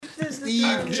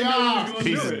Steve Jobs.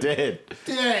 He's dead.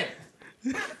 Dead.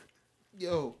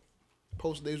 Yo,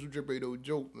 post nasal drip ain't no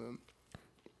joke, man.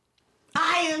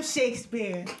 I am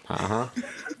Shakespeare.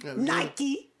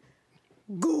 Nike.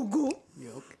 Google.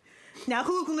 Yep. Now,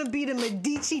 who's gonna be the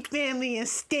Medici family and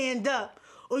stand up?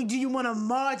 Or do you want to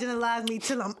marginalize me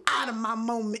till I'm out of my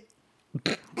moment?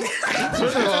 And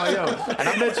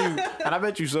I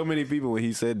bet you so many people when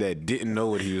he said that didn't know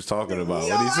what he was talking about.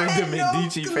 When he said the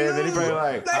Medici family, they probably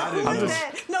like, who is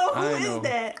that? No, who is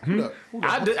that?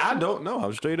 I don't know.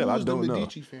 I'm straight up. I Who's don't the know.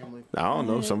 Medici family? I don't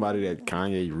know. Somebody that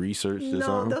Kanye researched or No,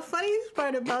 something. the funniest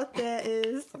part about that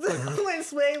is when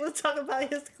Sway was talking about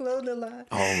his clothing line.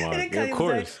 Oh my, and then of Kanye was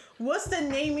course. like, what's the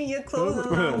name of your clothing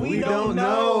line? We don't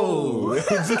know.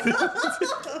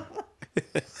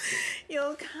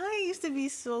 Yo, Kanye used to be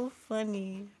so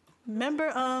funny.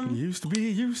 Remember, Used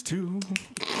to.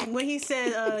 when he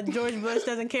said George Bush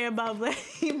doesn't care about black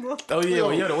people? Oh yeah,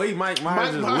 well, yo, the way Mike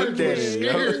Myers just looked at it,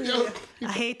 yo.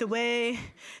 I hate the way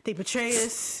they portray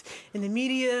us in the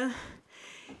media.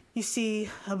 You see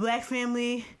a black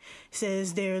family,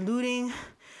 says they're looting.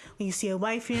 When you see a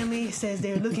white family, it says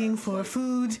they're looking for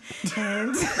food.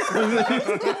 And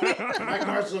Mike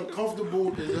Myers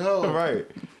uncomfortable as hell. Right.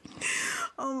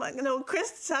 oh my god, no,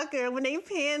 Chris Tucker, when they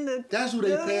panned the... That's who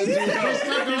they panned to.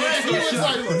 Chris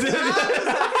Tucker,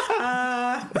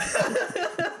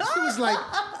 he was like,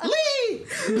 Lee!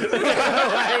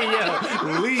 Hey,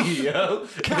 yo, Lee, yo.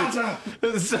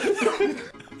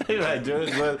 He like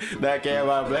George Bush not care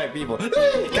about black people. Like,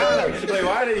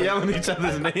 why are they yelling each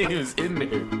other's names in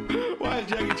there? Why is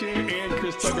Jackie Chan and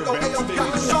Chris Tucker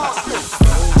backstage?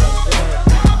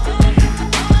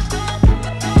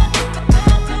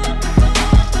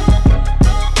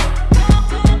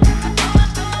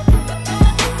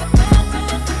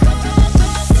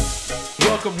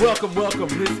 Welcome.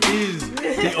 This is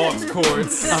the Aux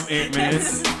Chords. I'm Ant-Man.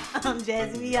 I'm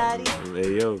Jazzy Viotti.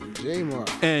 Hey, yo. J-Mar.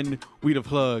 And we the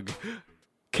plug.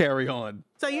 Carry on.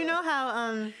 So you know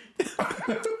how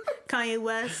Kanye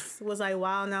West was like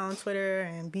wilding out on Twitter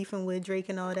and beefing with Drake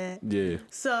and all that? Yeah.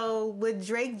 So with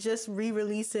Drake just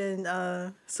re-releasing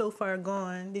So Far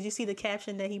Gone, did you see the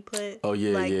caption that he put? Oh,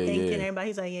 yeah, like, yeah, thanking yeah. everybody.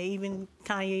 He's like, yeah, even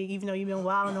Kanye, even though you've been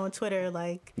wilding on Twitter,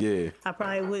 like, Yeah. I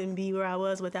probably wouldn't be where I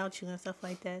was without you and stuff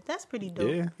like that. That's pretty dope.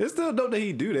 Yeah. It's still dope that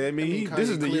he do that. I mean, this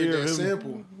is the Kanye year cleared of that him.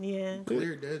 sample. Yeah.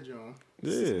 Cleared that, John.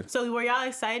 Yeah. So were y'all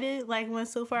excited like when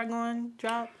So Far Gone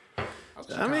dropped?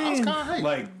 I mean,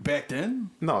 Like back then?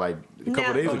 no, like a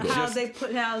couple days ago.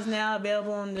 How it's now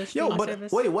available on the streaming Yo, but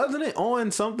service. wait, wasn't it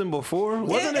on something before?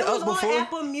 Wasn't it was up before? on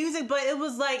Apple Music, but it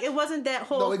was like it wasn't that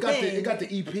whole No, it got thing. the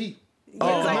EP. It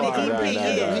was like the EP, right.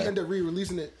 yeah. He ended up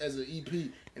re-releasing it as an EP,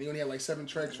 and he only had like 7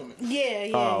 tracks from it. Yeah.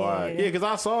 Oh, all right. Yeah, because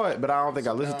I saw it, but I don't think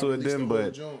I listened to it Released then. the whole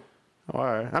But joint. all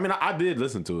right. I mean, I did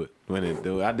listen to it when it.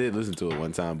 I did listen to it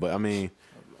one time, but I mean,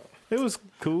 it was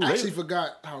cool. I actually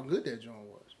forgot how good that joint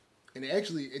was, and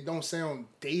it don't sound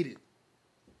dated.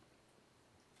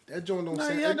 That joint don't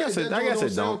sound. yeah, I guess it don't.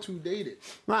 sound too dated.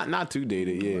 Not too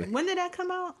dated. Yeah, When did that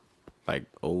come out? like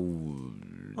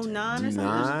 09 or something?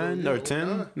 9 or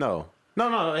 10? 09.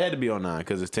 No, it had to be 09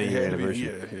 because it's 10-year had to be,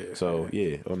 anniversary. yeah, So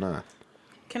yeah, 09.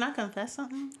 Can I confess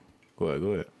something? Go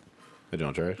ahead. That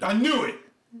joint trash. I knew it.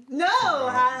 No,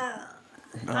 I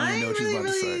I ain't know what you was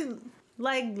about to really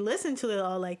like listen to it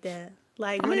all like that.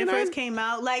 Like when mean, it first came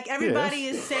out, like everybody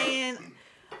that's- is saying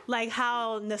like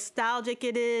how nostalgic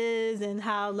it is and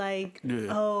how like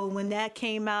when that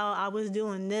came out I was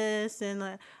doing this and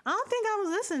like I don't think I was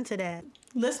listening to that.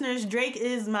 Listeners, Drake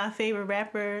is my favorite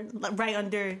rapper, like, right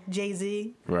under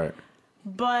Jay-Z. Right.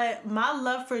 But my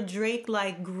love for Drake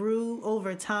like grew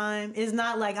over time. It's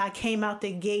not like I came out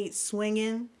the gate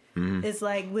swinging. It's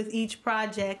like with each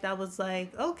project I was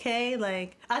like, okay,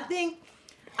 like I think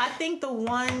the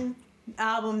one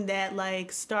album that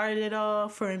like started it all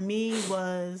for me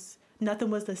was Nothing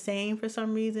Was the Same for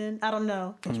some reason. I don't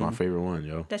know. That's my favorite one,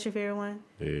 yo. That's your favorite one?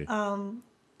 Yeah.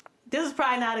 This is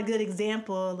probably not a good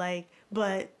example, like,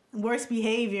 but Worst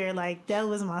Behavior, like that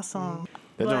was my song.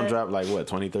 That But- joint dropped like what,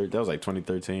 2013? That was like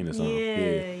 2013 or something.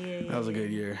 Yeah. That was a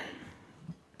good year.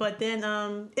 But then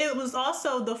it was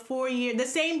also the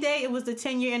same day it was the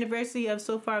 10-year anniversary of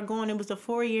So Far Gone. It was the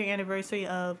 4-year anniversary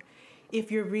of If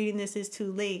You're Reading This Is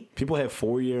Too Late. People have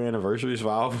 4-year anniversaries for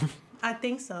albums. I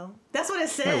think so. That's what it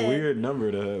said. That's a weird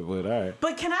number to have, but all right.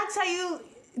 But can I tell you,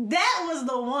 that was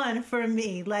the one for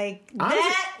me. Like, Honestly,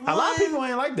 that a lot of one- people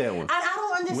ain't like that one. I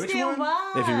don't understand one?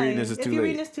 why. If You're Reading This Is Too If You're Late.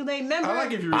 Reading This Too Late. Remember? I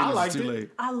like If You're I Reading This liked Too it. Late.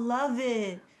 I love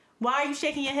it. Why are you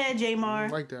shaking your head, I Jamar?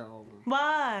 like that album.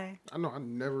 Why? I know. I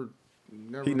never.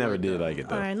 He never liked did that like it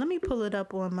though. All right, let me pull it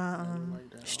up on my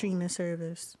streaming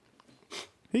service.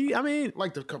 I mean,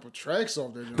 Like the couple tracks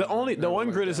off there. the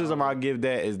one criticism I give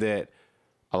that is that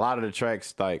a lot of the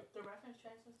tracks, like,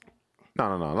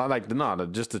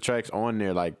 just the tracks on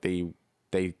there, like they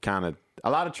kind of, a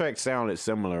lot of tracks sounded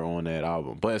similar on that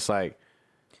album, but it's like,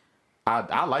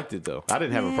 I liked it though. I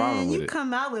didn't have a problem with You it.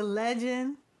 come out with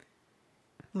Legend.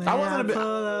 I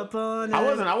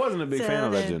wasn't a big fan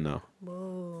of Legend though.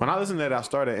 Whoa. When I listen to that, I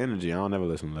start at Energy. I don't never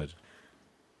listen to Legend.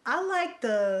 I like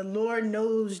the Lord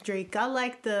Knows Drake. I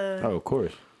like the. Oh, of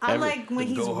course. I like when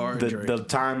he's Go hard, Drake. the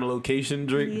time location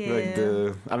Drake, like Yeah.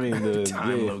 the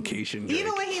Time, location, Drake.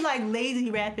 even when he like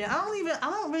lazy rapping. I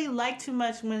don't really like too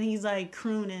much when he's like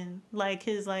crooning, like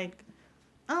his like.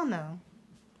 I don't know.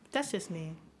 That's just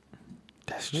me.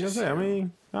 That's You know what I'm saying? I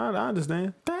mean, I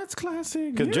understand. That's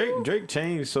classic. Cause Drake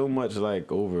changed so much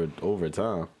like over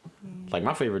time. Like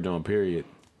my favorite joint, period.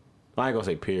 I ain't gonna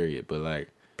say period, but like,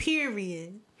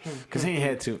 Period. cause he ain't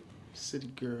had to. City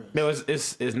Girl. No,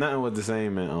 it's nothing was the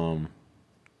same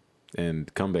in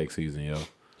comeback season, yo.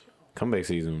 Comeback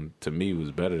season to me was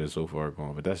better than So Far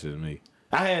Gone, but that's just me.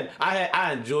 I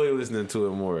enjoy listening to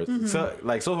it more. So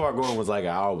like So Far Gone was like an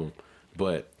album,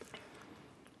 but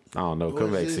I don't know,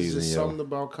 comeback season, yo. Something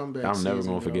about comeback I'm never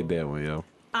season, gonna forget that one, yo.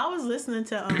 I was listening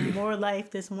to More Life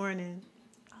this morning.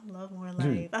 I love More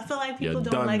Life. I feel like people You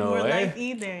don't done like know, More eh? Life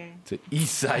either. To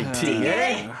Eastside T,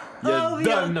 eh? You Oh,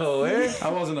 done know, eh? I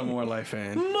wasn't a More Life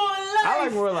fan. More Life. I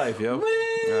like More Life, yo.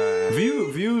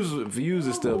 Views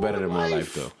is still better than More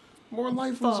Life, though. More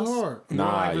Life was False. hard. More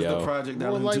Nah, Life is yo. the project that I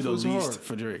More listened to Life the was least hard.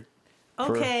 for Drake.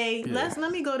 Okay, Yeah.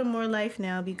 let me go to More Life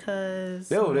now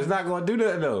because Yo, that's not gonna do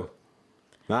nothing though.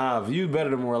 Nah, Views better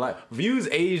than More Life. Views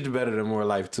aged better than More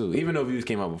Life too. Even though Views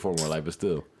came out before More Life, but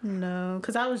still. no,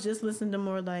 because I was just listening to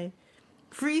More Life.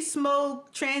 Free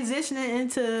Smoke transitioning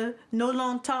into No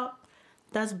Long Talk.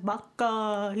 That's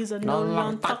Baka. He's a no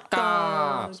long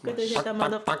talker. Good to hit that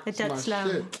motherfucker. Hit that my slam.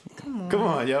 shit. Come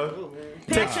on, yo.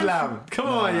 Tech Slam. Come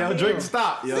on, yo. Drake,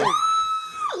 stop, yo.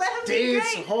 Let him be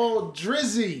Dance great. Hall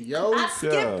Drizzy, yo. I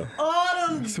skipped Yeah. all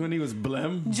them That's when he was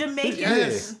blem. Jamaicans.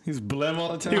 Yes. He's blem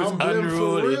all the time. He was I'm Blim for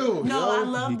unruly. real, No, yo. I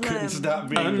love He couldn't them. stop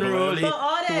being Unruly. blem. But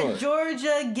all Come that on.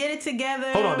 Georgia, Get It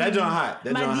Together. Hold on, that joint hot.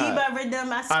 That my joint diva hot. rhythm, I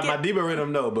My skip. Diva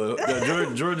rhythm, no, but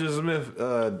the Georgia Smith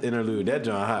interlude, that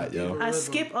joint hot, yo. I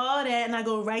skip all that and I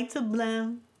go right to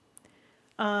Blim.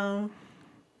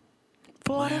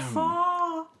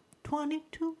 44,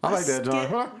 22. I like that joint.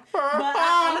 skip. But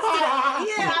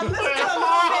I listen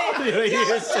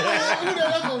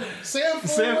to it. Sample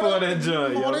Sample of that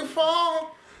joint, yo. 44.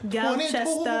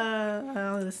 Galchester,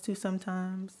 I listen to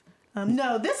sometimes.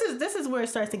 No, this is where it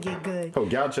starts to get good. Oh,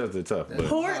 Galchester tough, but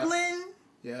Portland.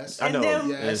 Yes. I know. then And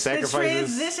Yes. the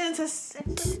Sacrifices. transition to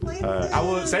Sacrifices. I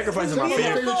would Sacrifice is my It's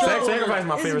favorite. my favorite Sacrifice is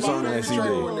my It's favorite song in that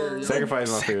beautiful. CD. Sacrifice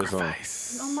is my favorite song.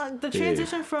 Oh my, the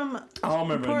transition from I don't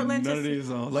remember Portland none to of these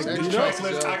songs. Like Sacrifice, the track yo.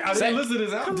 list, I Sac- didn't listen to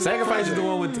this album. Sacrifice is the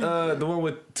one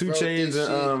with 2 Bro, Chainz this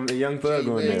and Young Thug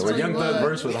on there. Where Young Thug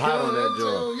verse was hot on that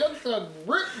joint. Young Thug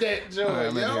ripped that joint, All right,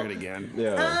 I'm gonna hear it yo. again.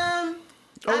 Yeah.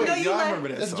 I know wait, you y'all like. remember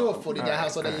that That's song. Joe Footy, that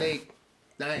house on the lake.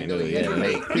 I ain't know Yeah, you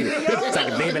late.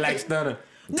 Talking baby like Stunner.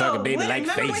 Talking baby like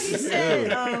remember when he face.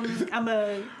 said, I'm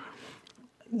a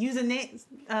username.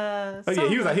 Oh yeah,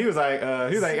 he was like,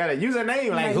 got a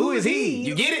username. Like, who is he?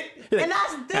 You get it? He's like, And I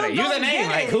still got a don't username. get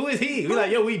Like, it. who is he? We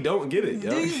like, yo, we don't get it, yo.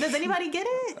 Does anybody get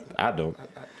it? I don't.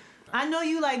 I know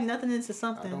you like Nothing Into I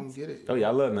Something. don't get it. Oh yeah,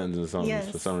 I love Nothing to Songs Yes.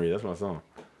 for some reason. That's my song.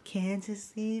 Can't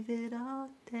just leave it all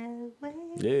that way.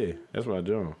 Yeah, that's my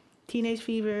joint. Teenage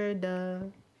Fever,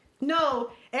 No,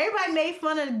 everybody made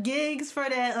fun of Gigs for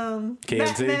that KMT?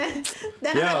 Batman.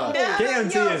 Yeah,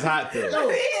 KMT yo. is hot though.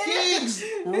 Yo, Gigs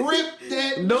ripped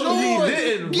that No, he joint.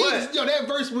 didn't. Gigs, What? yo, that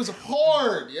verse was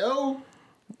hard, yo.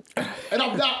 And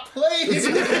I'm not playing.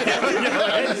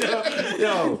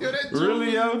 Yo, that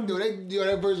really, yo?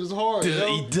 That verse was hard,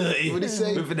 yo. Dirty. What he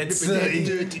say? Ripping that Ripping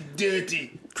dirty.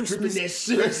 dirty. Christmas. Ripping that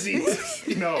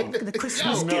sursy. No. The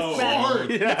Christmas Yo, gift no. wrap. Hard.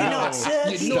 Yeah.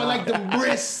 You know I like them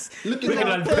breasts. Looking Looking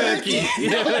like like Perky.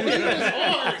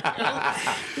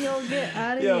 Yo, get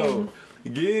out of Yo,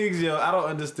 here. Gigs, yo, I don't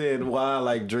understand why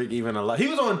like Drake even alive. He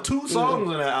was on 2 songs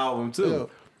on that album too. Yo,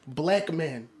 black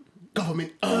man.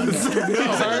 Government honor. He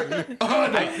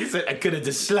said I could have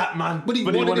just slapped mine, But he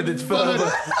wanted wanted it it further.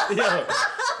 Yo,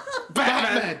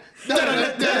 Batman.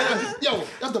 Da-da-da-da. Yo,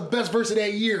 that's the best verse of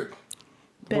that year.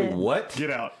 wait, what?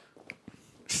 Get out.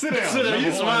 Sit down. So you Number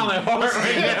one. smiling hard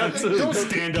right now too. Don't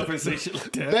stand up and say shit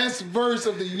like that. Best verse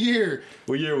of the year.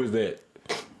 What year was that?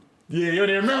 Yeah, you don't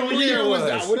even remember what year it was.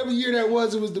 that? Whatever year that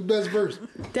was, it was the best verse.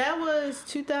 That was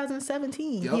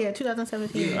 2017. Yup. Yeah,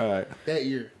 2017. Yeah. All right, That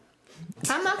year.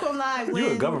 I'm not gonna lie. When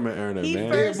you a government earner, he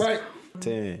man. first- Yeah, right.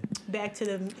 10. Back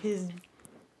to his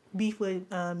beef with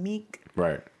Meek.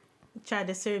 Right. Tried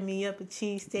to serve me up a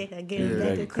cheesesteak. I gave him Yeah,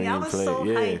 back that a clean. I was clean so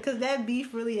plate, yeah. hyped because that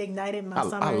beef really ignited my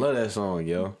summer. I love that song,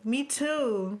 yo. Me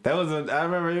too. That was I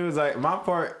remember he was like, my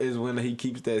part is when he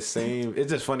keeps that same. It's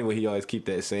just funny when he always keep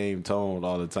that same tone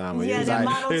all the time. When Yeah, he was that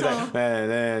like, he was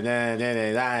monotone.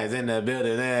 like, "Lions in the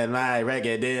building and my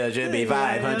record deal should be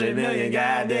 500 million.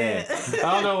 Goddamn. I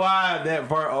don't know why that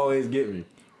part always get me.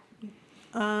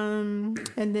 And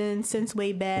then since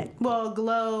way back, well,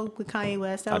 Glow with Kanye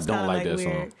West. That was don't kind of like that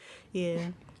weird. song. Yeah.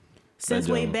 Since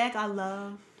way joint. back, I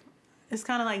love. It's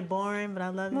kind of like boring, but I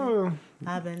love it. Well,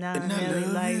 I've been not really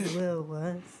like Will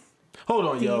was. hold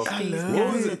on, yo.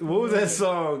 These What was that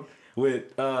song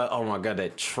with? Oh my god,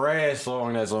 that trash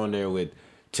song that's on there with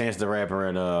Chance the Rapper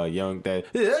and Young Thug.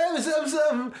 That's not Chance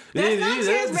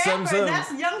Rapper.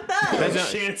 That's Young Thug. That's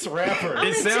Young- Chance Rapper.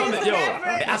 It sounded, Chance the yo,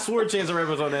 Rapper. I swear Chance the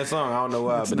Rapper's on that song. I don't know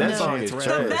why, but that not song Chance is the The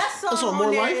trash. best That's song on on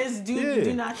More there Life? is Yeah.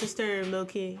 Do Not Disturb, Low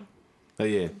Key. Oh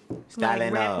yeah, Like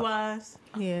styling rap up. wise.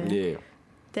 Yeah. Yeah,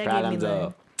 That Problems gave me like.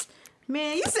 up.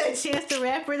 Man, you said Chance the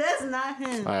Rapper. That's not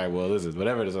him. All right, well, listen,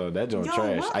 whatever the song, that joint Yo,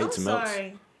 trash. what? I'm Ice melts.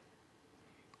 sorry.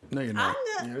 No, you're I'm not.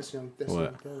 not, Yeah, that's young. That's What?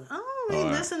 young Thug. I don't really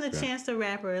Alright, listen to okay. Chance the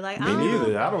Rapper. Like, I Me don't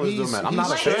neither. I don't listen to him. I'm not a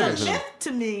Like, fan it's of a him. myth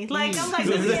to me. Like, I'm like,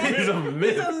 does he He's a actually,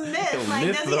 myth. it's a myth. A Like,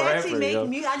 myth does of he a actually rapper, make yo.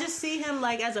 music? I just see him,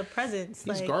 like, as a presence.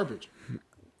 He's Like, garbage.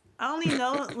 I only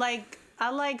know, like, I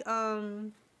like,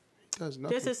 He does nothing.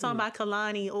 there's this song for me. by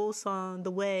Kalani, old song,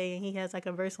 The Way, and he has, like,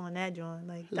 a verse on that joint.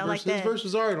 Like, His I verse, like that. His verse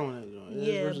was alright on that. Joint. His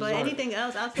Yeah, verse was but alright. anything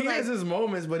else, I He feel like, has his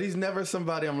moments, but he's never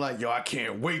somebody I'm like, yo, I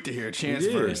can't wait to hear Chance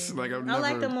Yeah. verse. Like, I've I never.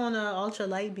 like them on Ultra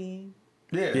Light Beam.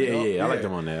 Yeah, Yeah, I like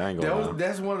them on that. I ain't gonna lie.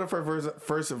 That's one of the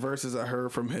first verses I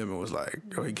heard from him. It was like,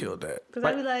 yo, he killed that. Because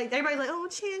I be like, everybody's like, oh,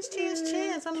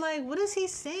 Chance. I'm like, what does he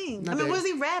sing? Not I mean, that- what does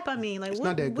he rap? I mean, like, It's what,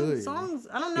 not that what good, songs?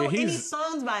 I don't know Yeah, any he's-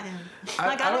 songs by him.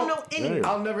 Like, I don't know any. Yeah.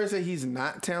 I'll never say he's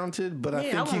not talented, but I Yeah,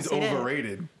 I think won't he's say that.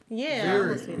 overrated. Yeah, I Very,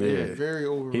 will say that. Yeah. very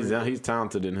overrated. He's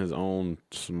talented in his own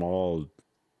small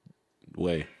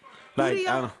way. Like, do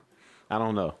y'all- I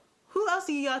don't know. Who else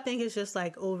do y'all think is just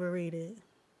like overrated?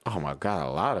 Oh my god,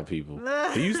 a lot of people.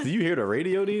 Do you hear the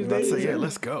radio these Let's days? say, yeah,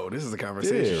 let's go. This is a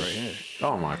conversation right here.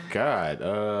 Oh my god.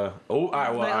 All right.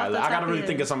 Well, Like, off the I top gotta of really your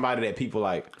think head. of somebody that people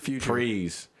like Future.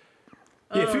 praise.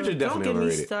 Yeah, Future's Don't definitely get me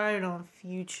overrated. started on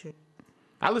Future.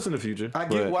 I listen to Future. I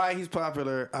get but why he's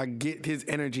popular. I get his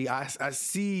energy. I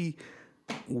see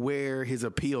where his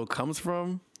appeal comes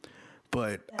from,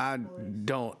 but I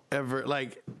don't ever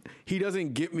like. He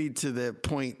doesn't get me to the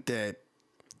point that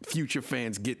Future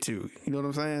fans get to. You know what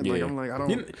I'm saying? Like Yeah. I'm like I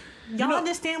don't. Y'all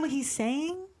understand what he's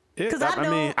saying? Yeah, 'Cause I I mean,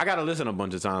 know- I gotta listen a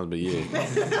bunch of times, but yeah,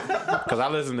 because I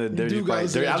listen to Dirty do gotta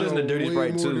Sprite. listen I to listen to Joe Dirty way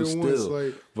Sprite more too, than once, still.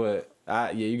 like- But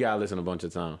yeah, you gotta listen a bunch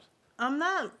of times. I'm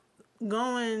not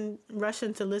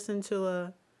rushing to listen to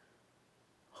a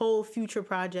whole Future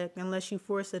project unless you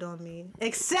force it on me.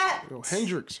 Except Yo,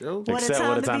 Hendrix, yo. What Except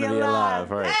What a Time to Be Alive,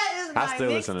 right? That is I my still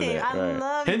listen to mixtape. that. I Right.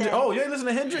 love Hendrix. that. Oh, you ain't listen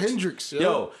to Hendrix? Hendrix, yo.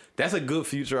 Yo, that's a good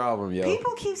Future album, yo.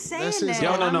 People keep saying That's his- that.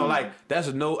 Yo, no, I'm- like that's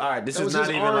no. All right, this That is was not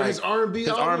his even like his R&B his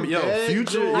album. R&B. Yo, That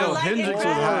Future, joint. yo, I like Hendrix was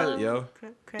Incredible. hot, yo.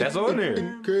 Credit. That's on there.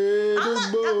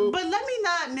 Incredible. But let me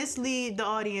not mislead the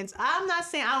audience. I'm not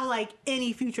saying I don't like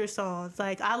any Future songs.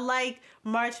 Like I like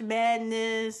March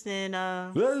Madness and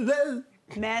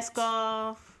Mask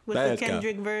Off with Mask the Off.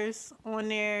 Kendrick verse on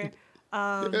there.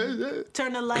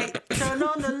 Turn on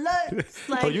the lights.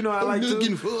 Like, Oh, you know I like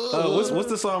looking too. for- What's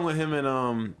the song with him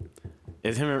and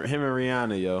It's him and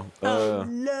Rihanna, yo. love,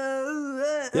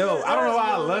 Yo, I don't know why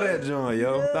I love that joint,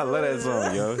 yo. I love that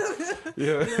song, yo.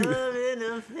 Yeah. love and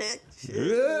affection.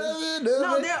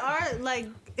 No, there are like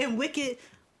in Wicked.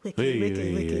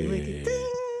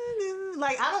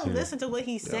 Like I don't listen to what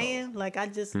he's saying. Like I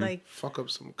just like Fuck up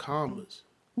some commas.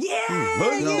 yeah,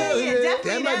 Money definitely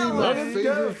That might be that my one.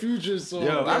 favorite Future song.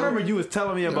 Yo, I remember you was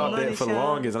telling me about Money that for the Shot.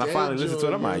 longest, and I That finally listened to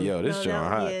it. I'm like, joint, yo, this No, joint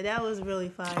hot. yeah, that was really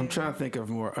fire. I'm trying to think of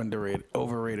more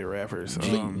overrated rappers.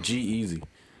 G Easy.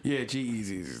 Yeah,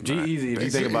 G-Eazy's. G Easy, if you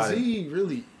think about is it, he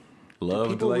really loved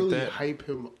people like really that. hype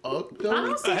him up I though?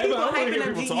 don't see people hyping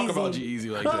up G-Eazy.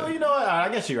 like No, you know what? I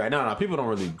guess you're right. No, people don't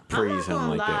really I'm praise not him gonna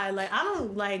like lie. that. Like I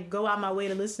don't like go out my way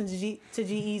to listen to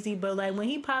G-Eazy, but like when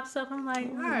he pops up, I'm like,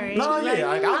 all right. No, yeah,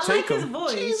 like, I'll I take like his him.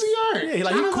 voice. Easy art. Yeah,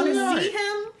 like I he don't cool. want to see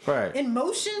him Right. in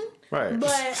motion, Right. but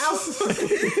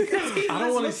I I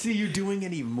don't want to see you doing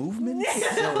any movements.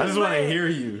 I just want to hear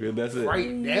you, and that's it. Right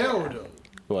now though,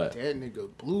 What? that nigga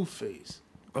Blueface.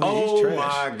 Oh he's trash.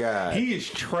 my God. He is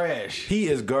trash. He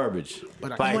is garbage.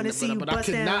 But I, Like, wanna see you but I bust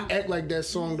could down. not act like that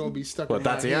song don't be stuck what, in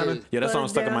my Tatiana? head. Yeah, that song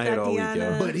Bust stuck in my down, head all week, yo.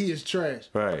 Tatiana. But he is trash.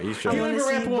 Right, he's He trash. don't even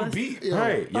wanna rap see on bust- beat. Yo,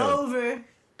 Right, yo. Over.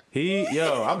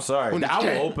 I'm sorry. When I it's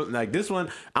will cat. open like this one.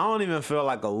 I don't even feel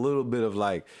like a little bit of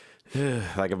like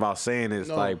about saying it's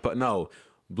No. like, but no,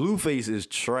 Blueface is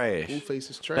trash. Blueface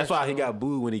is trash. That's why he bro. got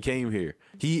booed when he came here.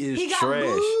 He is He got trash.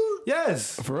 booed?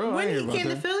 Yes. For real, I When ain't he hear about came to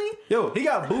that. Philly? Yo, he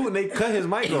got booed and they cut his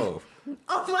mic off.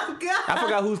 Oh my God. I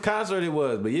forgot whose concert it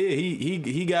was, but yeah,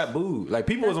 he got booed. Like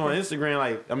people was on Instagram,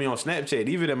 like on Snapchat,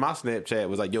 even in my Snapchat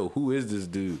was like, yo, who is this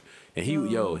dude? And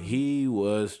he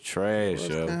was trash,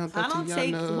 yo. I don't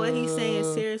take what he's saying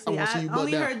seriously. wanna see I you butt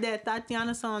only down. heard that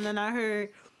Tatiana song, then I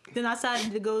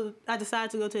decided to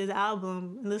go to his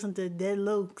album and listen to Dead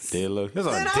Lokes. Dead looks. That's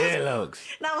on And I was- dead looks.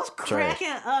 And I was cracking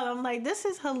up. I'm like, this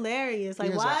is hilarious. Like,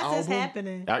 He has why an is this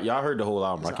album? happening? Y'all heard the whole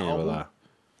album. I It's can't an even album? lie.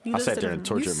 You I sat listened there to- and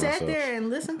tortured You sat myself. there and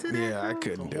listened to that? Yeah, I bro?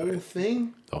 couldn't The do whole it.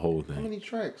 thing? The whole How thing. many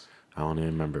tracks? I don't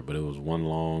even remember, but it was one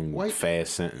long, White-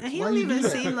 fast sentence. And he Why don't you do even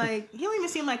that?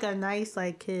 seem like a nice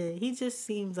like kid. He just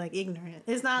seems like ignorant.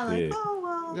 It's not like, Yeah. oh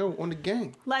well, Yo, on the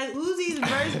gang. like Uzi's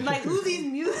version, like Uzi's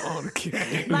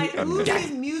music, like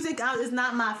Uzi's music is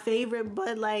not my favorite,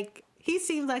 but like he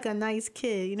seems like a nice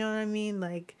kid. You know what I mean?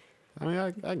 Like I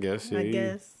mean, I guess. Yeah, I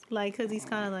guess, like, cause he's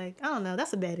kind of like, I don't know.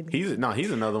 That's a bad to me.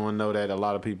 He's another one though that a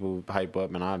lot of people hype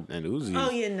up, and Uzi. Oh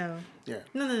yeah, no, Yeah.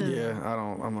 no.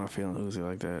 Yeah, I'm not feeling Uzi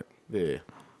like that. Yeah.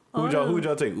 Oh, Who would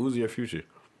y'all take? Uzi or Future?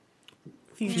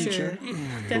 Future. Who'd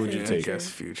Definitely you I take? guess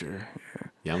Future. Yeah.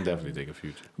 Yeah, I'm definitely taking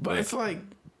Future. But it's like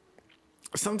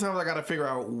sometimes I got to figure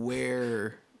out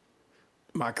where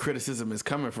my criticism is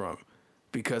coming from,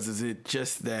 because is it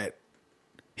just that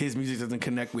his music doesn't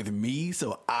connect with me,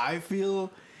 so I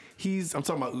feel I'm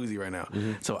talking about Uzi right now.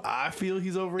 So I feel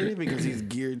he's overrated because he's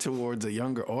geared towards a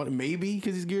younger audience. Maybe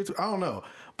because he's geared to, I don't know.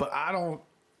 But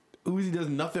Uzi does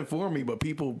nothing for me, but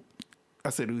people, I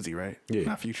said Uzi, right? Yeah.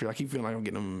 Not Future. I keep feeling like I'm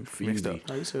getting them mixed up.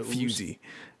 Oh, you said Fusey.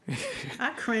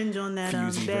 I cringe on that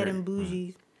Fusy's Bad very- and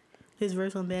Bougie. His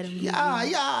verse on Bad and Bougie. Yeah,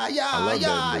 love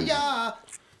that movie. yeah.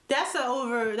 That's an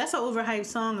overhyped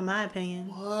song in my opinion.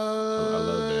 What? I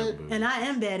love that. Movie. And I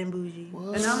am Bad and Bougie.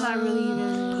 And I'm not really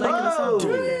even liking the song.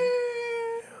 like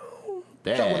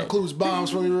that. Y'all want to clues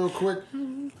bombs for me real quick?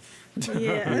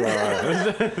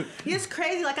 Yeah. It's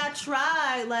crazy. Like I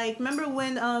tried. Like remember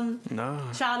when No.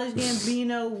 Childish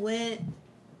Gambino went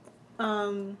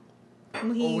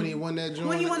when he, When he won that joint,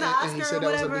 when he won the and he Oscar said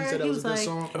or that was a- whatever, he said that he was was a good like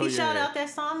song. he Oh, shouted yeah. out that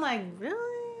song. I'm like, really?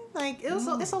 Like it was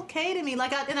it's okay to me.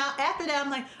 Like after that I'm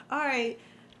like, all right.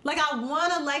 Like I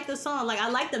wanna like the song. Like I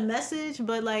like the message,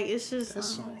 but like it's just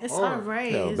so it's hard.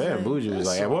 alright. Yo, It's Bad and like- Bougie was That's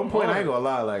like, so at one point, I ain't hard. gonna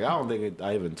lie, like, I don't think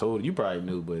I even told you, probably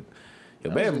knew, but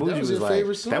Bad and that Bougie was was your like,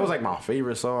 favorite song? that was like my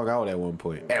favorite song out at one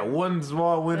point. At one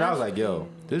small window, I was like, yo,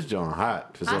 this joint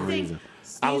hot for some think- reason.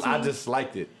 excuse I me. just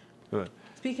liked it.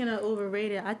 Speaking of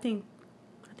overrated, I think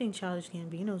Childish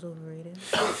Gambino's overrated.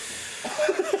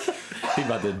 He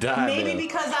about to die. Maybe now.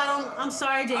 because I'm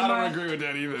sorry, J. I Mar. don't agree with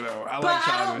that either, though. I But like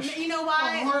I Childish. don't. You know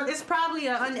why? Mark. It's probably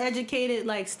an uneducated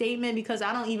like statement because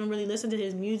I don't even really listen to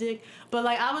his music. But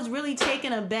like I was really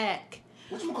taken aback.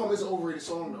 What you call this overrated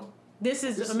song though? This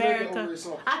is This is America. really overrated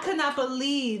song. I could not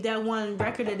believe that won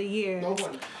Record of the Year. No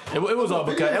one. It was all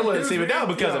because, it wasn't, see, but that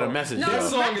was because of the message, No, That yo. it's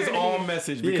song is record. all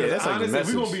message. Yeah, Because that's like the honestly, if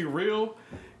we're message. gonna be real,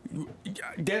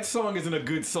 that song isn't a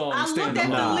good song. I to looked stand at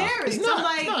on. the Nah. lyrics. It's not. I'm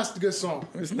like, It's not a good song.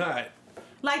 It's not.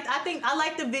 like I think I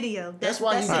like the video. That's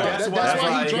why he it. dropped. That's That's why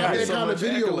why he he dropped got that so kind of much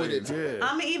video with accolades, it. yeah.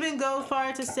 I'm gonna even go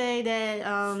far to say that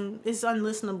it's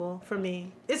unlistenable for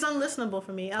me. It's unlistenable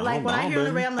for me. I like when I hear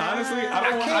the I'm like, Honestly, ah. I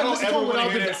can't don't listen to ever it want to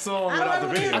without hear the- that song I don't without the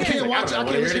wanna video. hear I can't watch. I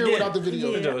wanna can't hear listen it to it without the again. video.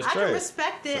 Yeah. It was I trash. can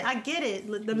respect it. I get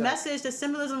it. The message, the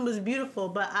symbolism was beautiful,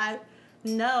 but I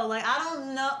I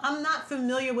don't know. I'm not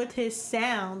familiar with his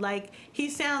sound. Like he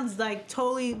sounds like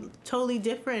totally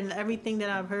different in everything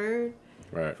that I've heard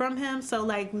Right. from him. So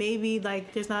like maybe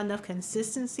like there's not enough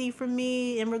consistency for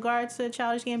me in regards to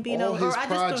Childish Gambino. All his I just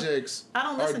projects I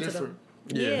don't are listen to different.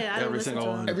 them. Yeah, I don't every listen single to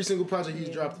one. them. Every single project he's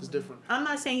dropped is different. I'm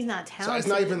not saying he's not So talented. it's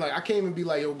not even like I can't even be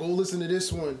like, yo, go listen to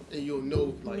this one, and you'll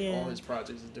know like Yeah. all his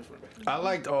projects is different. I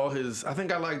liked all his. I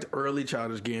think I liked early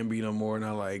Childish Gambino more than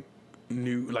I like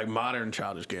modern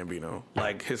Childish Gambino.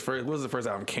 Like his first. What was the first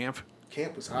album? Camp.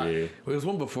 Camp was hot. Yeah. There was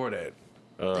one before that.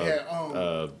 They had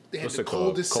they had what's the it called?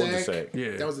 cul-de-sac. Cul-de-sac.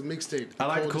 Yeah. That was the mixtape. I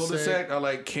like Cul-de-sac. I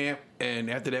like Camp,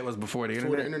 and after that was Before the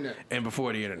Internet. the Internet. And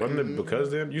Before the Internet. Wasn't it because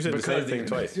then? You said the same Because thing the-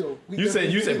 twice. Yo, we You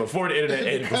said definitely- before the internet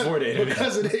and before the internet.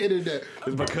 Because of the internet.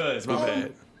 Because my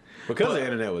bad. Because the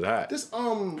internet was hot. This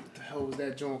what the hell was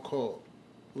that joint called?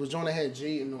 It was joint that had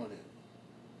Jaden on it.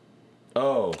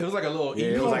 Oh, It was like a little yeah,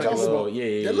 EP. it was like a little,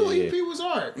 yeah. That little EP was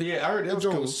hard. Yeah, I heard that That was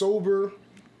joint cool. was sober,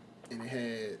 and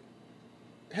it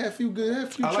had a few I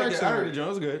like tracks. that. I on heard it. the joint. It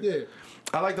was good. Yeah.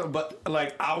 I like the, but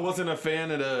like I wasn't a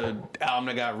fan of the album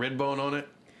that got Redbone on it.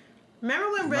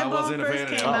 Remember when I wasn't Redbone a first fan of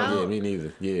came that. Oh out? yeah, me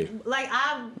neither. Yeah, Like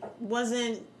I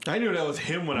wasn't. I knew that was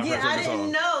him when I Yeah, first heard I the song.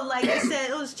 didn't know. Like they said,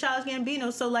 it was Charles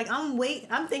Gambino. So like I'm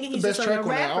thinking he's The best just like a track on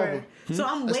that rapper. album. So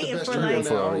I'm That's the waiting best for track on like.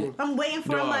 that album. I'm waiting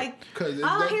for Dog. like. 'Cause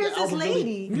Oh, that here's this album really-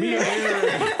 lady. Me and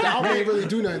Aaron, The album ain't really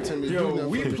do nothing to me. Do yo, nothing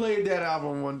we for me. played that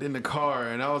album in the car,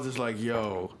 and I was just like,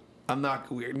 yo,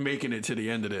 we're making it to the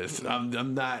end of this.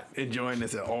 I'm not enjoying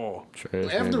this at all. Trash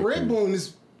After Bandicoot. Redbone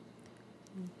is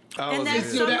I And was that's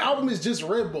just- yo, that Summer- album is just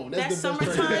Redbone. That's That the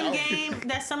best track on the summertime album. game,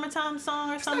 that summertime song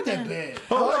or Not something. that bad.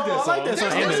 Oh, I like that I like song. that song.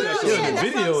 That's And what the, I'm yo, saying. the That's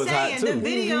video what was I'm hot saying. too. The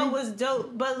video was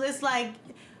dope, but it's like,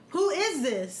 who is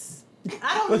this?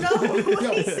 I don't know who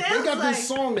Yo, he they sounds got like. this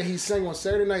song that he sang on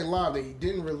Saturday Night Live that he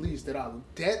didn't release. That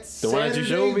The one that you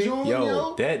showed me, joint,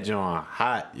 yo, that joint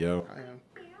hot, yo. I am.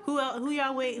 Who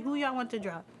y'all want to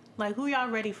drop? Like who y'all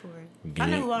ready for? I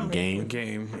know who I'm ready Game.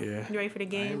 game, yeah. for. You ready for the I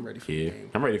am game? ready for Yeah, the game.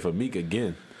 I'm ready for Meek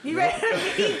again. You ready?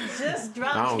 He just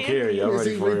dropped. I don't care, Champion. yo. I'm ready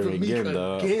Is he for him Meek again,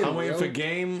 dog. again, I'm waiting yo? for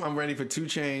Game. I'm ready for 2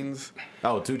 Chainz.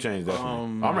 Oh, 2 Chainz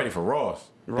definitely. I'm ready for Ross.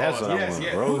 That's what I want.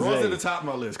 yes. Rose. Ross at the top of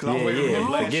my list because I was Yeah, waiting for him yeah.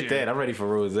 last Forget year. that. I'm ready for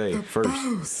Rose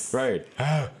first. Right.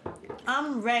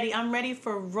 I'm ready. I'm ready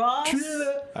for Ross. All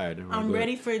right, then I'm go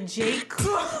ready ahead. for J.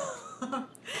 Cole.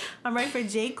 I'm ready for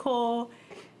J. Cole.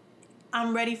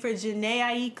 I'm ready for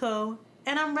Janae Aiko.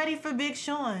 And I'm ready for Big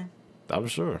Sean. I'm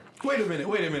sure. Wait a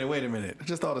minute. I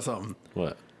just thought of something.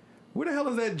 What? Where the hell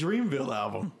is that Dreamville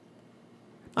album?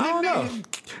 I don't know.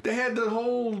 They had the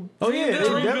whole. Oh, yeah, they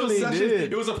Dreamville definitely session.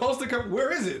 did. It was supposed to come.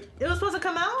 Where is it? It was supposed to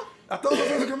come out? I thought it was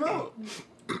supposed to come out.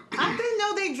 I didn't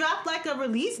know they dropped like a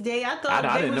release date. I thought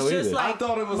I they didn't was know just either. like I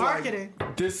thought it was marketing.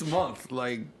 like this month.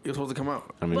 Like it was supposed to come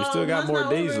out. I mean, Well, we still got one's more not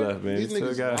days over. left, man. These Still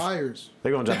niggas got. liars.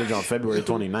 They're gonna drop the joint February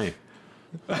 29th.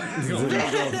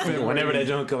 Whenever that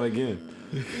joint come again.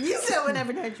 You said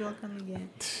whenever that joint come again.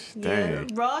 Dang. Yeah,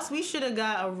 Ross. We should have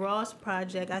got a Ross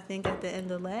project. I think at the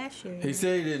end of last year. He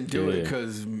said he didn't do it Yeah.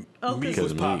 because Oh, Meek 'cause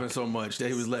was Meek. popping so much that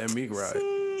he was letting Meek ride.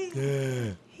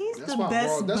 See, he's That's the why best.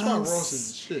 Ross. That's why boss. Ross is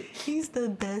the shit. He's the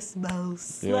best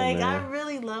boss. Yeah, like man. I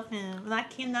really love him, and I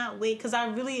cannot wait because I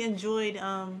really enjoyed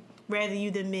Rather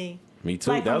You Than Me. Me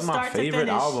too. Like, that from was my start to favorite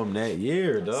finish. album that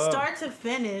year, dog. Start to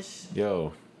finish.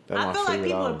 Yo, that's I my feel like favorite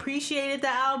people album. appreciated the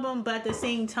album, but at the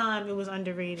same time, it was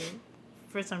underrated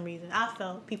for some reason. I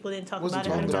felt people didn't talk Wasn't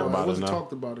about it talked Talk enough. about about. it Wasn't enough.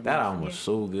 talked about it. That enough. album was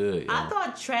so good. Yo. I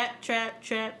thought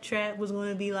Trap was going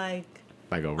to be like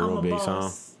like a I'm real a big song.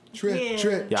 boss. Trap, Yeah.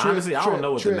 trap, Yeah, trap, honestly, I don't trap,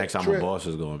 know what the trap, next I'm trap. a Boss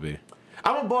is gonna be.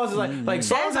 I'm a Boss is like songs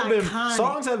That's have been iconic.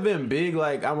 songs have been big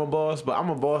like I'm a Boss, but I'm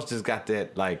a Boss just got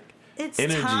that like It's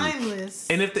energy. timeless.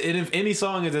 And if any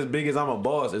song is as big as I'm a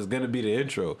Boss, it's gonna be the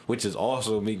intro, which is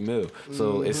also Meek Mill.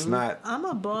 So it's not. I'm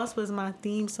a Boss was my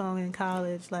theme song in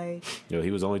college. Like Yo,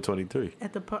 he was only 23.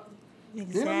 at the only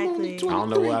exactly. 20. I don't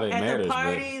know why that At matters, the but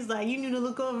parties, like you knew to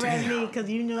look over at me because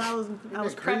you knew I was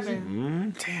crazy?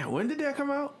 prepping. Damn, when did that come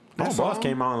out? I'm That a Boss song?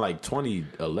 came out in like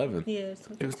 2011. Yes.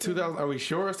 It was 2000. Are we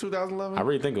sure it's 2011? I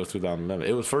really think it was 2011.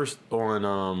 It was first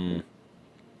on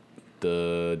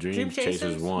the Dream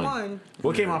Chasers 1.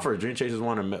 What came out first, Dream Chasers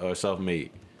 1 or Self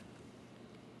Made?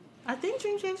 I think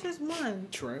Dream Chasers won.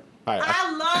 Trap. All right,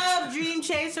 I love Dream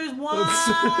Chasers 1.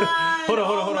 hold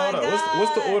on. my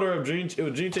What's the God. order of Dream? It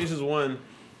was Dream Chasers 1,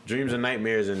 Dreams and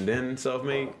Nightmares, and then Self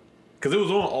Made. Because it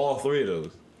was on all three of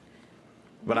those.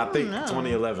 But I think know.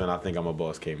 2011. I think I'm a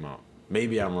Boss came out.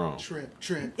 Maybe I'm wrong. Trap,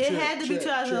 trap. It trap, had to be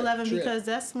trap, 2011 trap, because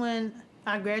that's when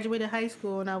I graduated high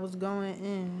school and I was going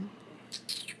in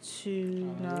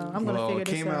to. No, I'm gonna Well, figure it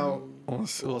this came out on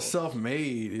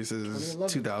Self-Made. This is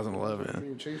 2011.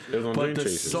 Dream Chasers. It was on But Dream the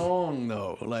Chasers. song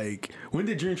though, like when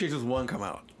did Dream Chasers 1 come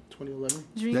out? 2011.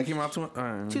 Dream That came out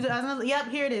 2011. Yep,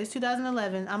 here it is.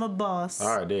 2011. I'm a boss.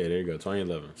 All right, there you go.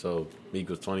 2011. So Meek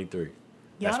was 23.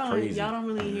 That's Y'all crazy. don't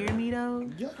really hear me though.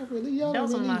 Y'all That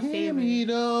was don't one of really my hear me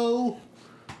though.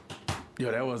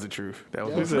 Yo, that was the truth. That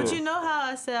was Yeah. the truth. But you know how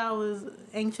I said I was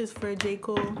anxious for J.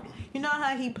 Cole? You know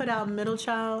how he put out Middle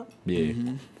Child? Yeah.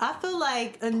 I feel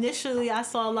like initially I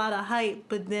saw a lot of hype,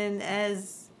 but then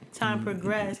as time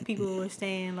progressed, people were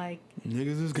saying like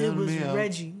Niggas is it counting was me out.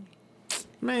 Reggie,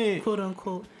 Man, quote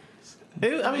unquote.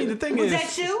 I mean, the thing Was is,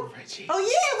 that you? Reggie. Oh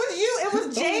yeah, it was you. It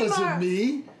was J Wasn't Mark.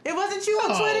 me. It wasn't you on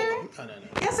Twitter. No.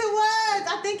 Yes, it was.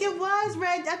 I think it was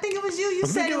Reg. I think it was you. You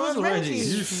said think it it was was Reggie.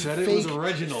 Reggie. You said it was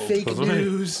Reginald. Fake Was it?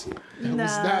 news. That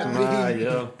was not me. Nah,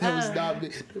 yo. That was not me.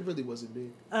 It really wasn't me.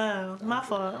 Oh, my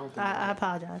fault. don't think I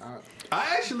apologize.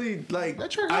 I actually like. That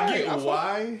track I right. get I fuck-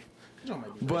 why, That joint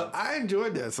might be but I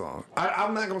enjoyed that song.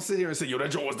 I'm not gonna sit here and say, "Yo, that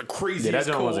joint was the craziest." Yeah, that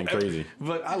joint cold wasn't ever." crazy.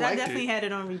 But I I liked definitely it. had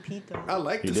it on repeat though. I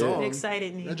liked the You did? It song.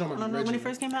 excited me. That joint I might don't be know when it Reggie.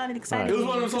 first came out. It excited It me. was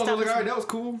one of them songs. I was like, "All right, that was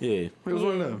cool." Yeah. It was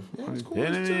one of them. Yeah, it's cool.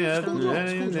 Yeah, It's chill. It's cool joint.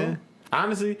 It's cool joint.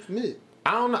 Honestly, Mid.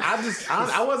 I don't know. I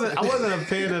wasn't a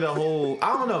fan of the whole.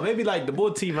 I don't know. Maybe like the boy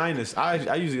T minus. I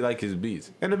usually like his beats,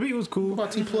 and the beat was cool. What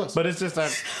about T plus? But it's just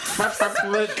like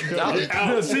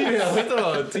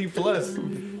T plus.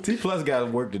 T plus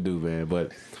got work to do, man.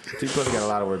 But T plus got a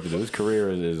lot of work to do. His career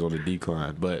is on the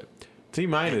decline. But T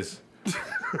minus,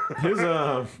 his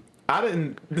I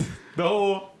didn't the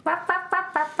whole. As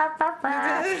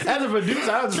a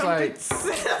producer, I was just like,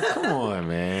 come on,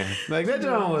 man. Like that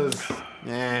joint was,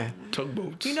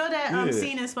 Tugboats. You know that Yeah.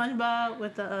 scene in SpongeBob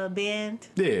with the band?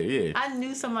 yeah. I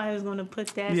knew somebody was gonna put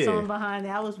that Yeah. song behind it.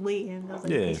 I was waiting. I was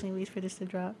like, Yeah. patiently wait for this to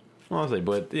drop. Honestly,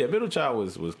 but yeah, Middle Child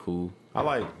was cool. I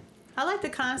like. I like the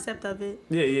concept of it.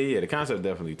 Yeah. The concept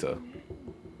definitely tough.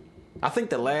 I think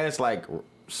the last like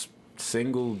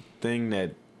single thing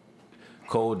that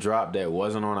Cole dropped that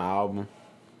wasn't on the album.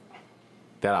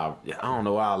 That I don't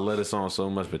know why I love this song so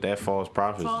much, but that False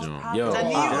Prophets False joint. Prophets. Yo, I knew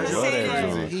you were gonna love say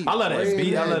that. joint. I love that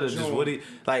beat. I love it. Just joint. what he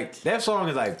like. That song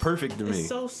is like perfect to me. It's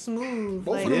so smooth.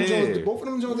 Both Like, of them Yeah. joints, both of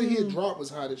them joints that he had dropped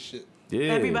was hot as shit.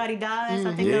 Yeah, Everybody Dies.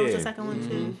 I think that was the Yeah. second one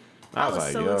too. I I was was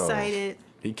like, so yo. excited.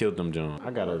 He killed them, John.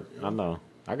 I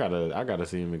gotta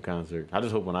see him in concert. I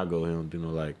just hope when I go, he don't do no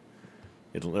like,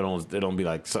 it don't be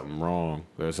like something wrong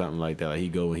or something like that. Like he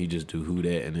go and he just do who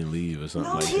that and then leave or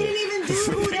something No, like he that. didn't even do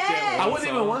who that. I wouldn't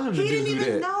even want him to He do didn't who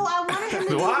even that. know. I wanted him to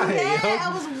do Why, who that. yo? I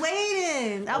was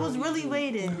waiting. I was really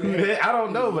waiting. I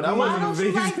don't know, but I Why wasn't a don't you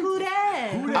big. like who that?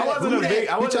 I wasn't a Who big.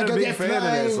 dat? I Bitch, wasn't I a got big that fan of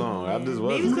that flying. song. I just Maybe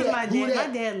wasn't. because my Who dad, dat?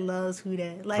 my dad loves who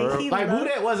that. Like he Like who loves.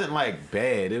 that wasn't like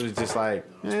bad. It was just like,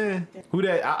 who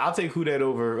that? I'll take who that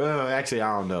over. Actually,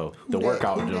 I don't know. The dat?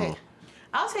 workout Who joint. dat?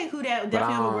 I'll take who that I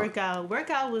definitely don't- over workout.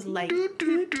 Workout was like. I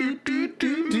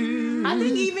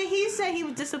think even he said he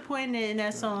was disappointed in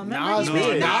that song. Remember Nas he was-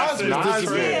 made Nas was Nas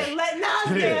disappointed. Yeah, let Nas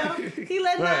down. He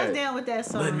let Right. Nas down with that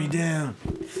song. down.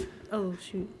 Oh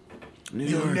shoot. New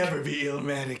You'll York. never be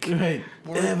Illmatic. Right.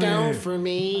 Work down for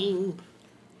me.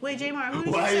 Wait, J Mark, who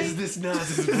did Why you say? is this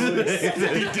Nas's voice? He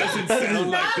doesn't sound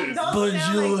like Nas this. don't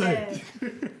sound like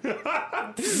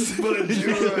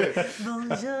Bonjour. that.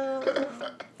 Bonjour.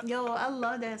 Yo, I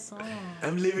love that song.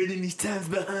 I'm living in these times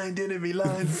behind enemy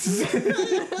lines.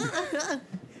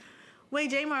 Wait,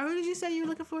 J Mark, who did you say you were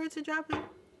looking forward to dropping?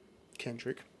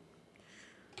 Kendrick,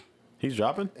 He's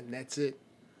dropping. and that's it.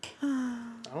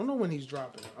 I don't know when he's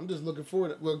dropping. I'm just looking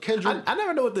forward. Well, Kendrick, I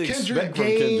never know what to Kendrick expect from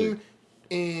Game,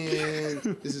 Kendrick.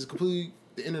 and this is completely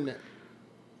the internet.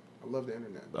 I love the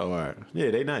internet. Oh, all right.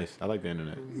 Yeah, they nice. I like the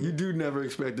internet. You do never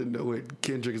expect to know what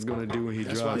Kendrick is going to do when he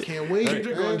That's why I drops. can't wait.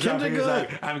 Kendrick man. going to drop Kendrick it, he's good.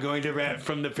 like, I'm going to rap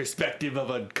from the perspective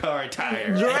of a car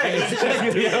tire.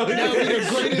 That'll be the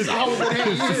greatest album of that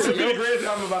It's year. the greatest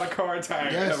album about a car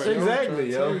tire Yes, ever. yo.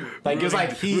 Exactly, yo. Like it's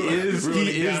like he is Rolling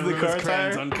the down car Rosecrans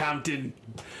tire. on Compton.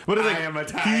 But it's I like am a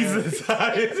he's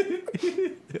tire.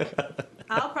 the tire.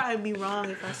 I'll probably be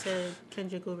wrong if I said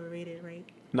Kendrick overrated, right?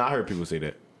 No, I heard people say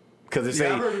that. Cause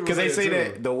Yeah, I've heard people they say say it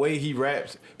too. that the way he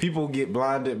raps, people get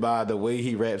blinded by the way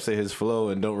he raps and his flow,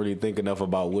 and don't really think enough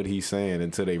about what he's saying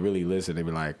until they really listen. They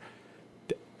be like,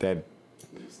 that.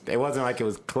 It wasn't like it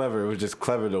was clever. It was just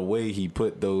clever the way he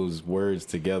put those words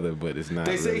together. But it's not.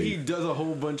 They say really, he does a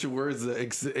whole bunch of words that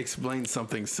explain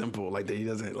something simple, like that he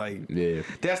doesn't like. Yeah.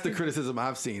 That's the criticism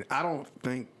I've seen. I don't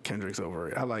think Kendrick's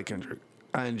overrated. I like Kendrick.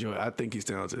 I enjoy it. I think he's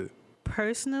talented.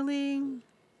 Personally,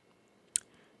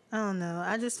 I don't know.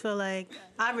 I just feel like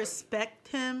I respect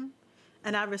him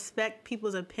and I respect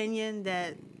people's opinion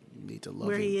that You need to love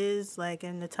where him. he is, like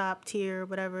in the top tier or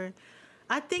whatever.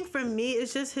 I think for me,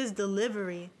 it's just his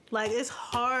delivery. Like, it's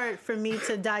hard for me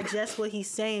to digest what he's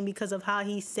saying because of how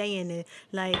he's saying it.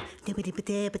 Like, I'm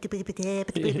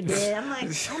like,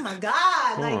 oh my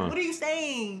God, like, on. what are you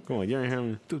saying? Come on, you ain't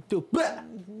him.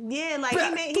 Yeah,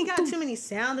 like, he got too many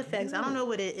sound effects. I don't know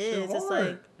what it is. It's hard.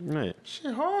 like, Right.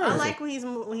 Shit hard. I like when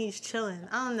he's chilling.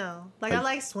 I don't know. Like, I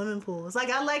like swimming pools. Like,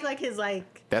 I like his,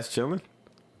 like, That's chilling.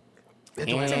 It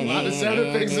don't have a lot of sound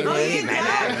effects in oh, it.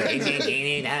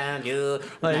 yeah,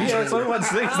 Like he had so much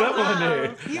sick stuff on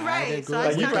there. you're right. So I Like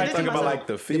just you kinda probably think talking about like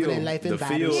the feel, Living life in the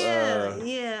feel.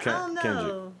 Yeah, I don't know.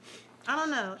 Kendrick. I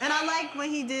don't know. And I like when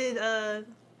he did.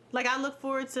 Like I look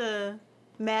forward to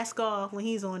Mask Off when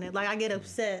he's on it. Like I get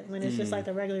upset when it's just like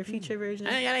the regular feature version.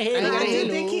 I do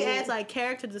think he adds like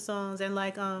character to songs and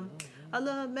like I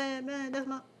love man, that's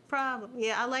my problem.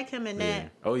 Yeah, I like him in that. Yeah.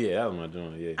 Oh yeah, that was my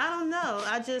joint. Yeah. I don't know.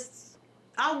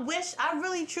 I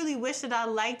really truly wish that I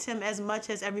liked him as much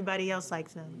as everybody else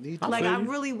likes him. Like I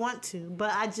really want to,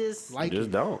 but I just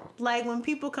don't. Like when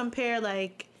people compare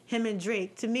like him and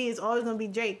Drake, to me it's always gonna be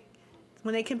Drake.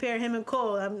 When they compare him and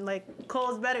Cole, I'm like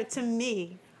Cole's better to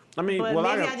me. I mean, but well,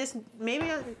 I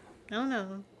don't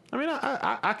know. I mean,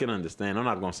 I can understand. I'm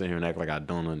not gonna sit here and act like I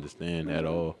don't understand at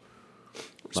all.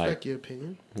 Respect your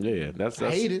opinion. Yeah, that's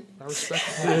I hate it. I respect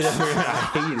it.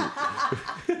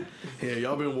 I hate it. Yeah,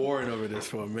 y'all been warring over this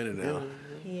for a minute now.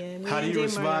 Yeah. How do you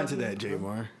respond to that,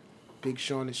 J-Mar? Big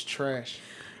Sean is trash.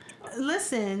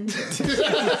 Listen.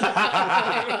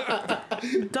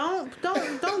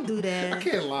 don't do that. I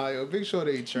can't lie, yo. Big Sean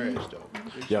ain't trash though.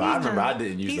 Yo, I remember I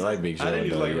didn't used to like Big Sean. I didn't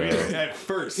used to like though, Big at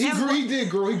first. He did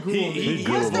grow. He grew on me. He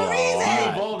grew What's the up.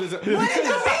 reason? Evolved as a, What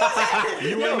is the reason?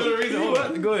 you want to know the reason? Hold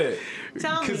on. Go ahead.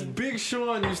 Tell Because me. Big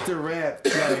Sean used to rap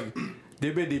like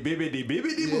dibbity bibbity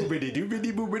bibbity boobity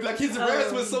doobity boobity. Like his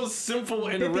raps was so simple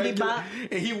and Bippity regular, bop.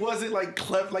 and he wasn't like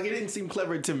clever. Like it didn't seem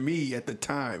clever to me at the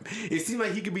time. It seemed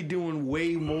like he could be doing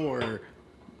way more,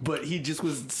 but he just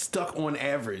was stuck on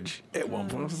average at one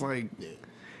point. I was like,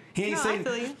 he ain't No, I saying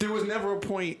feel you. there was never a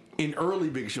point in early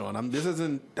Big Sean. I'm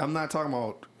not talking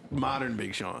about modern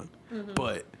Big Sean,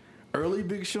 but early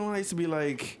Big Sean, I used to be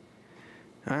like,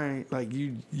 all right, like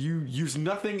you use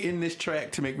nothing in this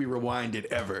track to make me rewind it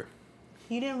ever.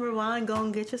 You didn't rewind, go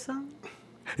and get your song?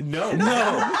 No. Wait,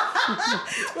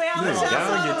 I wish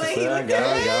I Go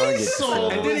get your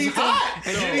son. And then he hot.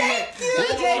 And then he Thank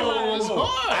you,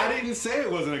 I didn't say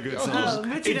it wasn't a good Oh, song. but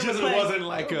you It didn't just play. wasn't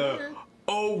like a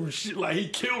shit, like he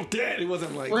killed that. It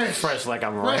wasn't like Fresh like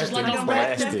I'm Fresh rested. like I'm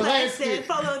blasted. blasted.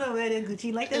 Follow the way to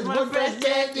Gucci. Like that's It's one one fresh fresh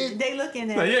dad. dad. They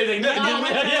looking at Yeah, it.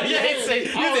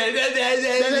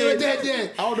 I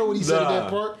don't know what he said in that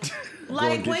part.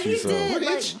 Like get when you he some. did, What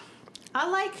like, itch? I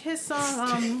like his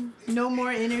song No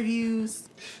More Interviews.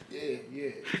 Yeah.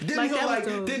 Didn't Like, he'll that like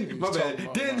was the- didn't my talking bad.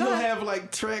 about- Didn't Go he'll ahead. have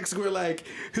like tracks where like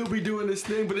he'll be doing this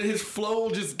thing, but then his flow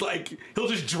just like he'll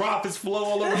just drop his flow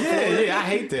all over the floor. Yeah, I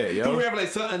hate that, He'll yo. rap like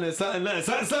something,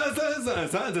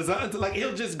 like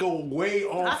he'll just go way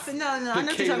off. No, I know the what you're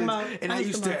talking cadence, about. and I I know what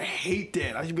used you're to talking hate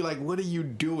that. I used to be like, "What are you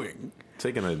doing?"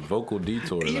 Taking a vocal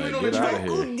detour, Even like on get the out track,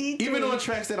 of here. even on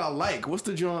tracks that I like. What's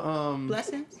the joint?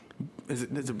 Blessings? Is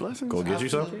it Blessings? Go get you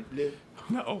something.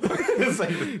 No. It's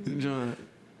like, John,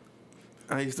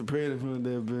 I used to pray to fuck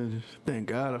that bitch. Thank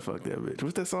God I fucked that bitch.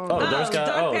 What's that song? oh, Dirt Dirt Sky,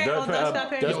 Parrot. Dirt Oh, Dirt Sky Parrot.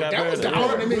 Parrot. Dirt Sky That was the Parrot.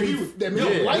 part that made me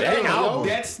like that him, album.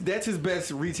 yo. That's his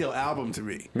best retail album to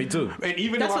me. Me too. And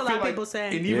even That's though what a I lot feel of like, people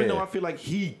say. and even Yeah. though I feel like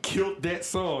he killed that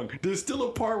song, there's still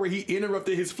a part where he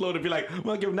interrupted his flow to be like,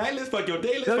 "Fuck your nightless, fuck your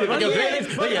dayless, fuck your your dayless." dayless,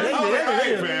 Fuck yeah, your yeah, all right, yeah, all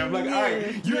right, yeah. fam. Like, all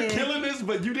right, you're Yeah. killing this,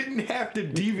 but you didn't have to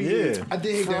deviate. Yeah. I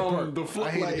did hate that from part. the flow. I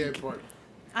hated Like, that part.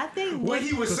 I think what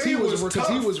he was Because saying was because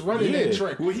tough. he was running Yeah. that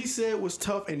track. What he said was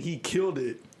tough, and he killed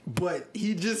it. But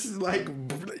he just like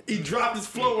he dropped his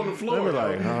flow on the floor. They were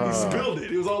like, he spilled it.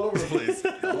 It was all over the place.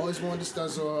 I always wanted to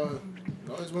start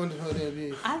always wanted her to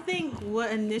be. I think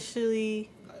what initially,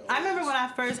 I remember when I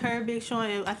first heard Big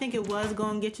Sean, I think it was Go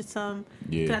and Get You Some.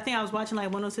 Yeah. 'Cause I think I was watching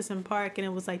like 106 in Park and it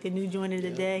was like the new joint of the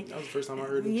day. That was the first time I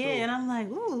heard it. Yeah, too. and I'm like,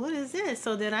 ooh, what is this?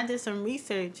 So then I did some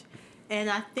research and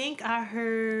I think I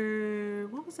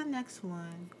heard, what was the next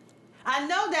one? I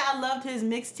know that I loved his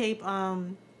mixtape,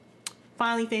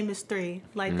 Finally Famous 3.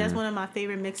 Like, that's one of my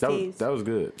favorite mixtapes. That was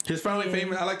good. His Finally Yeah.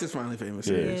 Famous. I like this Finally Famous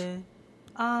Yeah. series.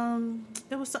 Yeah.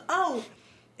 It was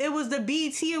it was the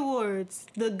BET Awards,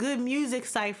 the Good Music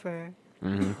Cipher.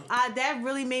 That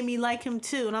really made me like him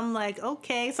too, and I'm like,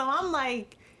 okay, so I'm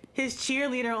like his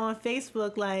cheerleader on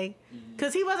Facebook, like,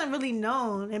 cause he wasn't really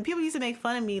known, and people used to make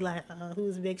fun of me, like,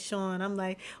 who's Big Sean? I'm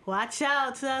like, watch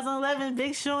out, 2011,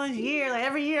 Big Sean's year. Like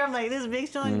every year, I'm like, this is Big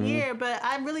Sean's year, but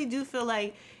I really do feel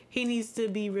like he needs to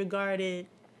be regarded.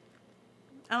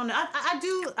 I don't know.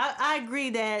 I agree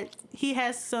that he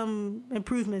has some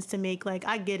improvements to make. Like,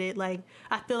 I get it. Like,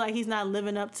 I feel like he's not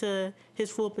living up to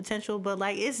his full potential, but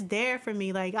like, it's there for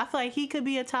me. Like, I feel like he could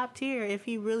be a top tier if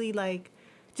he really like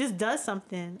just does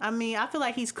something. I mean, I feel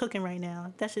like he's cooking right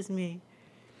now. That's just me.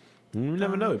 You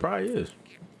never know. He probably is.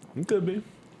 He could be.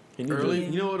 Early,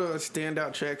 you know what a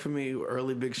standout track for me,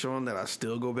 early Big Sean that I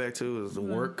still go back to is the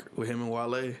Work with him and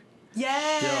Wale.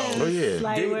 Yes. Oh, yeah.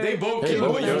 Like, They both Hey,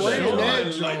 kill both it. kill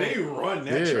that. Like they run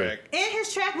that Yeah. track. and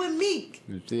his track with Meek.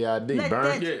 CID, Let burn.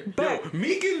 that- Yeah, But- yo,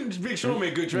 Meek and Big Sean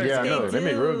make good tracks. Yeah, I know. They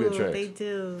make real good tracks. They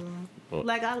do.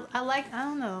 Like I like I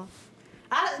don't know.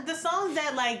 The songs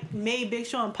that like made Big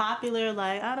Sean popular,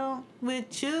 like I don't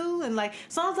with you and like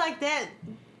songs like that.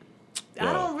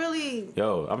 I don't really.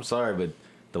 Yo, I'm sorry, but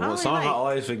the one really song I like-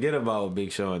 always forget about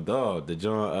Big Sean, dog, the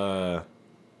joint,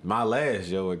 My Last,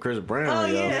 yo, with Chris Brown, Oh,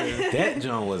 yo. yeah. That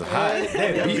joint was hot.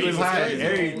 That beat was hot and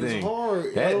everything. It was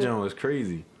hard, That yo. joint was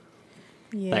crazy.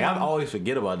 Yeah. Like, I always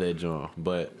forget about that joint,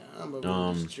 but I'm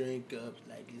gonna just drink up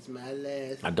like it's my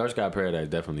last. Dark Sky Paradise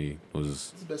definitely was.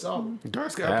 It's the best album.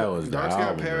 Dark That was the Sky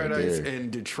album right Paradise there.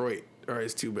 and Detroit are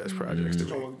his two best projects to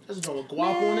me. That's a joint with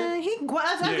Guap on Man, it. he I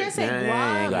was gonna say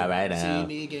Yeah, Guap. right See now.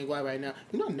 me getting Guap right now.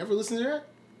 You know, I never listened to that.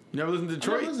 Never listened to I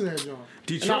Detroit? never listened to that joint.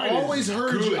 Detroit And I is always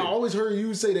heard good. you. I always heard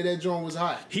you say that joint was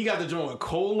hot. He got the joint with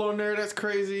Cole on there. That's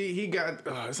crazy. He got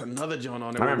it's another joint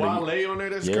on there. I With remember Wale on there.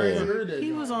 That's Yeah. I crazy. heard that He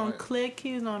joint, was on right? Click.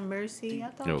 He was on Mercy.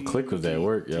 I thought. Yo, Click was at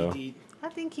work, yo. I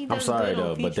think he does. I'm sorry good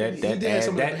on though, but that features. that He had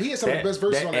some of the- that he had some of the best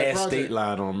verses that on that ass project. state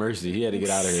line on Mercy, he had to get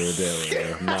out of here with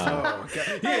that one. Yo. Nah,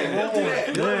 Yeah, they'll do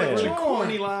that. They'll Yeah. have really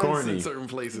corny lines Corny. in certain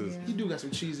places. He do got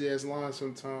some cheesy ass lines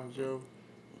sometimes, yo.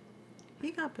 He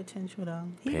got potential though.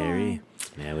 He Perry,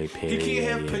 yeah, wait, Perry. He can't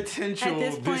have yeah. potential At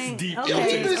this this point, deep. okay. Yo, Yeah,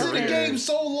 he his been in the career. game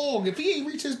so long. If he ain't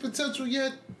reached his potential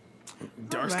yet,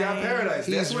 Dark Sky Right. Paradise.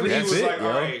 That's He's when he That's was it, like, yo.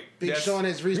 all right. Big that's- Sean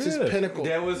has reached his Yeah. pinnacle.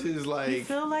 That was his You like.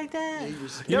 feel like that? He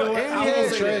was- You know what? and I he won't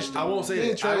ain't say trashed that. I won't He say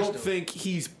ain't that. I trashed don't though. think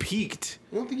he's peaked.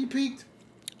 You don't think he peaked?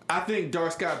 I think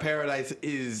Dark Sky Paradise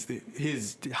is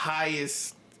his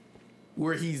highest,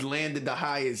 where he's landed the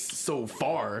highest so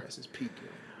far. That's his peak. Yo.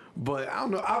 But I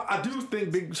don't know. I do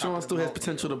think Big Sean still has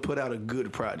potential to put out a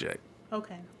good project.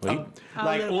 Okay. Well, I'll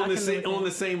Like live- I on the can same live with on that.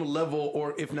 the same level,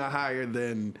 or if not higher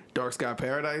than Dark Sky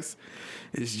Paradise.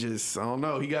 It's just I don't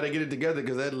know. He got to get it together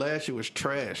because that last year was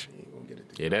trash. He ain't gonna get it.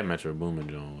 Yeah, that Metro Boomin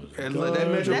joint was. And that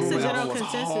Metro That's the Boomin general album was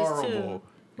consensus horrible. too.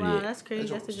 Wow, Yeah. that's crazy.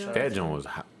 That's the general. That joint was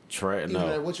trash. Even that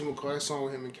No, whatchamacallit, that song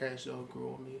with him and Cash Doll grew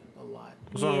on me a lot.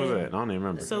 what song was Yeah. that? I don't even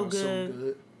remember. So That was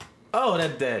good. Oh,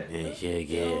 that.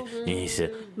 Yeah. He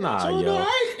said, nah, So yo. alright,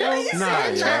 yo. Nah,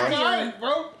 That yo. joint alright,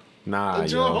 bro. Nah, That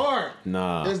joint yo. hard.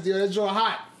 Nah. That joint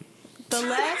hot. The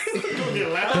last.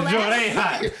 The joint ain't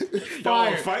hot.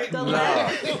 Fire. Fight. The Nah.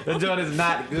 last. The joint is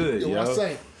not good, Yo, yo. what I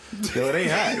say? Yo, it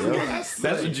ain't hot, yo. That's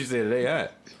what you said. It ain't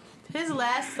hot. His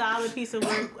last solid piece of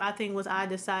work, I think, was I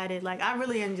Decided. Like, I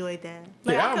really enjoyed that.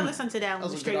 Like, Yeah, I could I'm- listen to that That one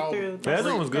was a good straight album. through. That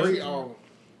joint was good. Great album.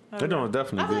 That joint was I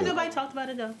definitely feel like good. nobody talked about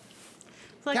it, though.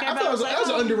 It's like I thought everybody that was like, an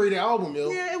oh, underrated album,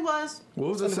 yo. Yeah, it was. What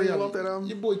was the single off that album?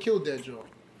 Your boy killed that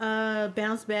joint.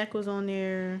 Bounce Back was on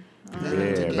there.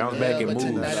 Yeah, bounce back and But move.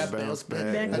 tonight I Bounce bounce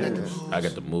back. back. Back I got the and moves. I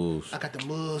got the moves. I got the I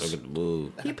moves. got the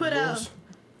moves. He put out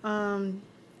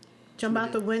Jump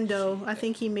Out the Window. I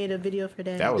think he made a video for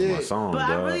that. That was my Yeah. song, But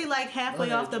I dog. really like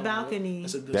Halfway Off the Balcony.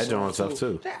 That's a good That song, joint was tough,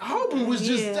 too. That album was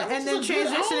just. Yeah, That was and then a good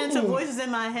transition into album. Voices in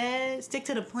My Head, Stick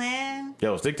to the Plan.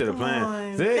 Yo, stick to the Come plan.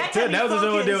 on. See, That got me that was the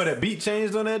joint focused. where the beat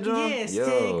changed on that joint. Yeah,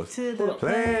 Yo, Stick to the Hold up.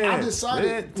 Plan. plan. I decided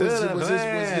Stick to was the his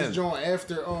plan. joint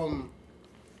after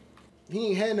he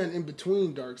ain't had nothing in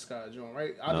between Dark Sky joint,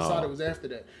 right? I decided it was after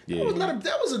that. Yeah.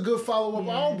 That was a good follow up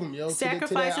album, yo. to that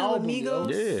Sacrifices with album, yo.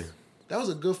 Migos. Yeah. That was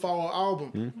a good follow up album.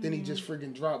 Hmm? Then he just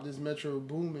freaking dropped this Metro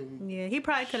Boomin. Yeah, he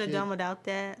probably could have Shit. done without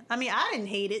that. I mean, I didn't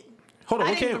hate it. Hold on, I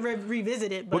what didn't came?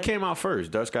 revisit it. But What came out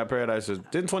first? Dark Sky Paradise.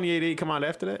 Didn't 2088 come out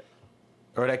after that?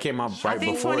 Or that came out I right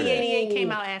think before that? 2088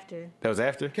 came out after. That was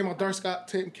after? Came out Dark Sky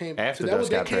came After so that Dark was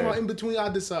Sky that came out Paradise. in between I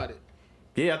decided.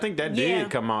 Yeah, I think that Yeah. did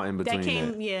come out in between That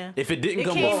came, that. yeah. If it didn't It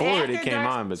come came before it, after it came Dark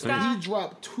out in between. Sky. He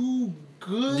dropped two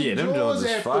good Yeah, them joints joints is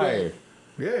after fire. that.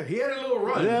 Yeah, he had a little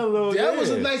run. Yeah, little, That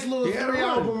was a yeah. nice little He had a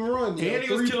 3-album run. yo. And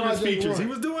he was killing his Three-project features. run. He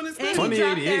was doing his And thing. he dropped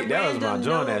 2088, that was my random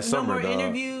joint that summer, no more dog.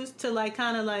 interviews to like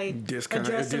kind of like Diss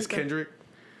address some- Kendrick.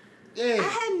 Yeah. I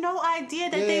had no idea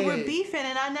that they were Yeah. beefing,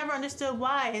 and I never understood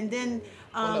why. And then,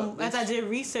 Hold up, as I did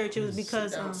research, it was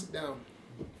because Sit down.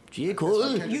 Yeah,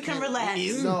 cool. you can relax.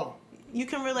 No. You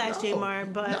can relax, No. J Mar,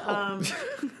 but No.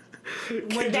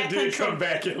 when that did control, come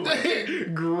back and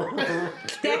like grow.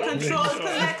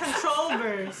 that control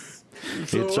verse.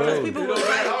 He tried. people You know, were I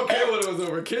like, don't care what it was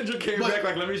over. Kendrick came But- back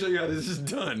like, let me show you how this is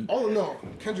done. Oh no,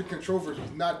 Kendrick Controversy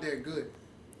was not that good.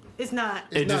 It's not.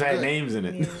 It just not had good. names in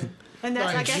it. Yeah. And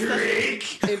that's, I Like guess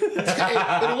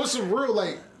that's, and it was some real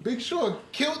like Big Sean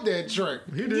killed that track.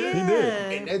 He did. Yeah. He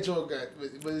did. And that joint got,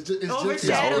 but it's just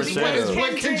Overshadowed overshadowed. it's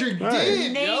what Kendrick Right.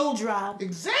 did, Name yo. drop.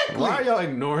 Exactly. Why are y'all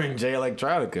ignoring Jay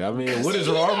Electronica? I mean, what is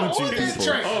He wrong not with you on that people?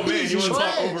 track. Oh man, He's you want to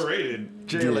talk trash. overrated?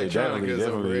 Jay Yeah, Electronica definitely, is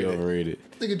definitely overrated. overrated.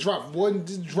 Nigga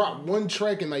dropped one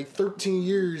track in like 13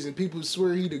 years, and people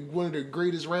swear he one of the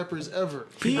greatest rappers ever.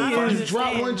 He You is.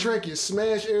 drop one track, you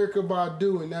smash Erykah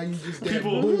Badu, and now you just that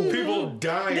People boom.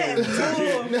 dying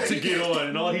to get on,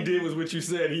 and all he did was what you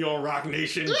said. He on Rock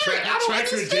Nation tracks with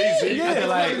understand. Jay Z. Yeah, I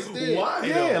like, understand. why?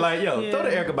 Yeah, like, yo, Yeah. throw the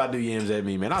Erykah Badu yams at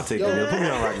me, man. I'll take Yo, them. Put me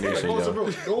on Rock Nation, Also, yo.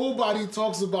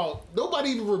 bro, nobody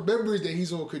even remembers that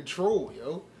he's on Control,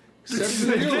 yo. Except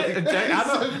for you.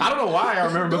 I don't know why I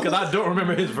remember because I don't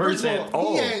remember his verse First of at all,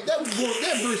 all.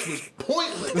 that verse was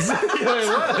pointless. Yeah,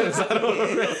 it was. I don't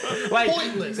remember. Like,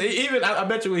 Pointless. even I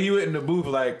bet you when he went in the booth,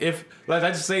 like if like I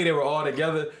just say they were all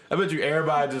together, I bet you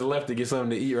everybody just left to get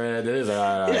something to eat right after this. Like,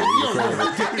 all right, you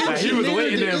crazy. Like, he was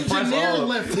waiting to impress engineer all.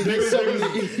 left to get something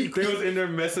to eat. They was in there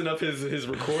messing up his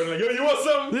recording. Like, yo, you want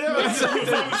something?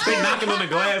 Yeah, they knocking on the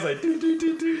glass like, do, do,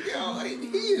 do, do. Yo, he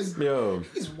is. Yo,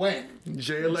 He's whack.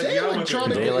 Jay Jay Electronica.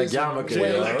 Electronica they like is Yamaka.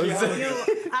 whack. yo. Yo,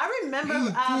 I remember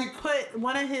I did- put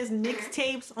one of his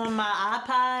mixtapes on my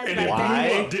iPod. And like, it Why?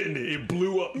 blew up, didn't it? It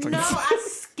blew up. No, I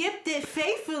skipped it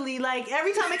faithfully. Like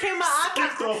every time it came on my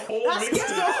Skipped the iPod, whole I skipped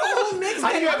the whole mixtape.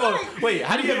 How do you have I'm a like, wait?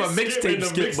 How do you have a Yeah, skipping mixtape the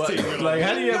skip button? mixtape. Like,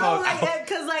 how do you No, have like that,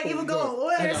 cause like it would go in I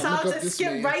order, gotta so look I'll up just this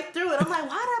skip man. right through it. I'm like, why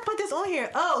did I put this on here?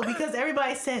 Oh, because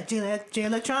everybody said Jay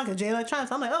Electronica, Jay Electronica.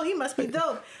 So I'm like, oh, he must be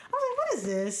dope. I was like, what is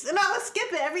this? And I would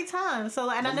skip it every time. So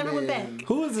like, and I never went back.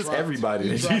 Who is this Dropped- everybody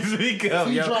he that you dropped- speak of?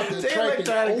 He Yo, dropped the Jay track in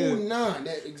Electronica. 09,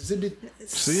 that exhibit.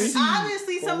 See? C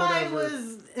Obviously, or somebody whatever.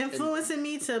 was influencing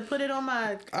me to put it on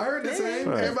my. I heard the same.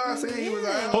 Right. Everybody saying he was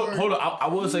out. Hold on, I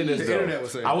will say this The though. internet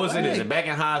was saying I will that. say this. Back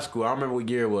in high school, I remember what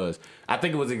year it was. I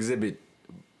think it was Exhibit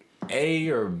A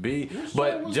or B,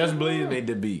 but Just Bleed made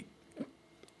the beat.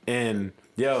 And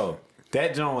yo,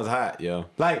 that joint was hot, yo.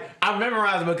 Like I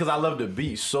memorized it because I love the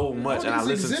beat so much, and I All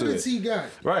these listened to exhibits it. he got.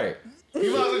 Right.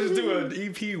 You might as well just do an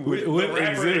EP with With the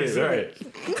rapper Exhibit, right?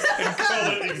 and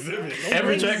call it Exhibit.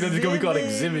 Every track is gonna be called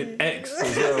Exhibit X or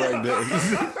something like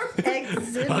that.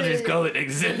 Exhibit. I'll just call it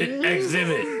Exhibit.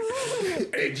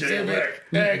 Hey, J-Mac,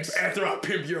 after I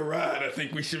pimp your ride, I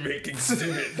think we should make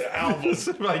Exhibit the album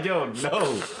Like yo,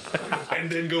 no. and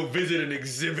then go visit an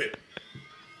exhibit.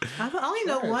 I only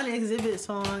know one Exhibit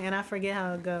song, and I forget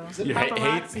how it goes. You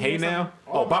Paparazzi hey or now?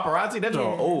 Oh, paparazzi? That's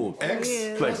all old. X.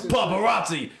 Yeah. Like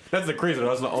paparazzi. That's the crazy.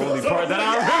 That's the only part that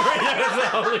I remember. Yeah,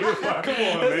 that's the only part. Come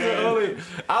on, That's the man. only.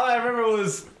 All I remember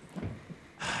was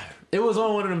it was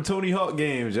on one of them Tony Hawk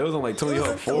games. It was on like Tony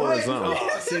Hawk 4 or something.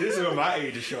 Oh, see, this is what my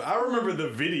age is showing. I remember the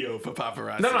video for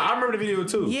Paparazzi. No, I remember the video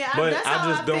too. Yeah, but that's I how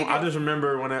just I don't. I figured. just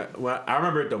remember when I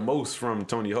remember it the most from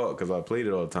Tony Hawk because I played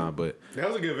it all the time. But That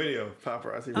was a good video,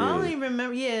 Paparazzi. I only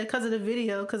remember, because of the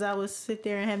video, because I would sit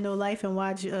there and have no life and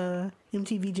watch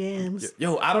MTV Jams.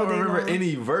 yo, I don't All day remember long.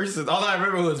 any verses. All I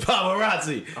remember was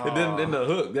paparazzi, and then the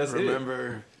hook. That's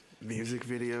Remember music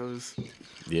videos? it.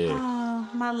 Yeah. Oh,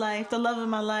 my life, the love of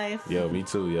my life. Yo, me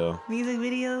too, yo. Music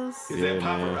videos. Is Yeah, that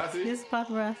man. Paparazzi? This is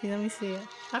paparazzi. Let me see it.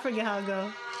 I forget how it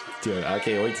goes. Dude, I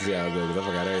can't wait to see how it goes because I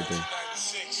forgot everything.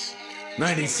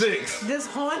 96. This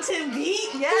haunting beat,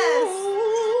 yes.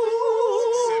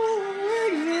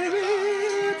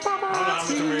 I don't know how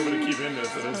much I'm able to keep in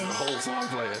this, so this is the whole song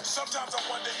playing. Sometimes I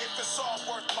wonder if it's all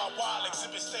worth my while.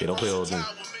 Exhibit Yeah, don't play all day.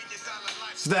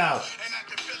 Stop.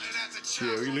 Stop.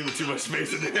 Yeah, we leaving too much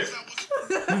space in there.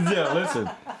 Yeah, listen.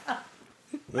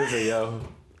 Listen, yo.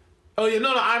 Oh, yeah,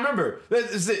 no, I remember.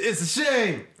 It's a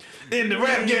shame. In the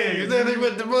rap game, then they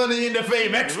put the money in the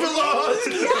fame extra large.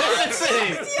 That's a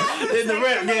shame. In the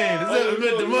rap game, instead of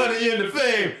put the money in the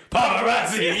fame.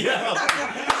 Paparazzi, yo.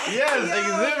 Yes,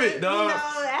 Exhibit, You dog.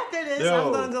 know, after this, Yo.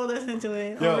 I'm gonna go listen to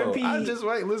it on Yo, repeat. I just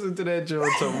might listen to that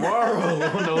joint tomorrow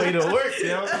on the way to work,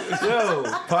 yo. Yo,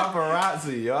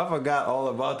 paparazzi, yo. I forgot all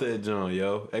about that joint,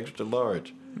 yo. Extra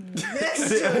large.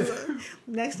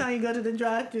 Next time you go to the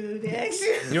drive-thru, they ask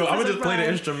you. Yo, I'm gonna just play the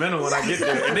Surprise. instrumental when I get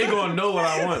there, and they gonna know what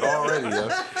I want already, yo.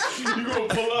 You gonna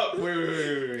pull up?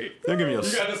 Wait. They'll give me a.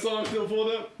 You got the song still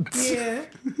pulled up? Yeah.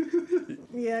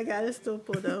 Yeah, I got it still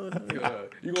pulled out.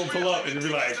 You gonna pull up and be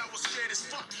like,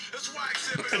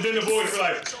 and then the boys be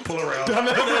like, pull around. I'm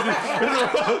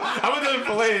gonna just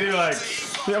play it. You're like,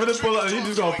 yeah, I'm gonna just pull up. And you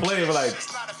just gonna play it, but like,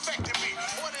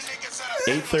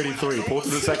 8:33. Pull to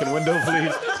the second window,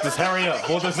 please. Just hurry up.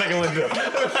 Pull to the second window.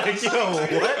 Like, yo,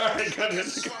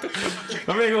 what?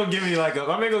 My man gonna give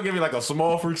me like a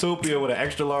small Fruitopia with an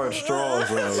extra large straw or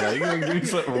something. Like, you gonna give me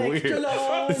something weird.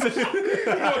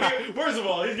 First of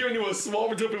all, he's giving you a small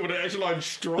Fruitopia with an extra large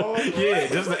straw. Yeah,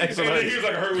 just the extra And then large. he was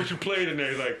like, I heard what you played in there.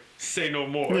 He's like, say no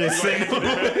more. Yeah, He's say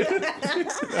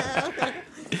like,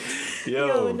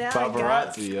 Yo, now I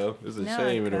paparazzi, yo. It's a Now shame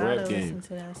I in the gotta rap listen game.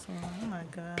 to that song. Oh my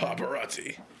god.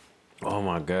 Paparazzi. Oh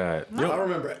my god. I Yo,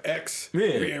 remember X.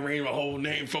 Yeah. Rearranged my whole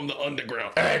name from the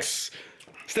underground. X.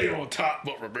 Stay on top,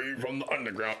 but remain from the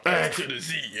underground. X to the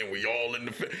Z, and we all in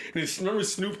the. Remember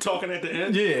Snoop talking at the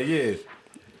end? yeah.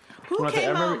 Who When I came say-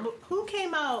 I out? remember- Who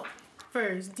came out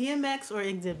first, DMX or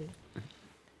Exhibit?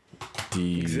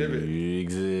 Exhibit.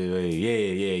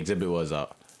 Yeah, Exhibit was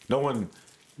out. No one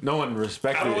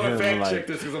respected I don't want him. to fact check Like,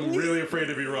 this because I'm really afraid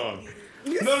to be wrong.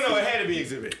 No, it had to be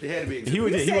Exhibit. It had to be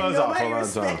Exhibit. he was out for a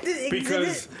long time.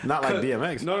 Because Not like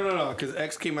DMX. No, because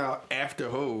X came out after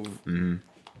Hove. Mm-hmm.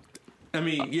 I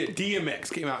mean, yeah,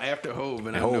 DMX came out after Hove,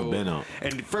 and I Hove know. been out.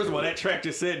 And first of all, that track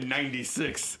just said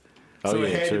 '96, Oh, so yeah,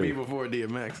 it had true. to be before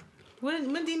DMX.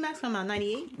 When DMX come out?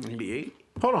 98. '98,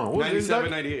 Hold on. What, 97,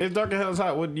 98. If Dark and Hell's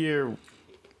Hot, what year?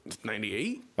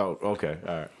 '98. Oh, okay.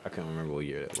 All right. I can't remember what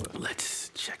year that was. Let's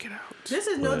check it out. This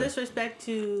is no Right. disrespect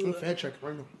to Fact check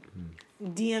right now.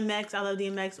 DMX. I love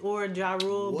DMX or Ja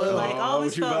Rule, but Well, like I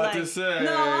always what you felt about like to say?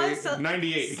 no. I always felt,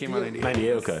 '98. It came out '98.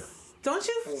 98. Okay.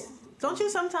 don't you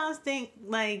sometimes think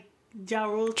like Ja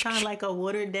Rule's kind of like a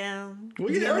watered down? Well,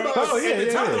 yeah, DMX? everybody Oh, was, yeah, at the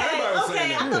yeah, time, yeah. everybody was Okay,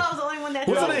 saying I that. thought I was the only one that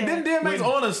What's thought on it? that. Didn't DMX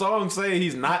on a song say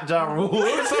he's not Ja Rule?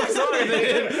 What song it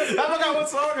did? I forgot what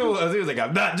song it was. He was like,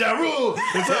 I'm not Ja Rule.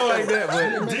 And something like that.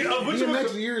 But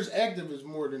DMX years active is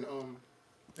more than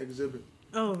Exhibit.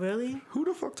 Oh really? Who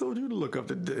the fuck told you to look up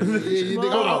the? Yeah, you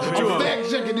think I'm fact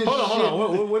checking this hold shit.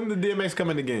 on. When did DMX come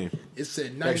in the game? It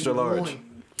said 91. Extra large.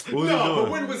 What was he No, but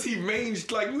doing? when was he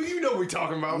mainstream? Like, you know what we're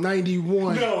talking about.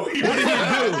 91. No, he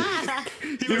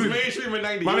was mainstream in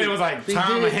 '98. My man was like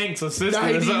Tom did. Hanks'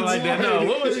 assistant or something like that. No,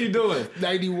 what was he doing?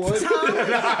 91. Wait,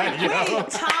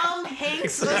 Tom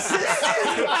Hanks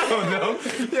assistant. I don't know.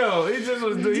 Yo, he just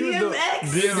was doing DMX.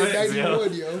 DMX, yo.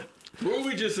 91, yo. What were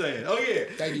we just saying? Oh yeah,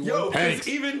 91. yo, 'cause Hanks.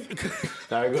 even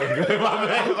All right, go ahead. My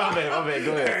bad.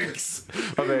 Go ahead. Hanks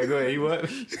My bad. Go ahead. He what?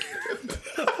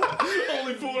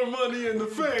 only for the money and the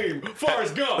fame.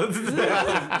 Forrest Gump.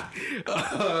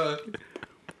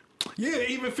 Yeah,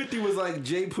 even 50 was like,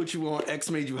 Jay put you on, X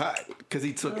made you hot because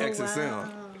he took X's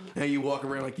sound. And you walk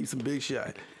around like you some big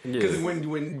shot. Because Yeah.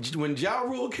 when Ja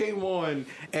Rule came on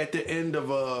at the end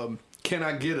of Can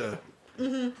I Get Her,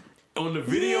 on the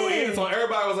video and so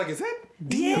everybody was like, is that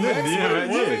DMX? DMX, It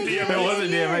wasn't yeah. DMX. It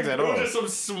wasn't DMX at It was all. just some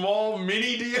small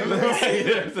mini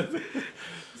DMX.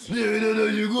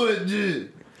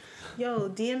 Yo,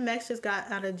 DMX just got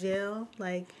out of jail.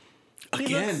 Like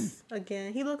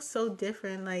he looks so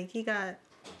different. Like he got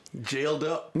Jailed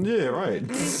up. Yeah, right.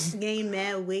 gained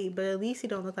mad weight, but at least he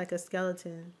don't look like a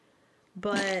skeleton.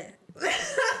 But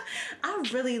I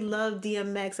really love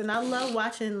DMX, and I love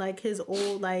watching like his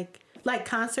old like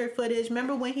concert footage.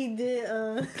 Remember when he did?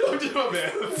 I'm just my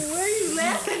bad. What are you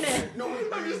laughing at?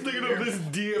 I'm just thinking of this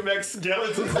DMX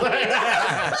skeleton.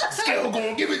 Still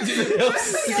gonna give it to you.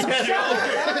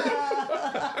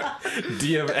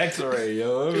 DMX ray,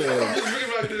 yo. I'm just thinking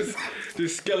about this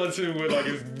skeleton with like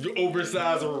his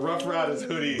oversized Rough Riders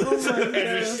hoodie, and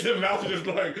just the mouth is just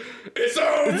like, it's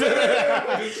over.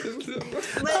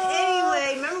 But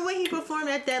anyway, remember when he performed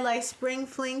at that like spring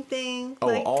fling thing? Oh,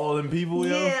 Like, all them people,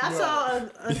 yo. yeah, I saw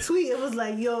a tweet. It was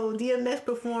like, "Yo, DMX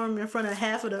performed in front of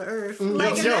half of the earth."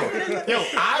 Like, Yo,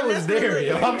 I was there,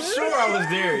 yo. I'm sure I was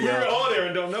there, We were yo. all there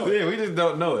and don't know it. Yeah, we just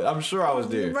don't know it. I'm sure I was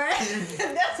there. right?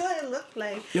 That's what it looked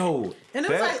like. Yo, And it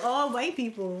was that- like all white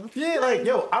people. yeah, like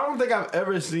yo, I don't think I've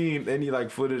ever seen any like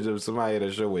footage of somebody at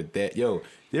a show with that. Yo,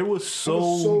 there was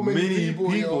so many many people,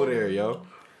 people yo. there, yo.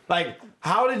 Like,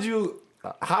 how did you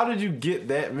get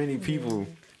that many people?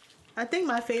 I think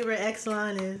my favorite X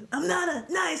line is, "I'm not a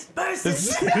nice person."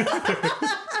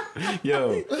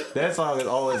 Yo, that song is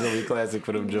always gonna be classic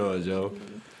for them George, yo.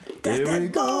 Here we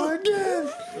go again.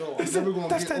 Yo, I'm never gonna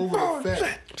get over the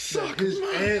fact that his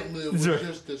ad lib was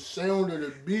just the sound of the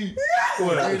beat.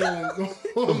 They don't know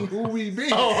who we be.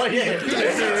 Oh yeah. At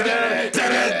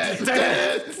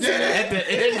the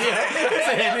end,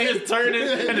 yeah. He was turning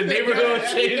and the neighborhood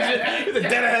changing.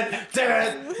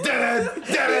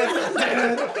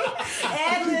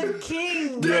 Ad-lib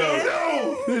king.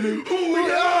 Who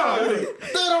we are? They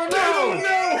don't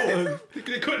know.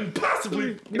 They couldn't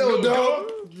possibly. No, dog.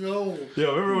 No.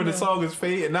 Yo, remember when the song was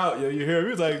fading out? Yo, you hear him?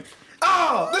 He was like, "Oh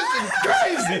oh, this is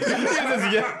crazy. He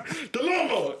just yelled, The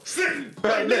lawnmower sitting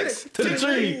right next to the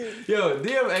tree. Yo,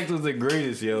 DMX was the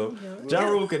greatest, yo. Ja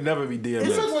Rule could never be He's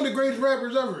like DMX. one of the greatest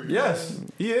rappers ever. Yes,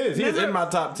 he is. He is in my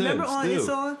top 10 Remember on his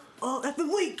still. song? Oh, every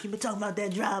week you been talking about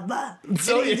that drive by.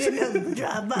 So, He yeah. did nothing but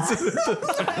drive by.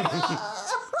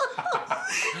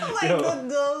 Like Yo. the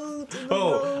goat.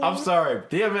 Oh, I'm sorry.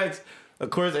 DMX, of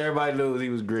course, everybody knows he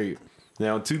was great.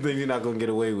 Now, two things you're not gonna get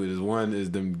away with is one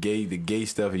is the gay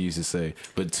stuff he used to say,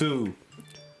 but two,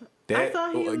 that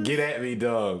thought he was- get at me,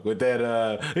 dog. With that,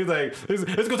 he's like, it's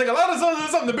gonna take a lot of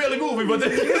something to barely move me, but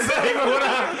then he's like,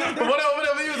 whatever.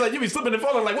 He was like, you be slipping and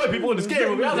falling like white people in the scary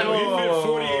movie. I was like, He fit oh,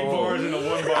 48 bars in a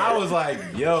one bar. I was like,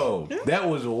 yo, that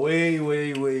was way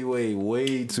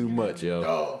too much, yo.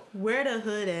 Oh, Where the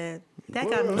hood at? That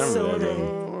got me so that,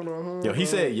 dead. Yo, he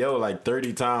said yo like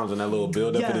 30 times in that little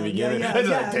build up in the beginning. Yeah, It's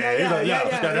like, damn.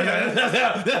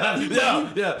 He's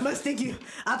like, yeah. Must think you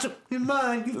out your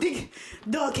mind. You think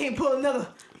dog can't pull another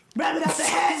rabbit out the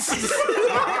hat?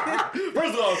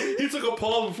 First of all, he took a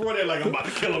pause before that, like, I'm about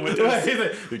to kill him with Right, this. he's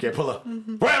like, you can't pull up.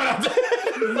 Rabbit out there.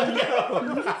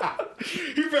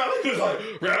 He probably was like,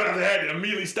 rabbit out the hat, and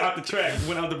immediately stopped the track,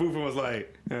 went out the booth and was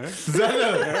like, huh?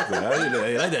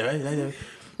 Like that.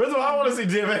 First of all, I want to see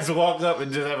DMX walk up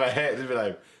and just have a hat and be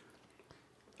like,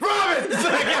 rabbit!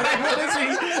 Like, what is he?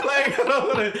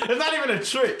 Like, it's not even a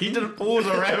trick. He just pulls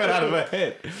a rabbit out of a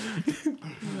hat.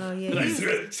 Oh yeah. Like,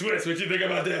 Swiss, what you think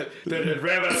about that rabbit?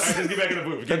 All right, just get back in the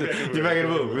booth. Get back in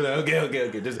the booth. We're like,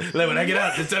 okay. Just when I get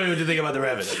out, just tell me what you think about the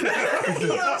rabbit.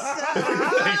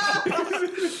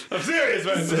 I'm serious,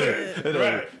 man.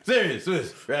 Rabbit. Serious,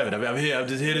 Swiss. Rabbit. I'm here. I'm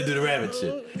just here to do the rabbit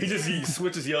shit. He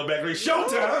switches yell back, like,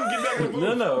 showtime, get back in the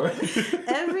booth. No, right?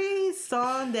 Every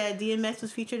song that DMX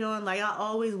was featured on, like I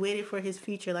always waited for his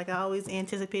feature. Like I always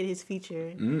anticipated his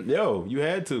feature. Yo, you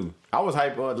had to. I was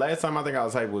hyped. Last time I think I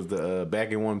was hyped was the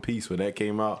Back in One Piece when that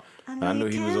came out. I knew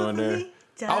he was on there.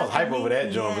 I was hyped over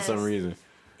that joint for some reason.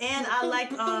 And I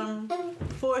like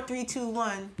 4, 3, 2,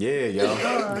 1. Yeah,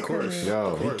 yo. of course.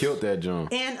 Yo, he killed that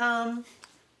joint. And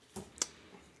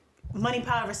Money,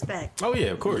 Power, Respect. Oh yeah,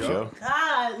 of course, yo.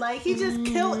 God, like he just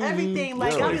killed everything.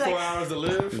 Like I'll be 24 like, hours to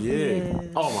live. Yeah.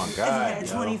 Oh my I god. had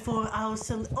Yo. 24 hours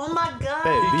to. Oh my God.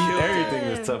 Hey, everything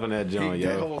was tough in that joint,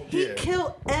 That yo. whole- He yeah.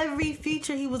 killed every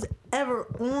feature he was ever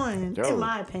on, Yo, in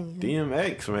my opinion.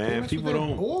 DMX, man. People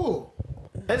don't. Oh,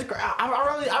 It's,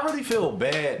 I really feel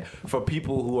bad for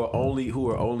people who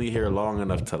are only here long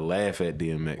enough to laugh at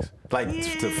DMX, like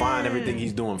to find everything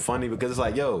he's doing funny, because it's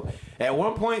like, yo, at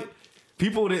one point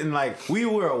people didn't like. We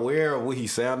were aware of what he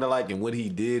sounded like and what he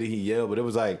did and he yelled, but it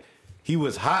was like he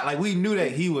was hot. Like we knew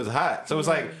that he was hot. So it's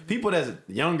like people that's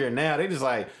younger now, they just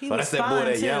like, He oh, that's was that boy fine,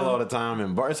 that too. yell all the time.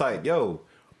 And It's like, yo,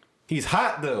 he's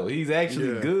hot though. He's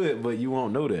actually good, but you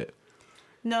won't know that.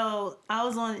 No, I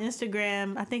was on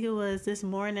Instagram. I think it was this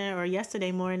morning or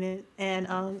yesterday morning, and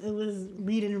it was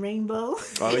Reading Rainbow.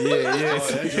 Oh yeah.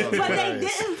 But they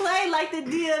didn't play like the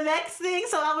DMX thing,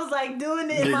 so I was like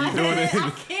doing it in Yeah, my you doing head. it. I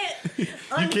can't. You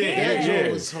unhear can't. it. Yeah.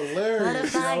 it was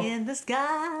hilarious. Butterfly yo. in the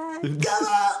sky. Come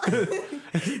on.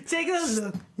 Take a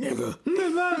look, nigga.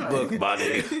 Look, my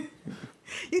nigga.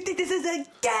 You think this is a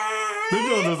game? This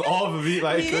joint was off of beat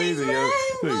like crazy, yo.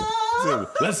 Rainbow.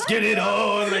 Let's get it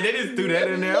on. Like they just threw that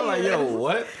in there. I'm like, yo,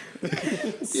 what?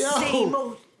 Same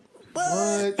old.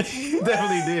 What?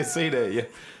 Definitely did say that, yeah.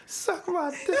 Suck my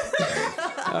dick.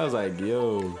 I was like,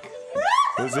 yo.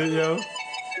 That's it, yo?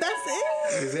 That's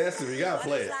it. His ass, we gotta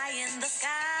play it. Fly in the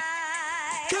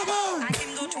sky. Come on. I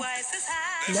can go twice as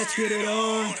high. Let's get it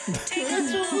on.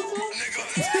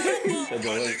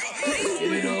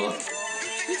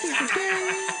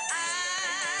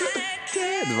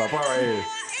 This is my part right here.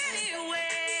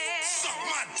 Suck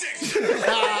my dick.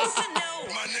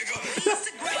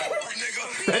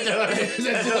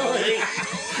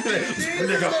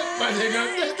 My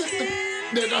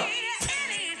nigga.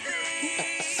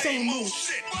 Same move.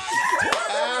 Shit.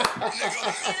 My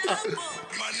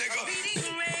nigga.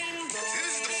 This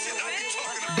is the shit I be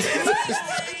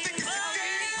talking about.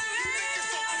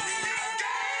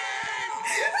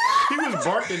 He was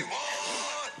barking.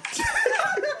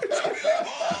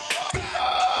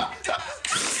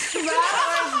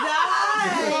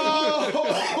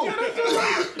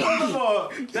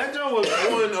 That joint was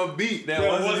on a beat that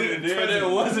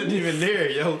wasn't even there,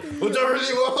 yo. What y'all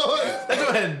really was? That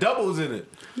joint had doubles in it.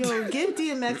 Yo, give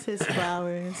DMX his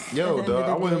flowers. Yo, At the dog,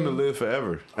 end I of the want him day. to live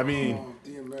forever. I mean,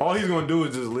 all he's gonna do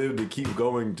is just live to keep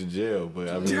going to jail. But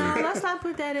I mean, No, let's not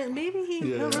put that in. Maybe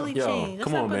he'll really Yo, change. Let's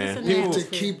come not on, put man. this in He the needs to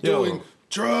atmosphere. keep Yo. doing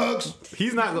drugs.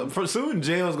 He's not going for soon.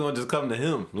 Jail's gonna just come to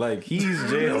him. Like he's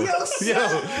jail.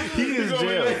 He is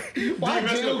jail. Why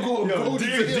jail go to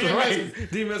jail? Right.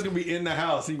 DMX gonna be in the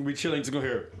house. He can be chilling. Just gonna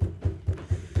hear.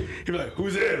 He be like,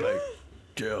 "Who's there?" Like,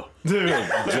 jail.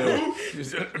 Jail.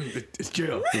 It's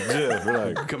jail. Jail. We're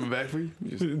like, Coming back for you.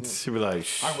 she be like,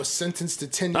 I was sentenced to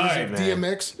 10 years Alright, of man.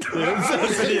 DMX.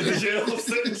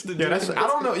 yeah, that's. I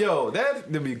don't know, yo.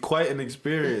 That'd be quite an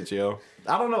experience, yo.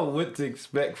 I don't know what to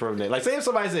expect from that. Like, say if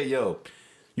somebody said, "Yo,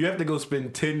 you have to go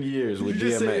spend 10 years with You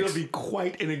just said DMX." it'll be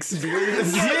quite an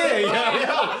experience.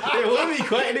 yeah, it would be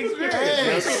quite an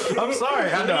experience. Yo. I'm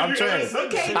sorry, I know, I'm trash.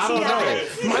 Okay, I don't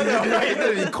T.I. know. I know, right?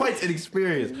 It'd be quite an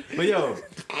experience. But yo,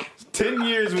 10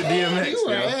 years with DMX, You yo.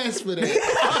 an ass for that.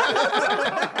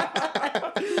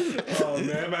 Oh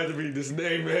man, I'm about to be this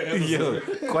name, man. Yo,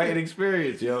 quite an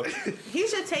experience, yo. He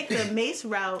should take the Mace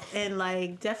route and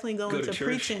like definitely go to into church.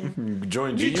 preaching.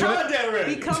 Join You G. tried that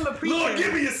already. Become a preacher. Lord,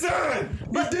 give me your son.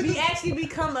 But he actually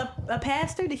become a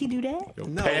pastor? Did he do that?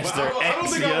 No, Pastor but I don't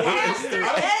X, think I yo. want. Pastor I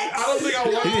don't think I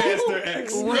want Pastor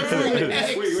X. Reverend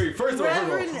X. Wait. First of all, hold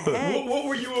Reverend on. X. What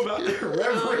were you about?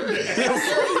 Reverend X.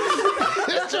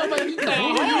 That's what might be What were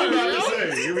you called. about to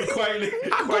say? You be quite an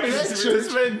To experience.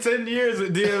 spend 10 years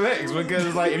with DMX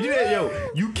because like if you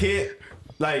you can't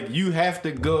like you have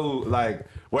to go like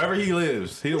wherever he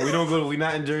lives. We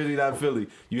not in Jersey, not in Philly.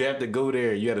 You have to go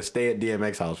there. You have to stay at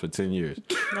DMX house for 10 years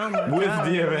Oh my with God.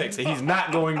 DMX, and he's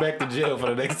not going back to jail for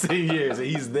the next 10 years, and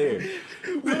he's there.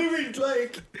 What do we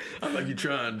like? I'm like, you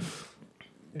trying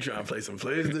to play some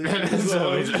plays? Dude? So,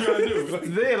 What you trying to do?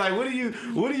 Then like what do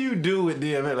you do with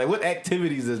DMX? Like what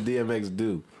activities does DMX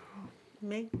do?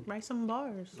 Write some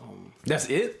bars. That's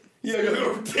it. Yeah,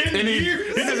 go 10 And he's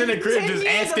years. just in the crib 10 just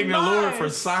years asking of the Lord bars. for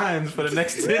signs for the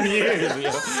next 10 years,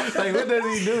 yo. Like, what does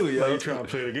he do, yo? You trying to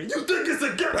play the game? You think it's a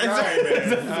game? All right, man.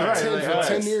 Right, like, all For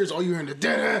 10 right. years, all you hearing the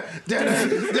da-da, da-da,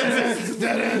 da-da,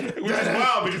 da-da. Which is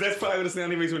wild because that's probably what the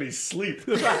sound he makes when he sleep.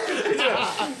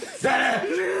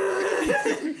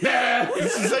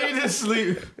 So you just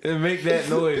sleep and make that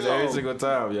noise every single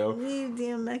time, yo. Leave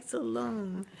DMX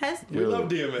alone. Has We love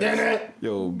DMX.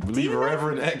 Yo, leave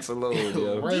Reverend X alone,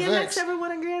 yo. Rev DMX X. ever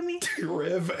won a Grammy?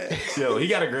 Rev X. Yo, he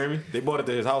got a Grammy. They bought it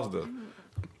to his house though.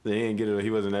 They didn't get it.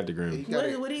 He wasn't at the Grammy.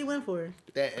 What did he win for?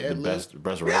 That The ad lib.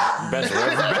 best Reverend.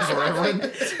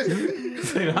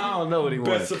 I don't know what he won.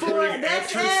 Best supporting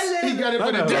That's actress. He got it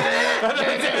for the know. da-da.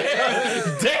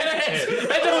 That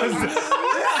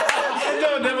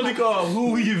don't definitely call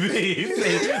Who We Be.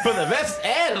 For the best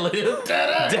ad lib.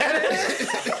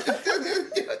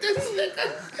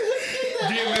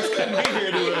 DMX couldn't be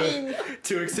here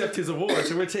to accept his award,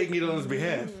 so we're taking it on his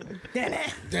behalf.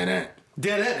 Da-da.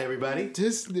 Dead at everybody.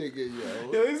 This nigga,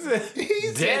 yo. Yo, he said, They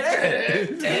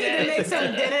make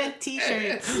some dinner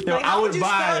t-shirts. Yo, Like, I how would you buy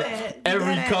spell that?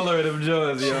 every Dinner. color of them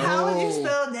joints, yo. How would you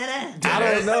spell dinner? I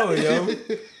don't know, yo.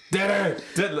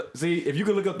 See, if you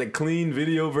could look up the clean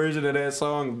video version of that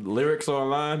song lyrics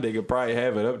online, they could probably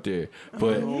have it up there.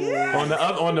 But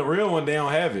on the real one, they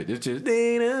don't have it. It's just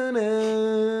They don't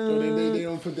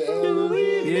put the ad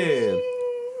lib. yeah.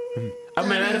 I mean,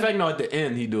 matter of fact, no. At the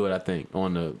end, he do it. I think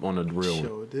on the real one.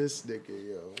 Yo, this nigga,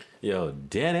 yo. Yo,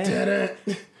 dead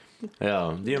Da-da.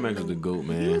 Yo, DMX was the goat, You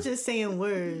man. was just saying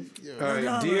words. All right,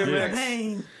 Oh, DMX.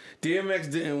 pain. DMX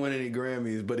didn't win any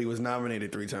Grammys, but he was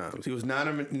nominated 3 times. He was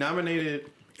nominated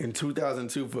in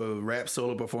 2002 for rap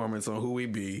solo performance on Who We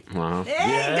Be. Wow.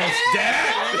 Hey,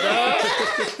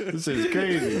 This is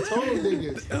crazy. Total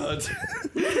niggas.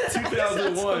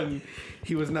 2001,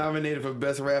 he was nominated for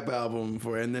Best Rap Album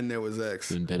for And Then There Was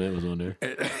X. And that was on there.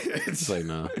 It's like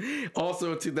nah.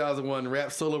 Also in 2001,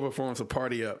 rap solo performance for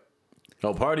Party Up.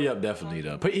 Oh, Party Up definitely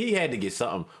though. But he had to get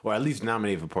something, or at least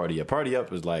nominated for Party Up. Party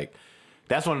Up is like,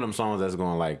 that's one of them songs that's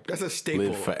gonna like That's a staple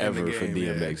live forever in the for game,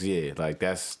 DMX. Yeah, like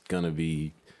that's gonna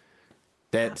be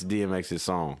that's DMX's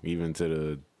song, even to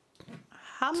the.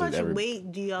 How much every-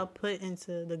 weight do y'all put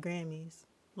into the Grammys?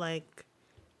 Like,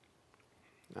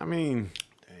 I mean,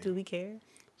 do we care?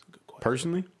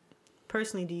 personally,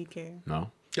 Personally, do you care? no.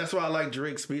 That's why I like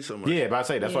Drake's speech so much. Yeah, but I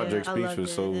say that's why Yeah, Drake's I speech loved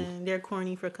was it. so. And they're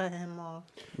corny for cutting him off.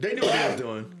 They knew what they was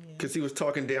doing because he was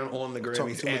talking down on the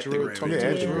Talking Grammys too at much the real, Grammys. talking Yeah, too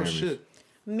at much the real Grammys. shit.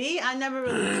 Me, I never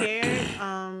really cared.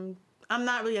 I'm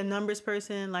not really a numbers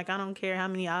person. Like, I don't care how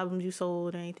many albums you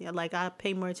sold or anything. Like, I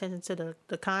pay more attention to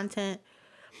the content.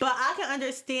 But I can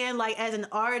understand, like, as an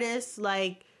artist,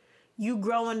 like, you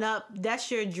growing up,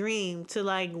 that's your dream to,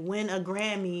 like, win a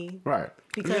Grammy. Right.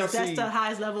 Because Now, that's see- the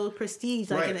highest level of prestige,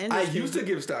 like, in the I industry. used to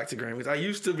give stock to Grammys. I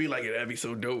used to be like, that'd be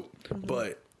so dope.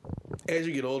 But as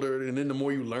you get older, and then the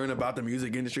more you learn about the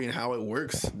music industry and how it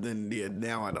works, then yeah,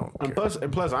 now I don't care.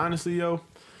 And plus, honestly, yo,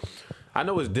 I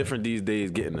know it's different these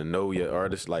days getting to know your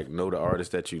artist, like know the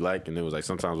artist that you like, and it was like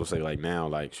sometimes we'll say like now,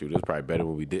 like shoot, it was probably better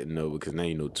when we didn't know because now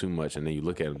you know too much and then you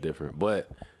look at them different. But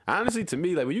honestly, to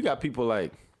me, like when you got people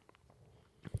like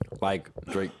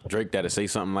Drake that'll say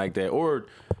something like that, or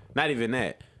not even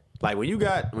that. Like when you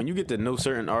get to know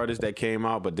certain artists that came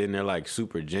out, but then they're like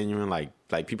super genuine, like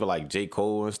people like J.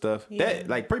 Cole and stuff. Yeah. That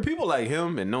like people like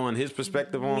him and knowing his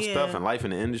perspective on stuff and life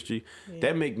in the industry,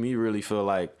 that make me really feel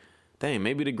like, dang,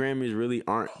 maybe the Grammys really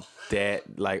aren't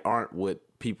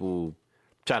what people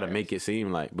try to make it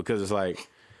seem like, because it's like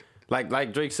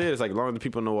Drake said, it's like as long as the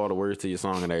people know all the words to your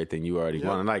song and everything, you already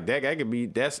won. And like that could be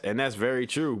that's very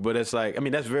true. But it's like, I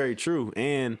mean, that's very true,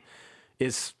 and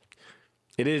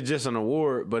it is just an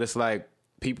award, but it's like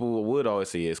people would always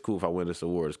say, it's cool if I win this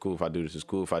award, it's cool if I do this, it's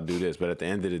cool if I do this. But at the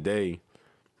end of the day,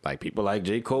 like people like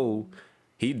J. Cole,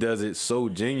 he does it so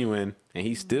genuine, and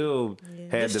he still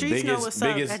had the biggest,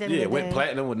 went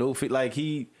platinum with no feet. Like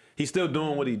he's still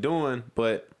doing what he's doing,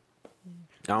 but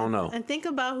I don't know. And think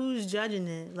about who's judging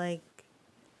it, like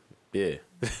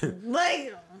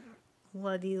like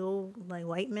what, these old like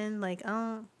white men, like It's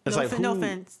no, like no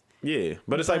offense. Yeah,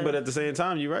 but it's like, but at the same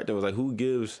time, you're right. There was like, who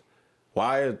gives?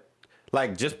 Why?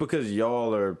 Like, just because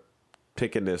y'all are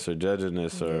picking this or judging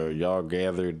this, or y'all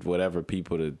gathered whatever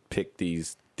people to pick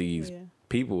these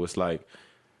people, it's like,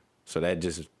 so that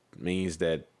just means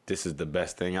that this is the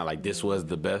best thing. Like, this was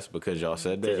the best because y'all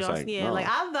said that. It's like, no. Like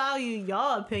I value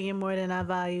y'all opinion more than I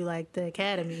value like the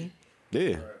Academy.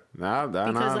 Yeah.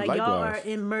 Because like y'all are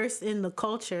immersed in the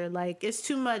culture. Like it's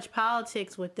too much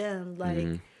politics with them.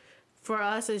 Like for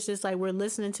us, it's just like we're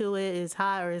listening to it. It's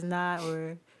hot or it's not,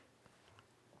 or.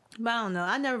 But I don't know.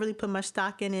 I never really put much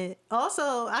stock in it.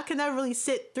 Also, I can never really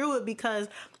sit through it because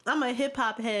I'm a hip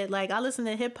hop head. Like I listen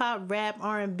to hip hop, rap,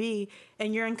 R&B,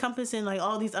 and you're encompassing like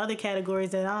all these other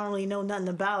categories that I don't really know nothing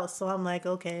about. So I'm like,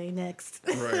 okay, next.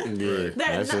 Right. Yeah.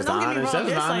 That's just honest.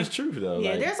 That's honest truth, though.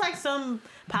 Yeah, like, there's like some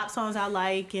pop songs I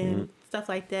like and stuff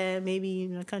like that.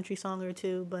 Maybe a country song or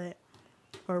two,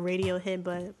 or radio hit.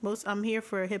 But most I'm here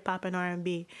for hip hop and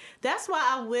R&B. That's why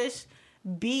I wish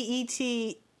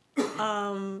BET.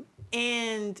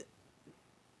 And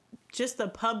just the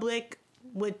public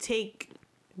would take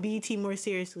BET more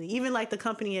seriously, even like the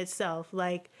company itself.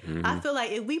 Like, I feel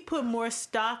like if we put more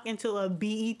stock into a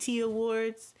BET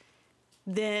Awards,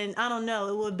 then I don't know,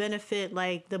 it would benefit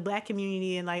like the black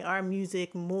community and like our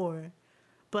music more.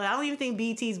 But I don't even think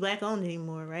BET is black owned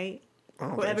anymore, right?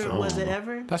 Whatever it was, it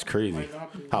ever. That's crazy.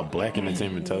 How black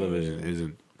entertainment television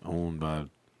isn't owned by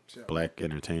black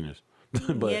entertainers.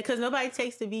 But, yeah, because nobody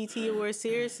takes the BET Awards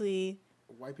seriously.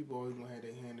 White people always gonna have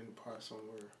their hand in the pot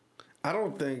somewhere. I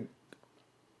don't think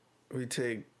we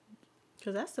take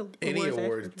because that's the any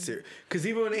awards serious. Because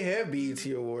even when they have BET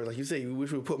Awards, like you say, you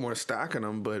wish we would put more stock in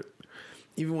them. But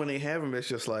even when they have them, it's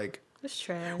just like. It's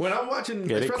trash. When I'm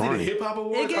watching, especially the hip hop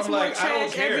awards, I'm like, I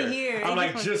don't care. Every year. I'm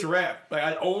like, just rap. Like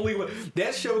I only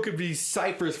that show could be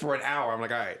ciphers for an hour. I'm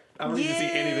like, all right, I don't need to see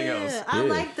anything else. I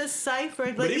like the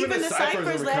ciphers, but even the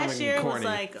ciphers last year was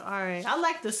like, all right. I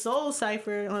like the Soul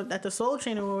Cipher at the Soul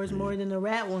Train Awards more than the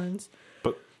rap ones.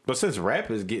 But since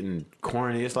rap is getting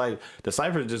corny, it's like the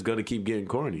cypher's just gonna keep getting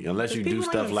corny unless you do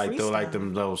stuff like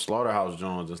those Slaughterhouse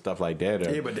Jones and stuff like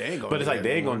that. Yeah, but they ain't gonna. But it's like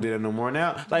they ain't gonna do that no more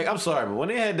now. Like I'm sorry, but when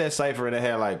they had that cypher and they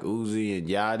had like Uzi and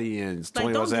Yachty and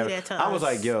 21 Savage, I was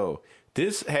like, yo,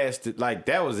 this has to like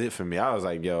that was it for me. I was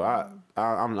like, yo,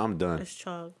 I'm done. It's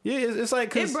chalk. Yeah, it's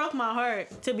like it broke my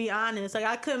heart, to be honest. Like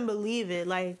I couldn't believe it.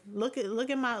 Like look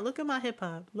at my hip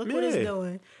hop. Look what it's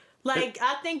doing. Like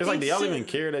I think it's like do y'all even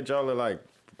care that y'all are like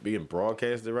being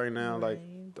broadcasted right now, like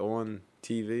on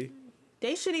TV?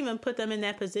 They shouldn't even put them in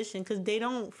that position because they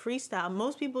don't freestyle.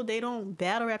 Most people, they don't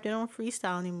battle rap. They don't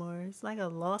freestyle anymore. It's like a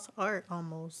lost art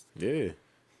almost. Yeah.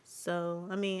 So,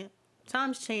 I mean,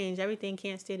 times change. Everything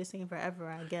can't stay the same forever,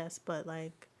 I guess. But,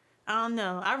 like, I don't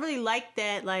know. I really like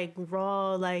that, like,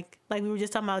 raw, like we were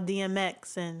just talking about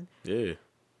DMX and... Yeah.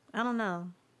 I don't know.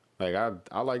 Like,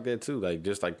 I like that, too. Like,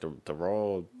 just, like, the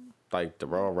raw... Like the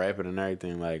raw rapping and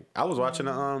everything. Like I was watching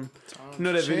that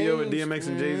video with DMX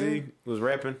and Jay-Z was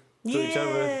rapping to each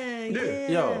other. Yeah.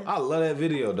 Yo, I love that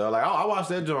video, dog. Like I watch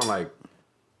that joint like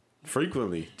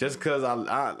frequently, just cause I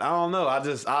don't know.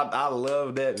 I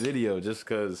love that video just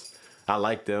cause I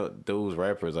like those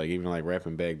rappers. Like even like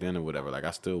rapping back then or whatever. Like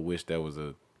I still wish that was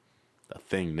a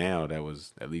thing now that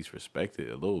was at least respected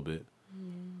a little bit.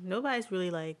 Nobody's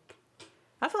really like.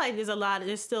 I feel like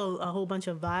there's still a whole bunch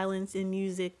of violence in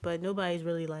music, but nobody's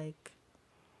really like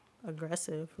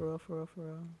aggressive for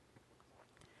real.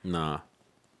 Nah.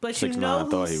 But you know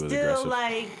who's still aggressive.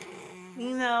 Like, a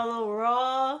little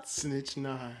raw? Snitch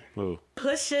 9. Who?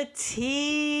 Pusha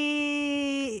T.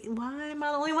 Wait, why am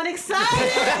I the only one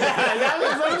excited?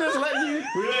 I'm just letting you.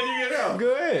 We're letting you get out.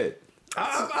 Go ahead.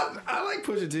 I like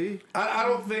Pusha T. I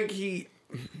don't think he.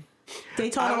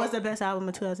 Daytona was the best album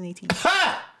of 2018.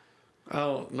 I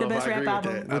don't know The best if I agree rap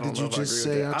with album. that. What did you just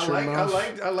say out your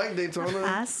mouth? I like Daytona.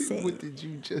 I said. What did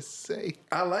you just say?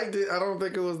 I liked it. I don't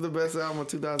think it was the best album of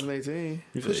 2018.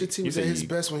 Pusha T was at his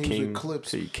best when he was with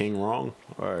Clips. Say King wrong?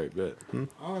 All right, bet.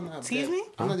 Excuse me?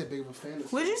 I'm not that big of a fan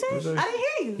of What did you say? I didn't hear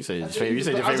you. You said your I favorite. You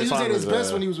said your was favorite he was song at his was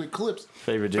best when he was with Clips.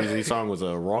 favorite Jay-Z song was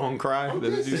a "Wrong Cry."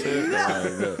 That's what you said. All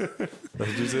right, bet. That's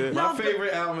what you said. My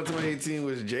favorite album of 2018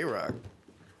 was J-Rock.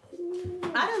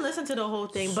 I didn't listen to the whole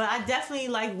thing, but I definitely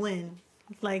like Win.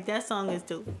 Like, that song is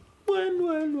dope.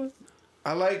 When.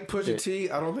 I like Pusha T.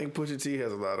 I don't think Pusha T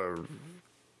has a lot of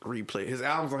replay. His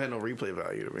albums don't have no replay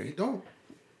value to me. You don't.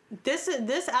 This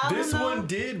album, This though, one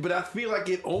did, but I feel like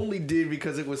it only did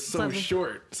because it was so Clever.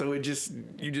 short. So you just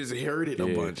heard it a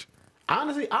Yeah. bunch.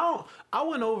 Honestly, I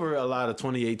went over a lot of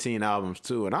 2018 albums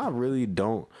too, and I really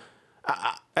don't.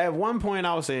 At one point,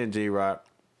 I was saying J-Rock,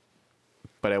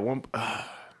 but at one, I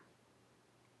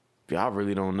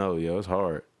really don't know, yo. It's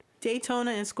hard.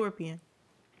 Daytona and Scorpion.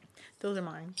 Those are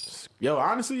mine. Yo,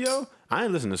 honestly, I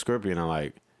ain't listened to Scorpion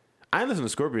I ain't listened to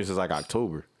Scorpion since like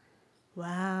October.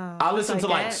 Wow. I listen to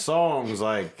like that. songs,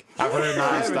 like I've heard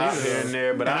non-stop here and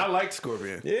there, but I I liked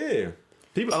Scorpion. yeah.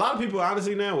 A lot of people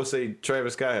honestly now would say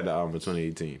Travis Scott had the album of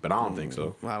 2018, but I don't think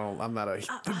so. I'm not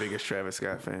the biggest Travis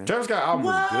Scott fan. Travis Scott album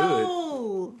was good.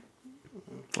 Whoa.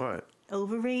 What?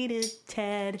 Overrated,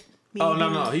 Ted. Oh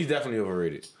maybe. no, he's definitely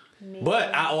overrated.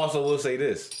 But I also will say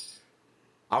this.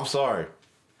 I'm sorry.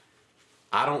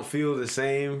 I don't feel the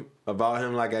same about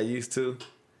him like I used to.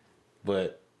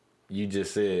 But you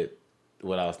just said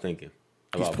what I was thinking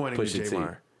He's about pointing to Pusha T.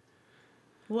 J-Mar.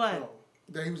 What?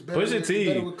 That he was better, Pusha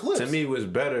better with T Clips. to me was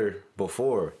better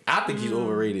before. I think he's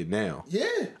overrated now. Yeah.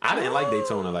 I didn't like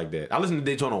Daytona like that. I listened to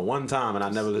Daytona one time and I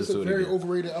never It's listened a to it very again.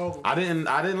 overrated album. I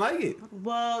didn't like it.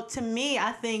 Well, to me,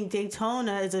 I think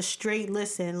Daytona is a straight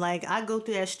listen. Like, I go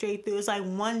through that straight through. It's like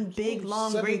one big,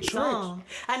 long, 7 great tracks. song.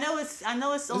 I know it's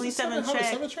Is only it 7 How, tracks.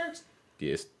 7 tracks?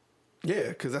 Yes. Yeah,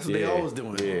 because that's what they always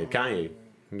doing. Yeah, Kanye.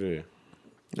 Yeah.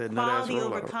 That nut-ass Quality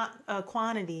rollout. over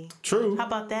quantity. True. How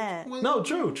about that? No,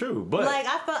 true. But Like,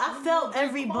 I felt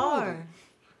every bar.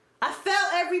 I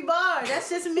felt every bar. That's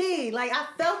just me. Like, I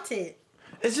felt it.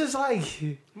 it's just like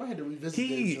Might have to revisit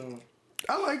He- that song.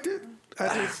 I liked it. I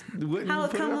just wouldn't How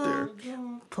it put it come up there.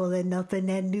 on? Pulling up in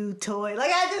that new toy. Like,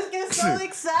 I just get so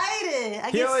excited. I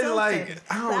he get always so like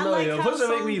I don't know, like yo. how Pusha make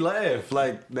songs- me laugh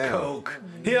like now. Coke.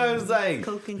 He always like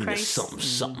Coke and you know, Christ.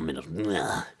 something in a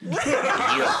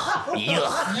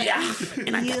yeah,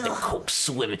 and I got the coke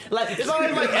swimming. Like it's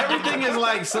always like everything is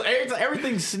like so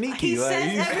everything's sneaky. He like,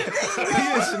 says he's- everything.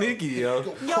 he is sneaky,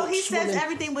 yo. Yo, he says swimming.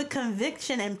 everything with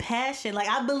conviction and passion. Like,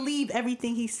 I believe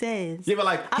everything he says. Yeah, but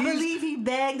like I he's- believe he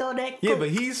bagged on that. Yeah, coke. but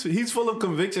he's full of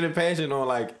conviction and passion on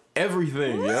like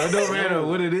everything. Yo. It don't matter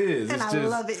what it is. and It's I just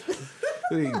love it.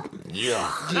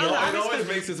 It always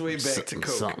makes its way back to Coke.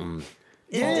 Something.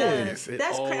 It Yes, does. it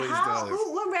That's always crazy. does.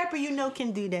 What rapper you know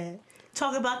can do that?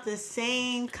 Talk about the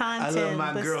same I content. love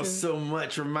my but girl still- so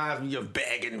much. Reminds me of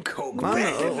bagging Coke. I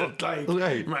Bagging know. like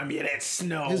Right. remind me of that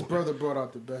snow. His brother brought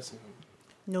out the best in him.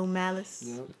 No Malice.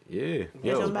 Yeah.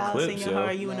 Yo, Yo, Malice in Clips, your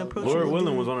heart. yo. You an Lord approachable Lord Willing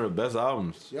dude. was one of the best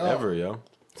albums Yo. ever, yo.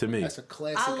 To me. That's a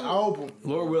classic I- album.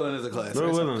 Lord Willing is a classic. Lord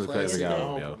That's Willing is a classic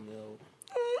album, yo. yo.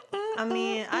 I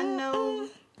mean, I know.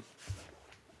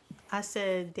 I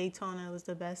said Daytona was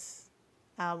the best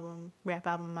rap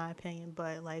album in my opinion.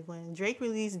 But like when Drake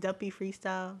released Duppy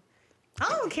Freestyle, I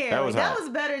don't care. That was that hot. was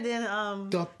better than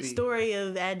Duppy. Story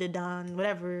of Adidon,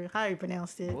 whatever how you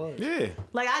pronounced it. Yeah.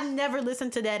 Like I never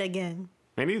listened to that again.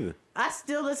 Me neither. I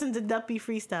still listen to Duppy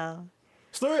Freestyle.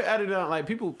 Story added on like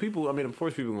people. I mean, of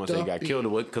course, people gonna say he got Duppy.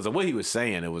 killed because of what he was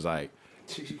saying. It was like,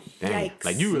 dang, Yikes.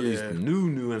 like you released Yeah.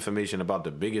 new information about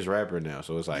the biggest rapper now.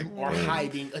 So it's like, Or dang.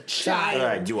 hiding a child.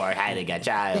 Right, you are hiding a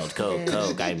child.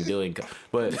 Coke. I'm doing coke.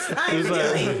 But it's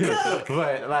like,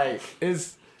 but like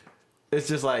it's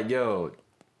just like, yo,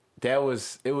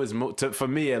 for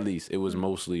me at least, it was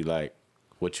mostly like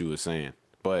what you were saying.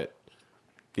 But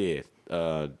yeah,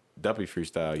 Duppy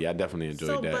Freestyle, yeah, I definitely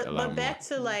enjoyed that a lot but back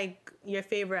to like your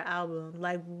favorite album.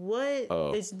 Like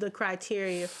what is the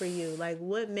criteria for you? Like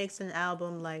what makes an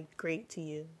album like great to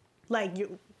you? Like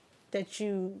that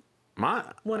you more.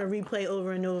 want to replay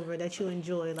over and over, that you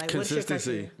enjoy. Like what's your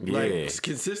Consistency. criteria? Yeah. Like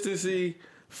consistency,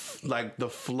 like the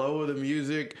flow of the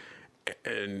music,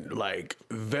 and like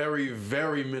very,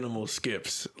 very minimal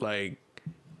skips. Like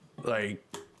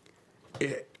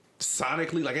it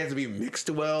sonically, like it has to be mixed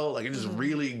well. Like it's just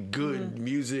really good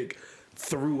music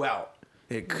throughout.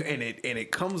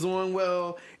 It comes on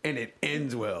well and it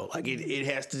ends well. Like it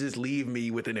has to just leave me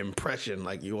with an impression.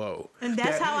 Like whoa. And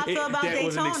that's how I feel about that Daytona.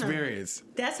 was an experience.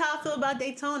 That's how I feel about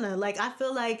Daytona. Like I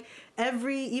feel like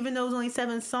even though it was only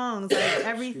 7 songs, like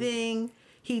everything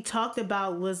he talked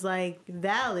about was like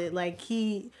valid. Like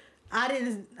I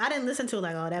didn't listen to it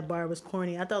like, oh, that bar was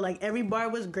corny. I thought like every bar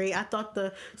was great. I thought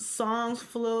the songs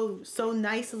flowed so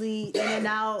nicely in and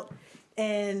out,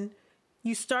 and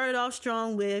you started off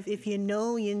strong with "If You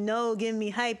Know, You Know," give me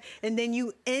hype, and then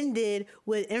you ended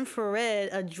with "Infrared,"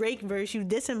 a Drake verse. You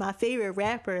dissing my favorite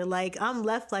rapper. Like I'm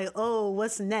left like, oh,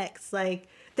 what's next? Like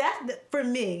that's for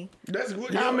me. That's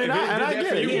good. I mean, I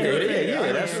get it.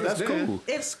 Yeah, that's cool.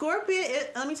 If Scorpion,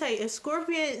 let me tell you, if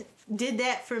Scorpion did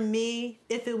that for me,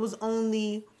 if it was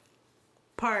only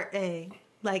part A,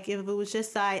 like if it was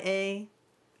just side A,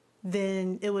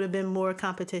 then it would have been more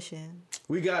competition.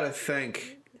 We gotta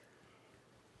thank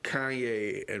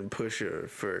Kanye and Pusha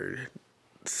for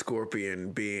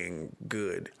Scorpion being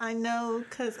good. I know,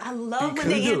 because I love when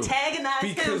they antagonize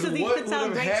him because he what puts would out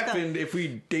have great happened stuff.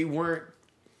 if they weren't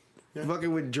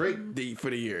fucking with Drake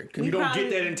for the year? Because We you don't probably- get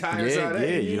that entire side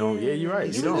A. You're right.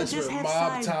 You You don't. just That's had where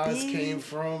Mob side Ties B. came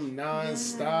from,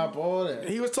 non-stop, all that.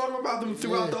 He was talking about them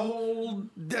throughout Yeah.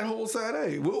 that whole side A.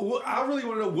 I really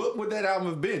want to know what would that album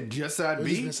have been? Just side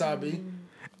B? Just side B.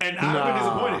 And I would have been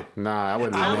disappointed. Nah, I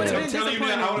wouldn't. I be would've mad. been I'm telling you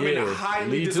that I would have Yeah, been highly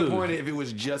me too. disappointed if it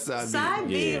was just side B. Side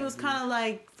B Yeah. was kind of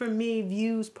like, for me,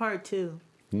 Views Part 2.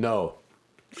 No,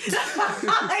 He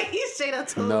straight up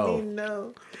told No. me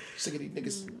no. Sick of these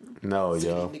niggas. no,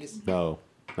 Sick of yo, these niggas. no,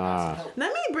 nah.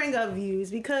 Let me bring up Views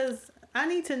because I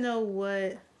need to know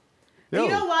what... Yo, you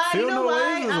know why? Feel You know No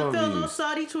why Ways was I on feel a little Views.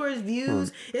 salty towards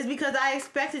Views is because I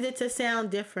expected it to sound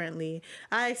differently.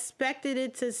 I expected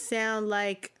it to sound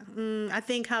like I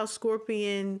think how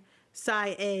Scorpion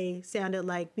side A sounded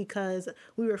like, because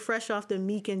we were fresh off the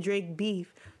Meek and Drake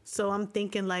beef. So I'm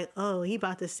thinking like, oh, he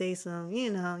about to say some,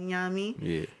 you know what I mean? Yeah.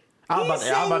 He I'm ain't about to.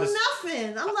 saying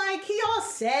nothing. I'm like, he all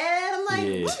sad. I'm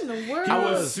like, Yeah. what in the world? I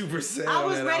was super sad. I on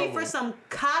was that ready album. for some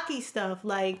cocky stuff.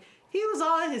 Like, he was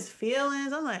all in his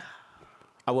feelings. I'm like,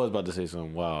 I was about to say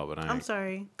something wild, but I ain't. I'm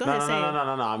sorry. Go No, ahead, say it.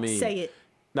 no. I mean, Say it.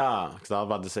 Nah, because I was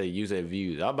about to say you said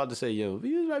Views. I was about to say yo,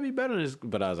 Views might be better than this,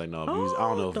 but I was like no, Views. I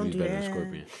don't know if don't Views do better than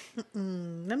that.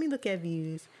 Scorpion. Let me look at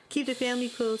Views. Keep the family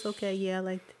close. Okay, yeah, I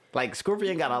like that. Like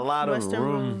Scorpion got a lot of Western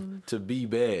room Road. to be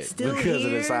bad Still because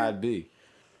of here? the side B.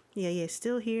 Yeah,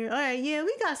 still here. All right, yeah,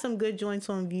 we got some good joints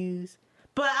on Views.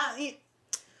 But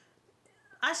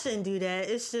I shouldn't do that.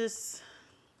 It's just,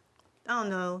 I don't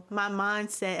know, my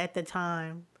mindset at the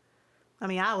time. I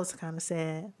mean, I was kind of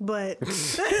sad, but when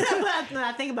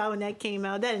I think about when that came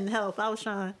out, that didn't help. I was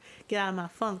trying to get out of my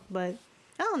funk, but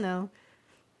I don't know.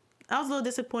 I was a little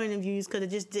disappointed in Views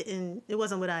because it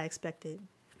wasn't what I expected.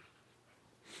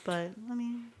 But, I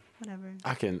mean, whatever.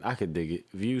 I can dig it.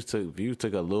 Views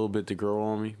took a little bit to grow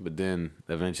on me, but then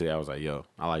eventually I was like, yo,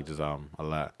 I like this album a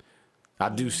lot. I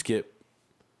do skip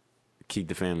Keep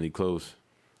the Family Close,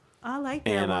 I like that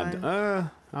and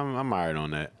one. I'm alright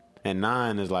on that. And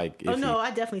 9 is like, Oh, iffy. no, I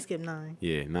definitely skipped 9.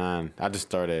 Yeah, 9. I just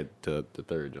started the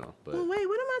third jump, but Oh, wait,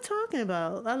 what am I talking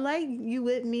about? I like You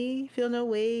With Me, Feel No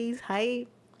Ways, Hype, you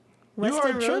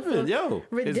Western are Road tripping, for yo.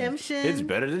 Redemption. It's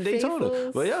better than Daytona,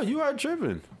 Faithfuls. but yo, you are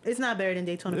tripping. It's not better than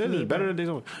Daytona for It me. is better bro. than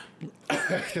Daytona.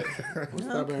 What's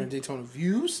that better than Daytona?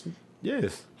 Views?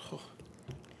 Yes.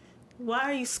 Why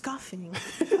are you scoffing?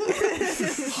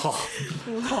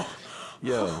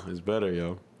 Yo, it's better,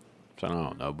 yo. So I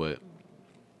don't know, but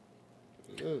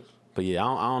Yes. yeah,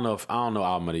 I don't know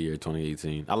album of the year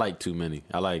 2018. I like too many.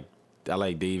 I like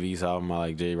Davies album. I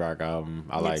like J Rock album.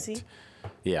 I Nipsey?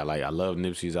 I love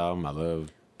Nipsey's album. I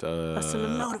love Bustin' the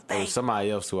Motivate. there was somebody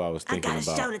else who I was thinking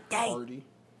about. today. Party.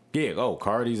 Yeah,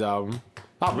 Cardi's album.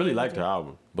 I really liked her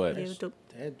album, but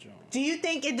That joint. Do you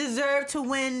think it deserved to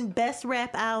win Best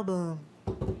Rap Album?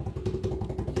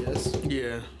 Yes.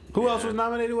 Yeah. who else was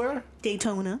nominated with her?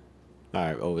 Daytona. All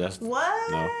right, that's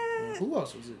What? No. Who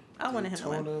else was it? I wanted him to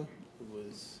win. Daytona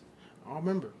was. I don't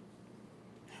remember.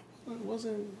 It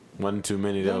wasn't. Wasn't too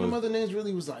many. None That of them was other names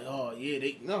really was like, oh yeah,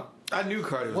 they no. I knew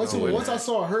Cardi was Once I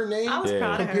saw her name I was Yeah.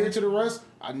 proud of her. compared to the rest,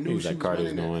 I he knew was she like was Cardi's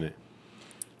winning gonna it. win it.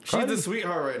 She's the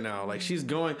sweetheart right now. Like she's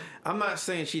going. I'm not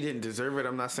saying she didn't deserve it.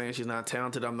 I'm not saying she's not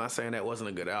talented. I'm not saying that wasn't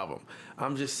a good album.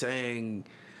 I'm just saying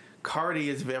Cardi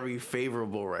is very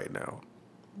favorable right now,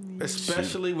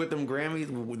 especially with them Grammys.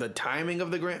 With the timing of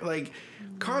the Grammy, like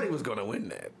Cardi was gonna win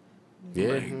that. Yeah.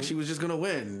 Like, she was just gonna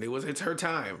win. It's her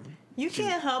time. You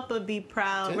can't help but be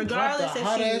proud, Then regardless dropped a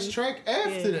hot if ass she. track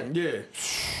after Yeah. that. Yeah.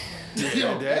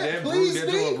 Yo, that please that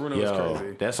me. joint Bruno is Yo,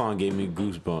 crazy. that song gave me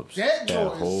goosebumps. That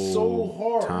joint is so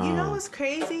hard. time. You know what's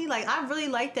crazy? Like, I really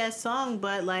like that song,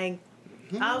 but like,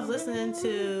 I was listening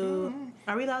to.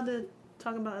 Are we allowed to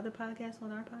talk about other podcasts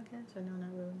on our podcast, or no, not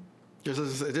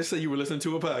really? Just say you were listening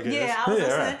to a podcast. Yeah, I was Yeah,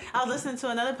 listening. right. I was listening to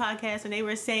another podcast, and they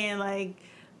were saying like,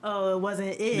 "Oh, it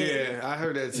wasn't it." Yeah, I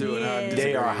heard that too. And I Yeah. They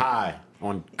disagree. are high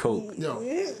on coke. Yo,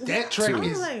 that track I was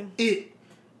is like- it.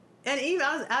 And even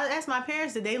I asked my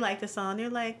parents, did they like the song? They're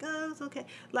like, "Oh, it's okay."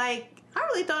 Like, I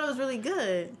really thought it was really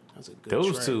good. That's a good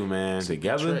Those track. two, man, That's a good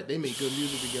together. track. They make good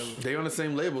music together. They on the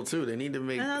same label too. They need to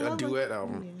make And I a love duet it.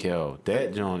 album. Yo,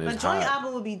 that joint A is joint hot.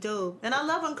 album would be dope. And I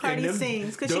love when Cardi them-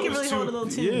 sings because she can those really two- hold a little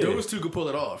tune. yeah. Those two could pull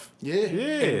it off Yeah. Yeah,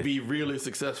 and be really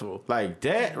successful. like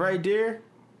that right there.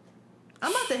 I'm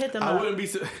about to hit them I up. wouldn't be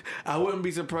I wouldn't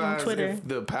be surprised Twitter. if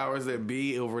the powers that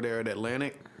be over there at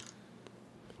Atlantic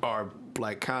are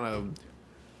like kind of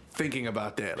thinking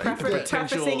about that, like the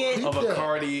potential Prefacing it. of a Yeah.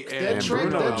 Cardi That and track,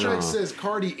 Bruno that album. track says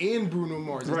Cardi and Bruno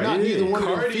Mars. It's Right. not Yeah. neither one of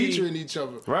them Cardi- featuring each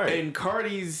other. Right. And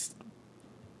Cardi's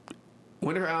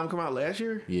when did her album come out last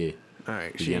year? Yeah. All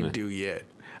right, she Beginning. ain't due yet.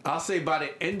 I'll say by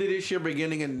the end of this year,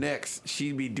 beginning of next,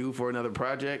 she'd be due for another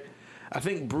project. I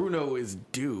think Bruno is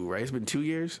due, right? It's been 2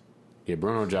 years. Yeah,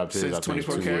 Bruno dropped his. Since I think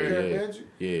 24 2 Karat years. Magic?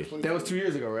 Yeah. That was 2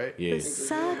 years ago, right? Yeah.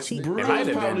 Versace. Bruno It might was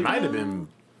have probably- been.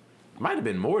 Might have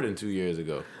been more than 2 years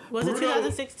ago. Was it Bruno-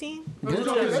 2016? Or That was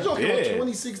joint it- that joint came out Yeah.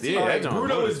 2016. Yeah, All that right, joint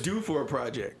Bruno was- is due for a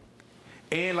project,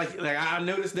 and like I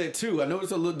noticed that too. I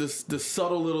noticed the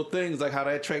subtle little things, like how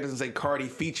that track doesn't say Cardi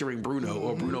featuring Bruno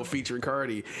or Bruno featuring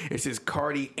Cardi. It says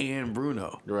Cardi and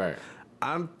Bruno. Right.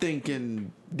 I'm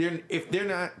thinking if they're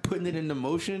not putting it into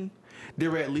motion,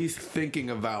 they're at least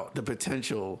thinking about the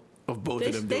potential of both They,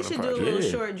 of them they doing should a do a project. little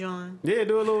Yeah. short John. Yeah,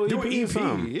 do a little Do EP, an EP,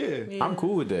 something. yeah. I'm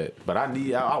cool with that, but I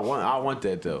want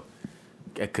that though,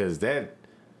 because that.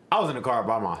 I was in the car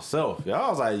by myself. Yo, I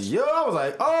was like, yo, I'm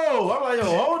like, yo,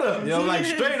 hold up, yo, like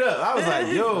straight up. I was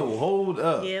like, yo, hold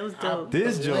up. Yeah, it was dope.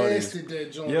 This joint is Blasted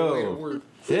that joint on the way to yo, work.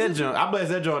 that joint. I blessed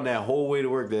that joint that whole way to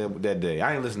work that day.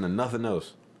 I ain't listening to nothing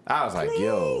else. I was like,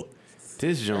 yo,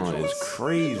 this joint is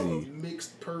crazy.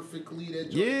 Mixed perfectly. That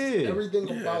joint, Yeah. everything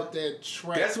about that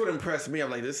track. That's what impressed me.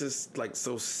 I'm like, this is like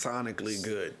so sonically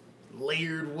good.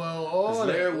 layered well. It All was that.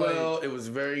 layered like, well. It was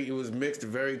mixed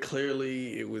very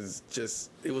clearly. It was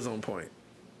on point.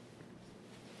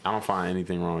 I don't find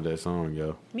anything wrong with that song,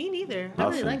 yo. Me neither. I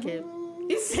really Nothing. like it.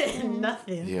 He said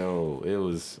nothing. Yo, it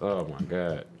was. Oh my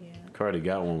god. Yeah. Cardi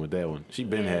got one with that one. She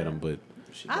been had them, but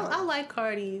I like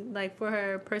Cardi, like for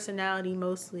her personality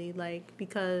mostly, like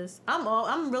because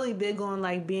I'm really big on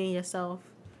like being yourself,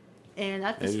 and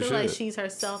I As just you feel like should. she's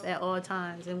herself at all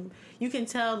times, and you can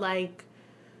tell like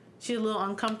she's a little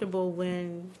uncomfortable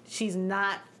when she's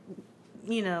not,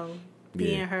 being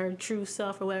Yeah. her true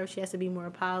self or whatever. She has to be more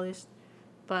polished,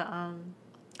 but I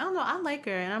don't know. I like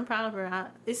her and I'm proud of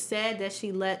her. It's sad that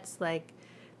she lets like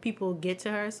people get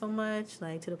to her so much,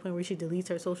 like to the point where she deletes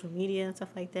her social media and stuff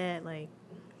like that. Like,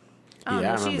 I don't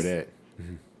yeah, I know, remember she's- that.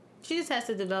 She just has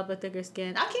to develop a thicker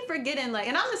skin. I keep forgetting, like,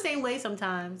 and I'm the same way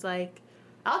sometimes. Like,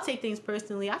 I'll take things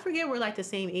personally. I forget we're like the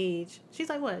same age. She's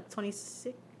like what,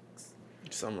 26?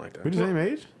 Something like that. We the same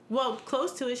age? Well,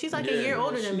 close to it. She's like Yeah, a year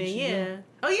older than me. she's Yeah. young.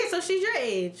 Oh yeah, so she's your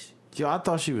age. Yo, I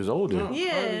thought she was older.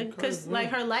 Yeah, Cardi- because Cardi's like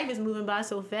her life is moving by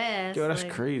so fast. Yo, that's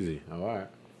like, crazy. Oh, all right.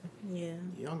 Yeah.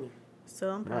 Younger. So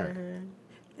I'm proud of Right. her.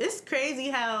 It's crazy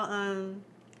how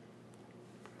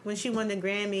when she won the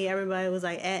Grammy, everybody was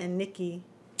like atting Nicki.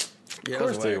 Yeah, Of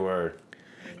course that's they whack. were.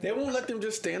 They won't let them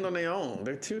just stand on their own.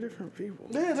 They're two different people.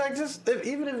 Yeah, it's like just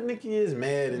even if Nicki is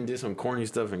mad and did some corny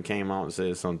stuff and came out and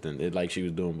said something like she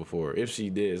was doing before, if she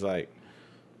did, it's like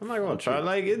I'm not gonna try.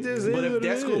 Like it just But is if what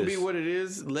that's it gonna is. be what it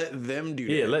is, let them do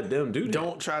that. Yeah, let them do that.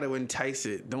 Don't try to entice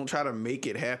it. Don't try to make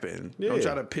it happen. Yeah. Don't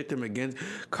try to pit them against.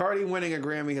 Cardi winning a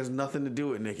Grammy has nothing to do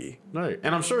with Nicki. Right,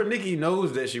 and I'm sure Nicki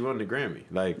knows that she won the Grammy.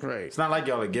 Like, Right. it's not like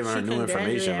y'all are giving her She new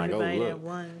congratulated information. Like, oh everybody that look,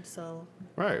 won. So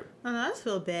right. I don't know, I just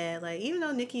feel bad. Like, even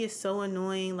though Nicki is so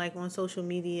annoying, like, on social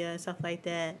media and stuff like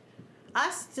that,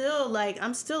 I'm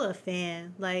still a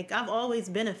fan. Like, I've always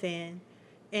been a fan.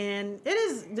 And it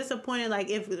is disappointing, like,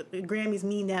 if Grammys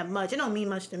mean that much. It don't mean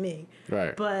much to me.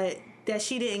 Right. But that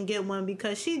she didn't get one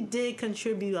because she did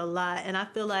contribute a lot. And I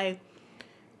feel like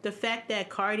the fact that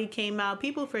Cardi came out,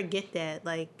 people forget that.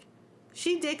 Like,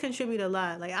 she did contribute a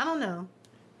lot. Like, I don't know.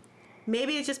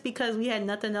 Maybe it's just because we had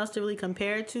nothing else to really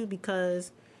compare it to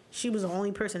because she was the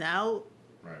only person out.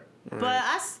 Right. But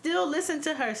I still listen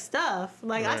to her stuff.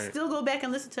 Like, I Right. still go back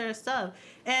and listen to her stuff.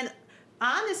 And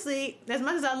honestly, as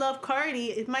much as I love Cardi,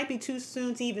 it might be too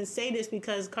soon to even say this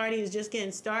because Cardi is just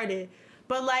getting started.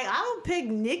 But like, I would pick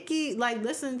Nicki, like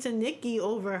listen to Nicki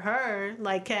over her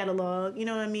like catalog. You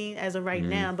know what I mean? As of right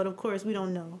now, but of course we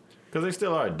don't know. Because they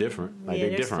still are different. Like Yeah, they're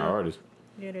they're different still- artists.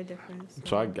 Yeah, they're different.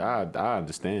 So I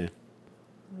understand.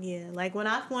 Yeah, like when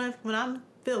I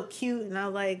feel cute and I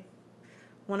like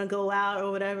want to go out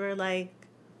or whatever, like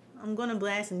I'm gonna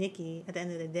blast Nicki at the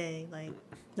end of the day. Like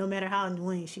no matter how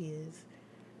annoying she is,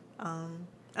 I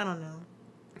don't know.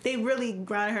 They really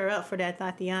ground her up for that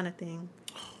Tatiana thing.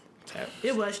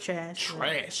 It was trash.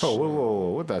 Trash. Oh, whoa.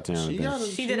 What Tatiana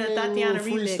thing? She did a Tatiana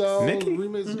remix. Nicki?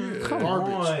 remix. Come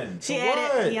Garbage. on. She What?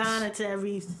 added Rihanna to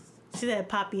every. She said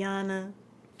Papiana,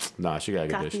 Nah, she gotta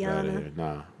get that shit out of Tatiana. here.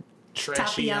 Nah.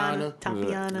 Tapiana,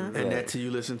 Tapiana. And that's who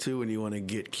you listen to when you want to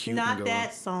get cute. Not and go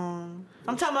that song.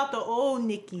 I'm talking about the old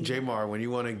Nicki. J-Mar, when you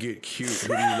want to get cute,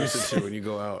 who do you listen to when you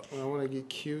go out? When I want to get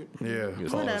cute. Yeah.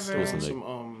 Whatever.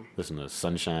 Listen to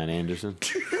Sunshine Anderson. Is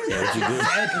that what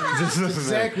you do?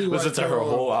 Exactly what Listen to I her told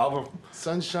whole album.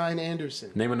 Sunshine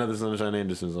Anderson. Name another Sunshine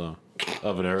Anderson song. I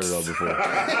haven't heard it all before.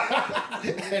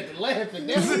 Had to laugh at The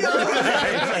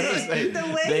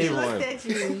way he Name looked one. at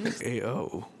you. Hey,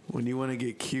 when you want to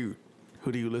get cute,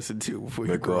 who do you listen to before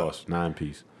you Rick go out? Ross,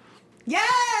 9-piece.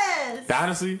 Yes!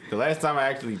 Honestly, the last time I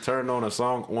actually turned on a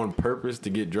song on purpose to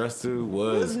get dressed to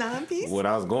was 9-piece? when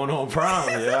I was going on prom.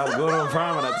 Yeah, I was going on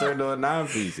prom and I turned on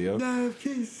 9-piece, yo.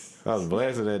 9-piece. I was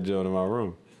blasting that joint in my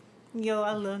room. Yo,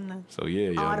 I love that. So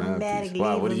yeah, yo, 9-piece. Automatically.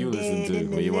 Wow, what do you leave 'em listen dead to in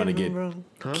the when you want to living get room.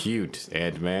 cute,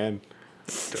 Ed man?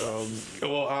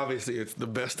 Well, obviously, it's the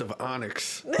best of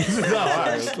Onyx. No, all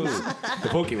right, that's cool. The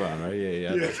Pokemon, right?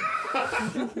 Yeah.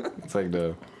 It's like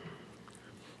the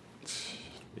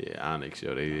Onyx,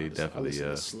 yo. They I definitely listen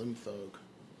to Slim Thug.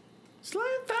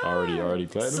 already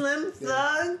played them. Slim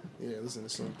Thug. Yeah, listen to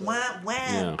Slim Thug. Wham,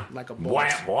 wham. Yeah. Like a Wham,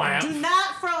 Do wham.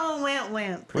 not front on Wham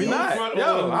Wham. We not. front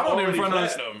Yo, on I don't even Already front on.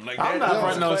 Platinum. Like I'm that- not that was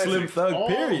fronting on classic. Slim Thug.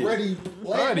 Period.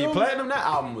 Already Platinum. That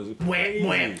album was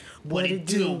crazy. What it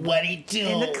do? What he do?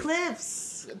 In the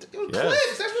clips. Clips.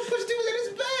 That's what Push D was at his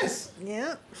best.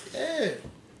 Yep. Yeah.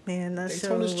 Man, that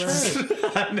show Daytona's was.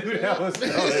 trash. I knew that was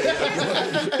coming.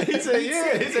 He said,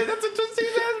 yeah. He said, that's what Twisty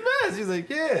says best. He's like,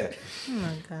 yeah. Oh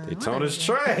my God. Daytona's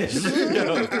trash.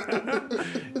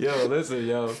 Yo, listen,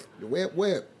 yo.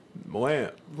 Web.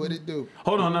 Wham. What it do?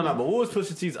 Hold on, no. But what was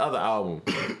Pusha T's other album?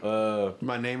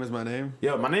 My Name Is My Name.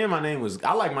 Yo, my name was.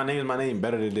 I like My Name Is My Name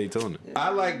better than Daytona. I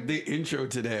like the intro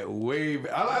to that way.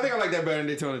 I think I like that better than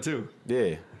Daytona too.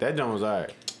 Yeah, that joint was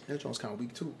alright. That joint's kind of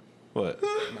weak too. What?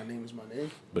 My name is my name.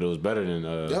 But it was better than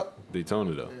Yep.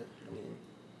 Daytona though. I mean,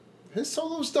 his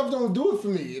solo stuff don't do it for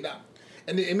me.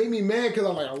 And it made me mad because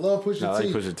I'm like, I love Pusha T. I like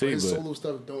Pusha T, but his but- solo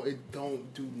stuff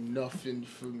don't do nothing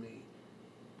for me.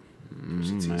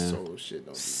 Pusha T man. solo shit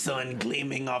don't. Sun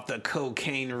gleaming off the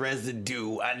cocaine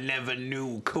residue. I never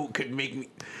knew coke could make me.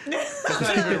 That's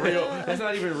not even real. That's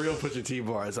not even real Pusha T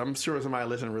bars. I'm sure somebody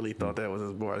listening really thought that was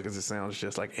his bars because it sounds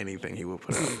just like anything he would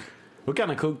put out. What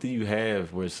kind of coke do you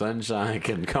have where sunshine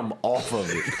can come off of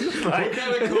it? What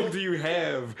kind of coke do you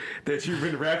have that you've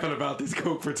been rapping about this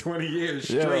coke for 20 years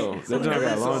straight? Yo, that joint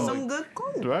got long. Some good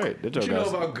coke. Right, that What joint you know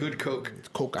got. about good coke?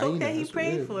 Cocaine. Coke that he that's what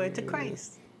prayed it is. for to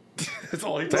Christ. That's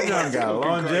all he That joint got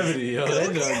longevity, yo.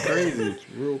 That joint crazy.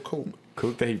 Real coke.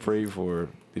 Coke that he prayed for.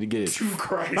 Did he get it? To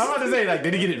Christ. I'm about to say, like,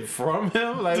 did he get it from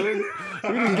him? Like, where did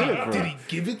he get it from? Did he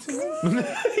give it to him?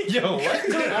 Yo,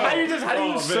 what? How do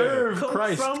you man. serve Coke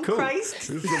Christ? from Coke? Christ.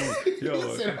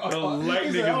 Yo, said, the oh,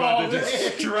 lightning he is said, about oh, to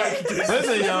just strike this.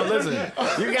 Listen, yo, listen.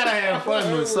 You gotta have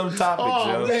fun with some topics,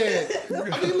 Oh yo. man!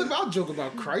 I mean, look, I'll joke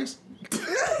about Christ.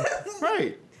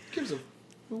 Right. Gives a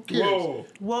who cares? Whoa.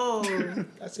 Whoa.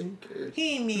 I said who cares?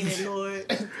 He ain't mean it, Lord.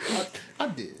 I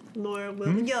did. Lord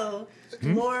willing. Yo,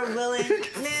 Lord willing.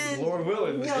 Man. Lord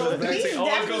willing. Yo, he's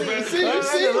always goes back definitely. to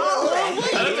See?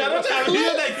 I'm trying to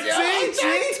hear that.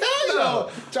 See?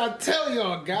 Try to tell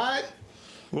y'all, God,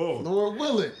 Whoa. Lord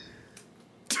willing.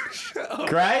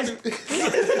 Christ?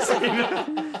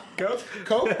 Coke?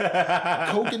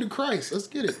 Coke into Christ. Let's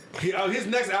get it. His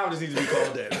next album just needs to be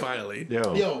called that, finally.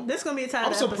 Yo. Yo, This gonna be a title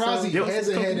I'm surprised he episode.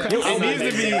 hasn't had that. Yo, it needs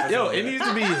to be, it needs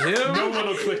to be him. No one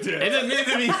will click that. It just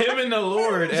needs to be him and the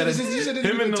Lord at You said it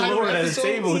him and the title Lord at a episode?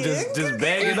 table, Yeah. just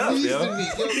bag it up, Needs yo. to be.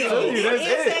 Yo, Tell you, that's He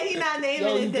said it. he not naming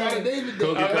yo, you it got then. it, David.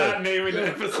 Coke I'm and not naming the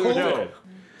episode. Yo.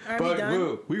 Are we But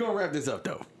done? we're going to wrap this up,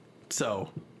 though. So,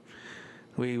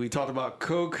 we talked about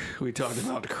Coke. We talked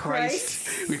about Christ.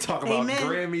 Christ. We talked about Amen.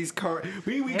 Grammys.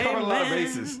 We covered a lot of Amen.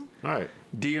 bases. All right.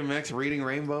 DMX, Reading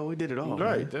Rainbow. We did it all.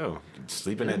 Right, yo.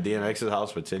 Sleeping at DMX's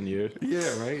house for 10 years. Yeah,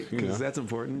 right? You know. Because that's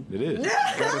important. It is.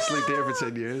 Gotta sleep there for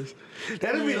 10 years.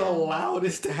 That'd be the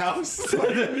loudest house.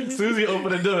 Susie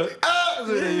opened the door. Ah!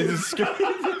 So they just scream.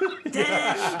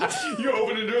 You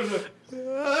open the door.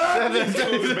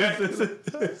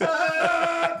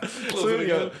 As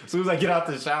soon as I get out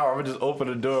the shower, I'm gonna just open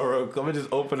the door. I'm gonna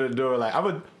just open the door. Like I'm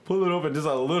gonna pull it open just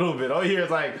a little bit. All you hear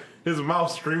is like his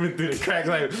mouth screaming through the cracks.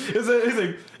 Like it's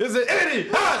an Eddie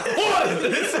hot water.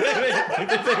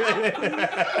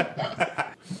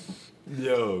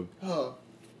 Yo.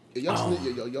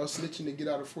 Y'all snitching to get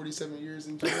out of 47 years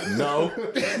in jail? No.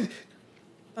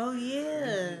 Oh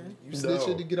yeah. You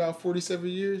snitching to get out of 47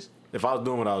 years? If I was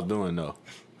doing what I was doing, no.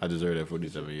 I deserve that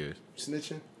 47 years.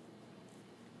 Snitching?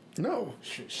 No.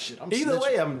 Shit, I'm Either snitching.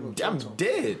 way, I'm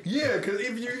dead. Yeah, because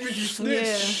if you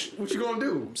snitch, what you gonna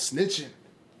do? I'm snitching.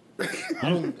 I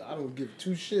don't give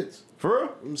two shits. For real?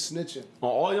 I'm snitching. On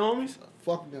all your homies?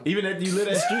 Fuck them. Even after you live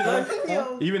that street life?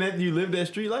 Yo. Even after you live that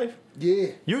street life? Yeah.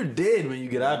 You're dead when you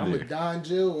get out I'm of gonna there. die in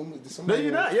jail. No,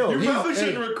 you're not. Yo, You probably hey.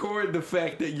 shouldn't record the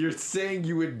fact that you're saying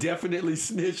you would definitely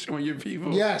snitch on your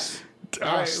people. Yes. All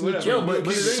I'll right, snitch whatever. on Yo, you. but the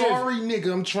thing is- Sorry,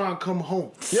 nigga, I'm trying to come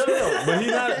home. Yo, but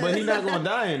he not gonna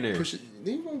die in there. Push it.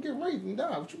 Then you gonna get raped and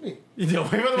die. What you mean? Yo,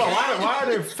 why are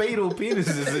there fatal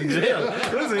penises in jail?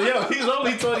 Listen, yo, he's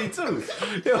only 22.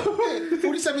 Yo,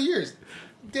 47 years.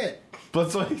 Dead. but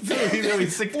 22, he's only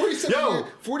 6.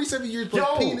 47 years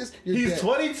plus penis, you're he's dead.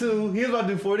 22. He was about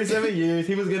to do 47 years.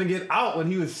 He was gonna get out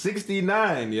when he was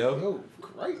 69. Yo, Yo,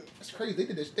 right? That's crazy. They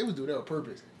did that. They was doing that on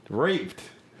purpose. raped.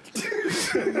 I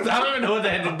don't even know what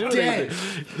that had to do with Dead.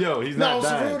 anything. Yo, he's No,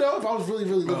 not for real dying. though, if I was really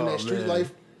living that street man.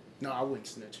 life, no, I wouldn't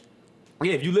snitch.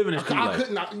 Yeah, if you live in a street I life.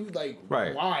 couldn't. Like,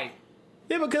 Right. why?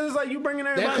 Yeah, because it's like you bringing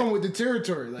everybody. That come with the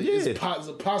territory. Like, Yeah. it's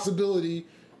a possibility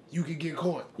you could get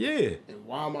caught. Yeah, And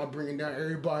why am I bringing down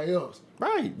everybody else?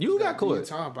 right. You got Be in caught.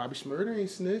 time. Bobby Shmurda ain't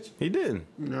snitch. He didn't.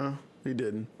 No, he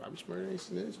didn't. Bobby Shmurda ain't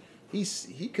snitch.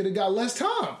 He could have got less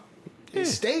time. Yeah. And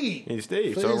stayed. He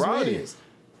stayed. for So his Roddy. mans.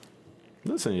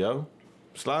 Listen, yo,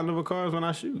 sliding over cars when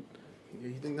I shoot. Yeah,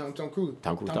 you think I'm Tom Cruise?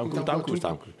 Tom Cruise.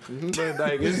 But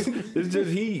like, it's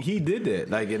just he did that.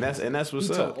 Like, and that's what's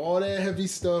He up. took all that heavy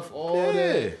stuff, all Yeah.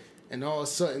 that, and all of a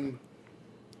sudden,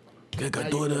 now you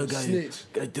gonna snitch.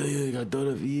 Now he got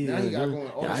going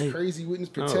all this crazy witness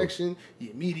protection.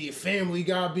 Your immediate family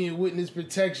got being witness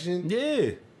protection.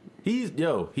 Yeah, he's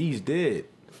dead.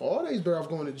 For all days, better off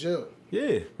going to jail.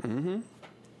 Yeah.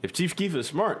 If Chief Keef is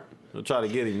smart, he'll try to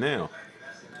get him now.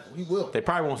 He will. They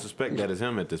probably won't suspect that it's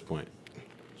him at this point.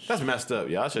 That's messed up,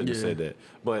 y'all. I shouldn't have said that.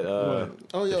 But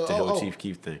Oh, yeah, the whole oh. Chief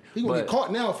Keef thing. He gonna But- get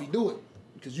caught now if he do it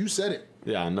because you said it.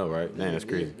 Yeah, I know, right? Man, that's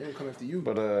crazy. They don't come after you.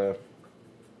 But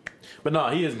no,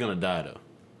 he is gonna die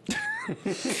though.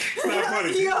 It's not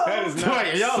funny. Yo. That is not.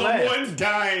 Right, y'all laugh. Someone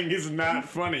dying is not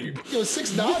funny. Yo,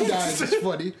 6ix9ine dies is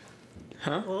funny.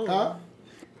 Huh?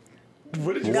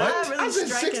 What did you Not say? really I said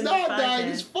striking 6ix9ine the dying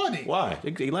podcast. is funny Why?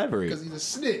 Elaborate. because he's a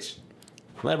snitch.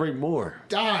 Elaborate more.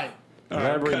 Die.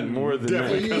 Elaborate cutting- more than that.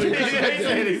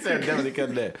 definitely he said definitely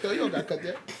cut that. Yo, you don't gotta cut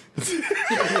that.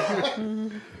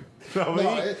 No,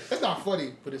 No, that's not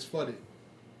funny, but it's funny.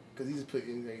 Because he's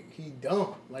putting, like, he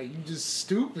dumb. Like, you just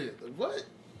stupid. Like, what?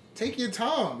 Take your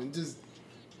time and just,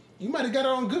 you might have got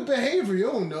on good behavior. You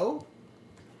don't know.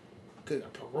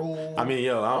 Good parole. I mean,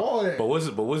 yo, all that. but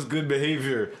what's good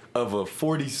behavior of a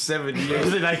 47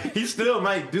 years? Like, he still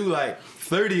might do like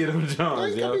 30 of them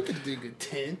Johns, Like, yo. you could do a good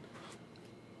 10.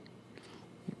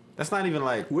 That's not even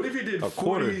like What if you did a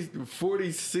quarter.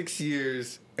 46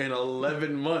 years and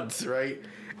 11 months, right?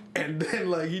 And then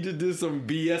like he just did some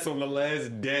BS on the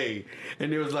last day,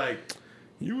 and it was like,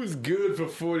 you was good for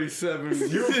 47.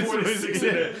 You were 46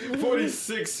 in it,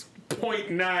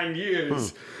 46.9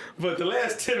 years. But the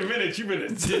last 10 minutes you've been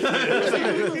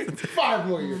addicted. 5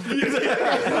 more years.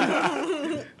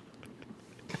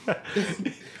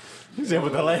 He said,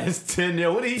 with the last 10,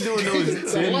 yo, what are he doing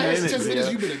those 10 The last minutes? 10 minutes,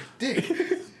 yo? you've been a dick.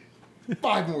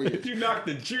 5 more years. You knocked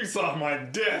the juice off my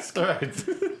desk. Right.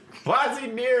 Why is he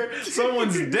near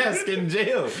someone's desk in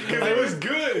jail? Because it was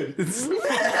good.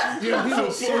 Yo, he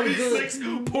was so good.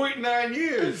 46.9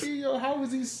 years. Yo, how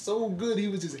was he so good? He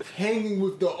was just hanging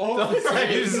with the officers.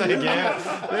 He's like, yeah,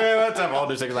 what's up, all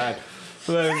this line? Like,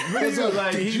 What's up?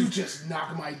 like, Did he's- you just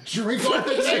knock my drink off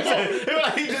the table?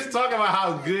 like, he just talking about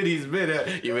how good he's been.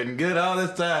 You've been good all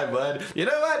this time, bud. You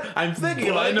know what? I'm thinking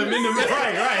about in the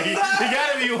right. He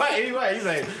gotta be white. He's white. He's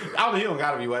like, he don't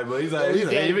gotta be white, but he's like, you've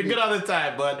been good all this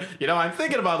time, bud. You know, I'm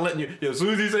thinking about letting you. Yo, as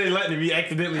soon as he say letting him, he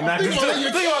accidentally knocked his thinking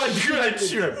drink. about Think about like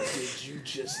shrimp. Did you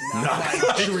just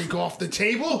knock my drink off the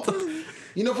table?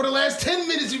 You know, for the last 10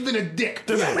 minutes, you've been a dick.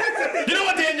 You know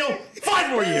what, Daniel? 5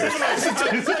 more years. The last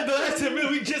 10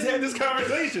 minutes we just had this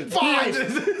conversation. 5.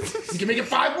 You can make it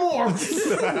 5 more.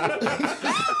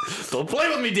 Don't play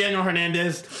with me, Daniel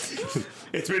Hernandez.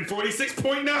 It's been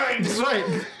 46.9. That's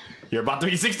right. You're about to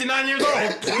be 69 years old.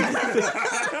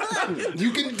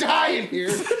 You can die in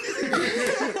here.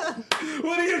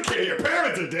 What do you care? Your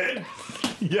parents are dead.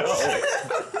 Yo,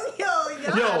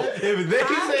 Yo, if they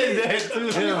said that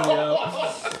to him,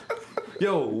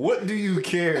 yo, what do you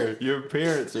care? Your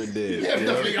parents are dead. There's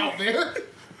yo. nothing out there.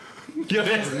 Yo,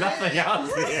 there's nothing out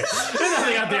there. There's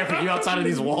nothing out there for you outside of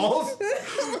these walls.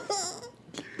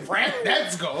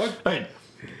 That's gone. Hey,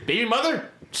 baby mother,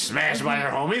 smashed by her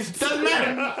homies. Doesn't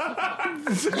matter.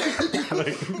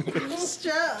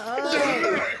 Shut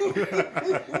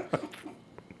up.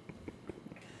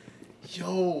 Yo,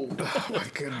 Oh my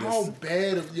goodness. how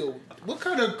bad of what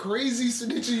kind of crazy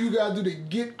snitching you gotta do to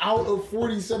get out of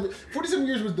 47? 47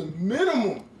 years was the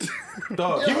minimum.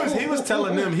 Dog, he was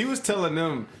telling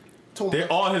them Told they're me-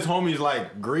 all his homies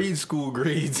like grade school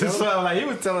grades. And so like he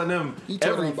was telling them He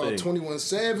talking everything. about 21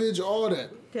 Savage, all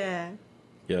that. Yeah.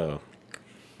 Yo,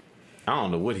 I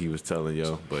don't know what he was telling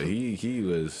yo, but he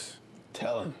was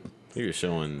Tell him.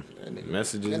 showing That nigga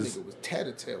messages. was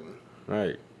tattletaling.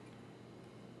 Right.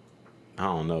 I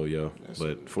don't know, yo.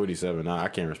 But 47, I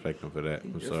can't respect him for that.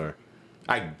 I'm sorry.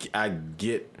 I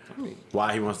get mean-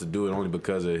 why he wants to do it only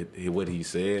because of what he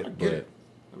said. I get But it.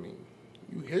 I mean,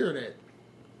 you hear that.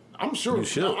 I'm sure. You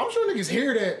should. I'm sure niggas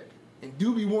hear that and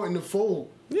do be wanting to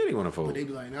fold, yeah, they want to but fold. they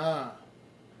be like, nah.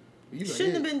 You like,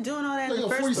 Shouldn't have been doing all that like, in the yo,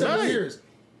 first 47 place. years.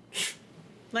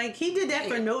 Like, he did that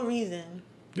for no reason.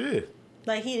 Yeah.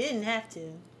 Like, he didn't have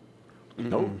to.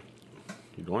 Nope.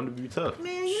 You're going to be tough.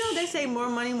 Man, you know they say more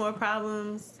money, more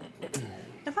problems.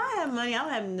 If I had money, I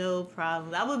would have no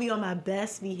problems. I would be on my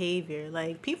best behavior.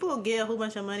 Like, people get a whole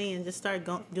bunch of money and just start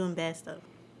doing bad stuff.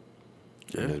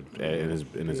 In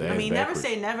his ass I mean, never backwards.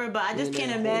 say never, but I just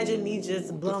can't imagine me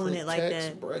just blowing it like Tax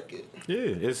that. bracket. Yeah,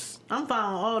 it's I'm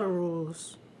following all the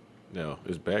rules. no,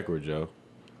 it's backwards, yo.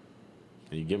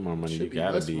 And you get more money, Should you be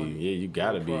gotta less be. money. Yeah, you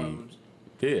gotta No be. problems.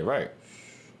 Yeah, right.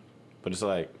 But it's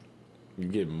like you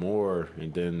get more,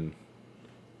 and then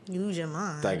You lose your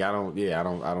mind. like I don't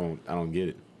get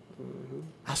it.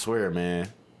 I swear, man.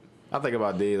 I think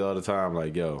about days all the time.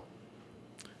 Like, yo,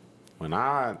 when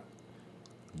I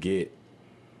get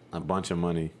a bunch of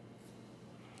money,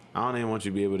 I don't even want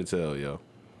you to be able to tell, yo.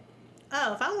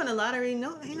 Oh, if I win a lottery,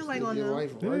 no, ain't nobody Live gonna your know.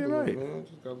 life Yeah, regular, right. man.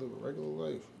 Just gotta live a regular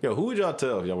life. Yo, who would y'all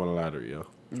tell if y'all won a lottery, yo?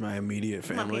 My immediate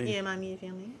My, family. yeah, my immediate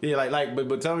family. Yeah,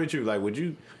 but tell me the truth. Like, would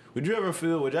you ever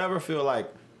feel like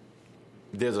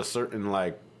there's a certain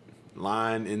like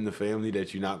line in the family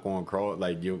that you're not going to cross?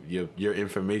 Like your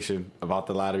information about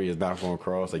the lottery is not going to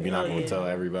cross. Like you're not Oh, going to yeah. tell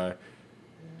everybody.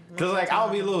 Cause like I'll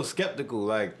be a little skeptical.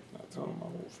 Like Not telling my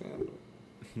whole family.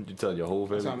 you tell your whole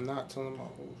So family. I'm not telling my whole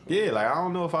family. Yeah, like I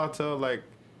don't know if I'll tell like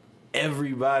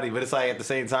everybody, but it's like at the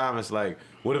same time, it's like,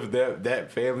 what if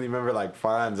that family member like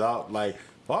finds out like.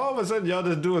 All of a sudden, y'all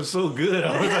just doing so good.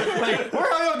 I was like, where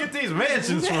are y'all get these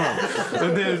mansions from?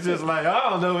 And then it's just like, I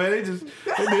don't know, man. They just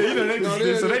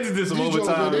did some these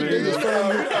overtime. jokers, they just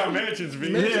found Mansions be.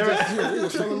 me. Yeah, right. They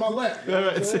just fell in my lap.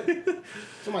 Yeah,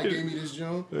 Somebody gave me this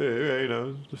joint. you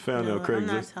know, just found No, out I'm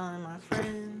not Craigslist. telling my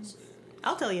friends.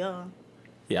 I'll tell y'all.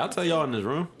 Yeah, I'll tell y'all in this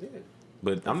room, Yeah.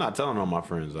 but I'm not telling all my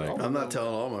friends. I'm not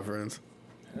telling all my friends.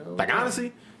 Like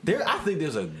honestly, I think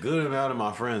there's a good amount of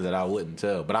my friends that I wouldn't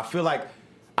tell, but I feel like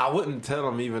I wouldn't tell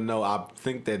them even though I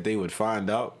think that they would find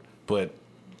out. But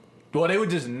well, they would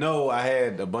just know I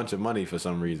had a bunch of money for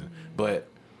some reason. But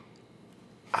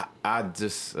I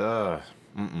just I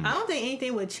don't think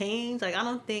anything would change. Like, I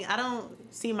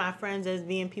don't see my friends as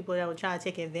being people that would try to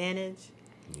take advantage.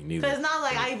 neither. Cause it's not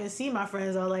like I even see my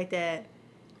friends all like that.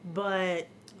 But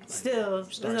still, Start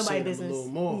it's seeing nobody's them a business. little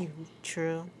more.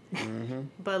 True.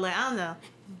 But like, I don't know.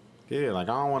 Yeah, like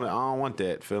I don't want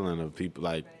that feeling of people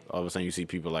like all of a sudden you see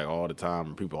people like all the time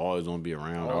and people always want to be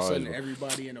around. All of a always, sudden,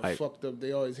 everybody in a like- fucked up.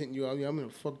 They always hitting you out. I'm in a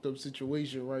fucked up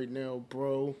situation right now,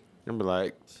 bro. I'm be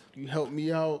like, You help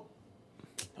me out.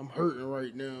 I'm hurting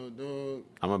right now, dog.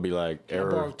 I'm gonna be like, I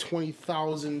error. borrowed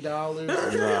 $20,000.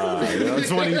 Nah, yo,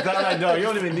 20,000, dog. You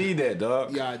don't even need that,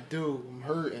 dog. Yeah, I do. I'm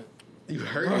hurting. You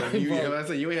hurt you. I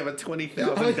said you ain't have a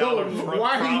 $20,000 Yo,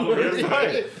 why are you problem.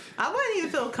 hurting? I wouldn't even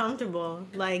feel comfortable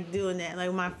like doing that. Like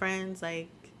with my friends, like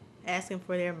asking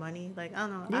for their money. Like, I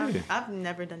don't know. Yeah. I've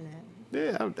never done that.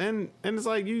 Yeah, and it's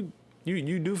like you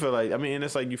do feel like, I mean, and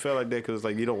it's like you feel like that because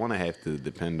like you don't want to have to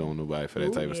depend on nobody for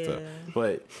that type of stuff. Yeah.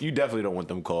 But you definitely don't want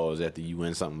them calls after you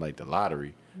win something like the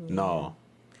lottery. No,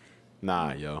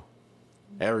 nah, yo.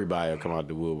 Everybody will come out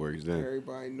the woodworks then.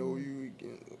 Everybody know you.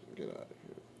 Get out of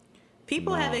here.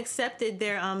 People have Nah. accepted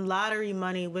their lottery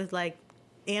money with like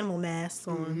animal masks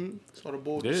on. Saw the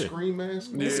boy with Yeah. the screen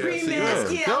mask. Yeah, Screen see,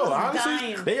 mask, yeah, I Yo, was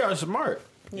honestly, dying. they are smart.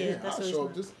 Yeah, that's I'll what show up.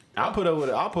 it's Just I'll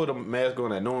put a mask on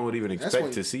that no one would even That's expect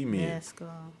when- to see me in. mask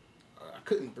on. I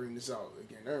couldn't bring this out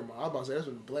again. Never mind. I was about to say that's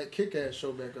when the Black Kick-Ass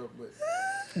show back up, but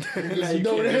You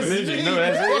know can't that's religion, me. no,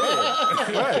 that's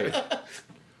it. Right.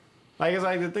 Like it's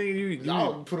like the thing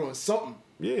y'all put on something.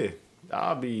 yeah.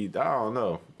 I don't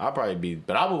know. I'll probably be,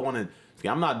 but I would want to.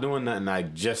 I'm not doing nothing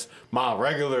like just my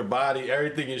regular body.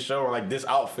 Everything is showing like this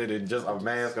outfit and just a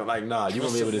mask. I'm like, nah, you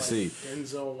won't be able to Like see.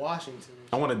 Denzel Washington.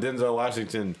 I want a Denzel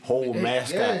Washington whole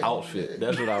mascot yeah. outfit.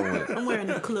 That's what I want. I'm wearing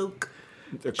a cloak.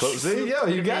 The see, yo,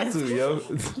 you got to, yo.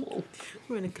 I'm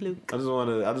wearing a cloak. I just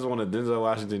want a Denzel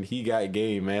Washington He Got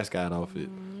Game mascot outfit.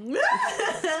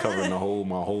 Covering my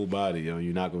whole body, yo.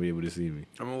 You're not gonna be able to see me.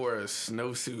 I'm gonna wear a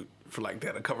snowsuit for like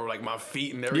that to cover like my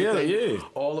feet and everything. Yeah.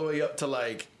 All the way up to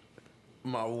like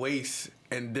my waist.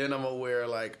 And then I'm gonna wear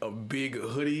like a big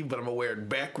hoodie, but I'm gonna wear it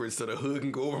backwards so the hood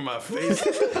can go over my face.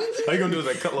 All you gonna do is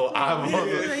like cut little eyeballs.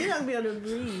 You're not gonna be able to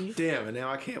breathe. Damn, and now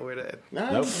I can't wear that.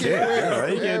 Nah, Nope. you can't wear it.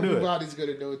 Yeah, you can't do it. Everybody's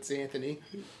gonna know it's Anthony.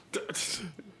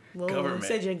 Whoa, Government. you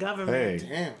said your government. Hey,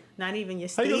 Damn. Not even your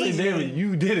how stage. you gonna say, damn it,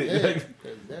 you did it? Yeah, Like,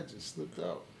 'cause that just slipped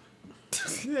out.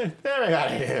 yeah, there I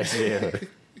got it. Yeah.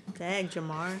 Dag,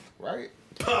 Jamar. Right?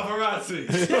 Paparazzi.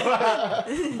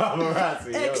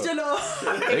 Paparazzi, yo. Extra long.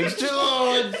 Extra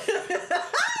large.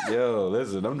 Yo,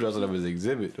 listen, I'm dressing up as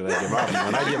Exhibit when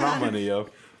I get my money, yo.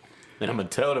 And I'm gonna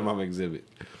tell them I'm Exhibit.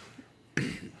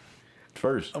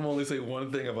 First. I'm only say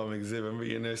one thing if I'm Exhibit. I'm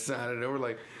being there signing it. We're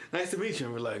like, nice to meet you.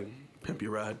 And we're like, pimp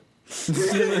your ride.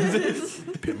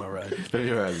 Pimp my ride.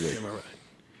 You're right, Pimp my ride.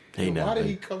 Ain't Why did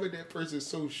he nothing. cover that person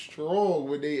so strong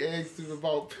when they asked him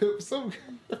about Pimp?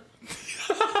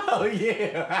 Oh,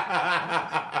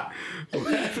 yeah.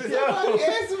 Somebody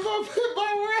asked him about Pimp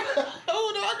My Ride.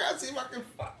 Hold on, I gotta see if I can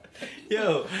find.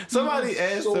 Yo, somebody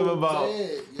asked So him about bad,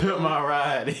 yo. Pimp My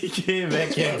Ride. He came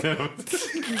back at them.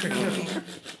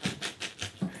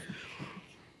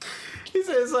 He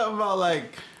said something about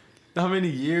like how many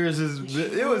years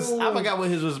it was. I forgot what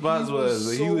his response He was,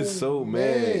 was but he was so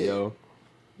mad, mad. yo.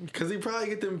 Because he probably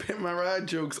get them pimp my ride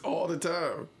jokes all the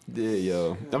time. Yeah,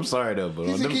 yo. I'm sorry though, but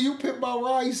He on said, them, "Can you pimp my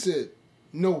ride?" He said,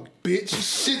 "No, bitch.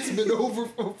 Shit's been over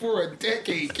for a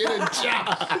decade. Get a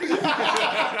job."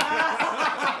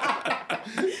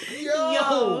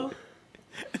 Yo.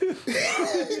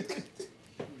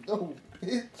 No,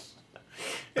 bitch.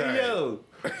 hey, yo.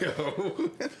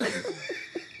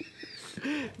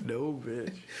 No,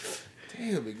 bitch.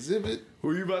 Damn, Exhibit.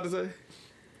 What were you about to say?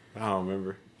 I don't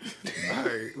remember. All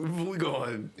right, we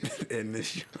going to end this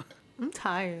show. I'm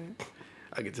tired.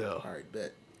 I can tell. All right,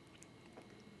 bet.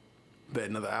 Bet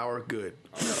another hour? Good.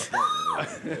 All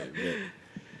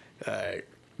right.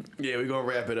 Yeah, we're going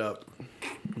to wrap it up.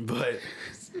 But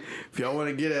if y'all want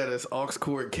to get at us, Aux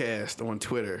Court Cast on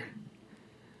Twitter.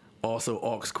 Also,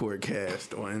 Aux Court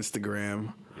Cast on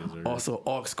Instagram. sir. Also,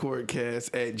 Aux Court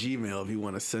Cast at Gmail if you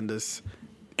want to send us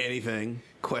anything,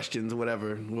 questions,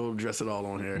 whatever. We'll address it all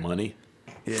on here. Money.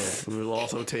 Yeah, we'll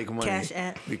also take money. Cash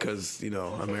app. Because, you know,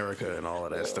 America and all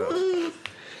of that stuff.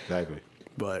 Exactly.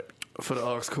 But for the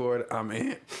aux cord, I'm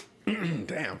Ant.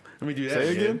 Damn. Let me do that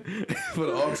Say again. For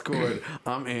the aux cord,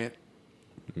 I'm Ant.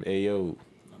 Hey, yo.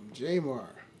 I'm Jamar.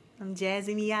 I'm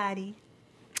Jazzy Miyati.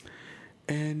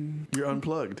 And you're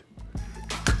unplugged.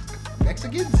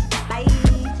 Mexicans? Bye.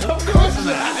 Of course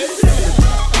not.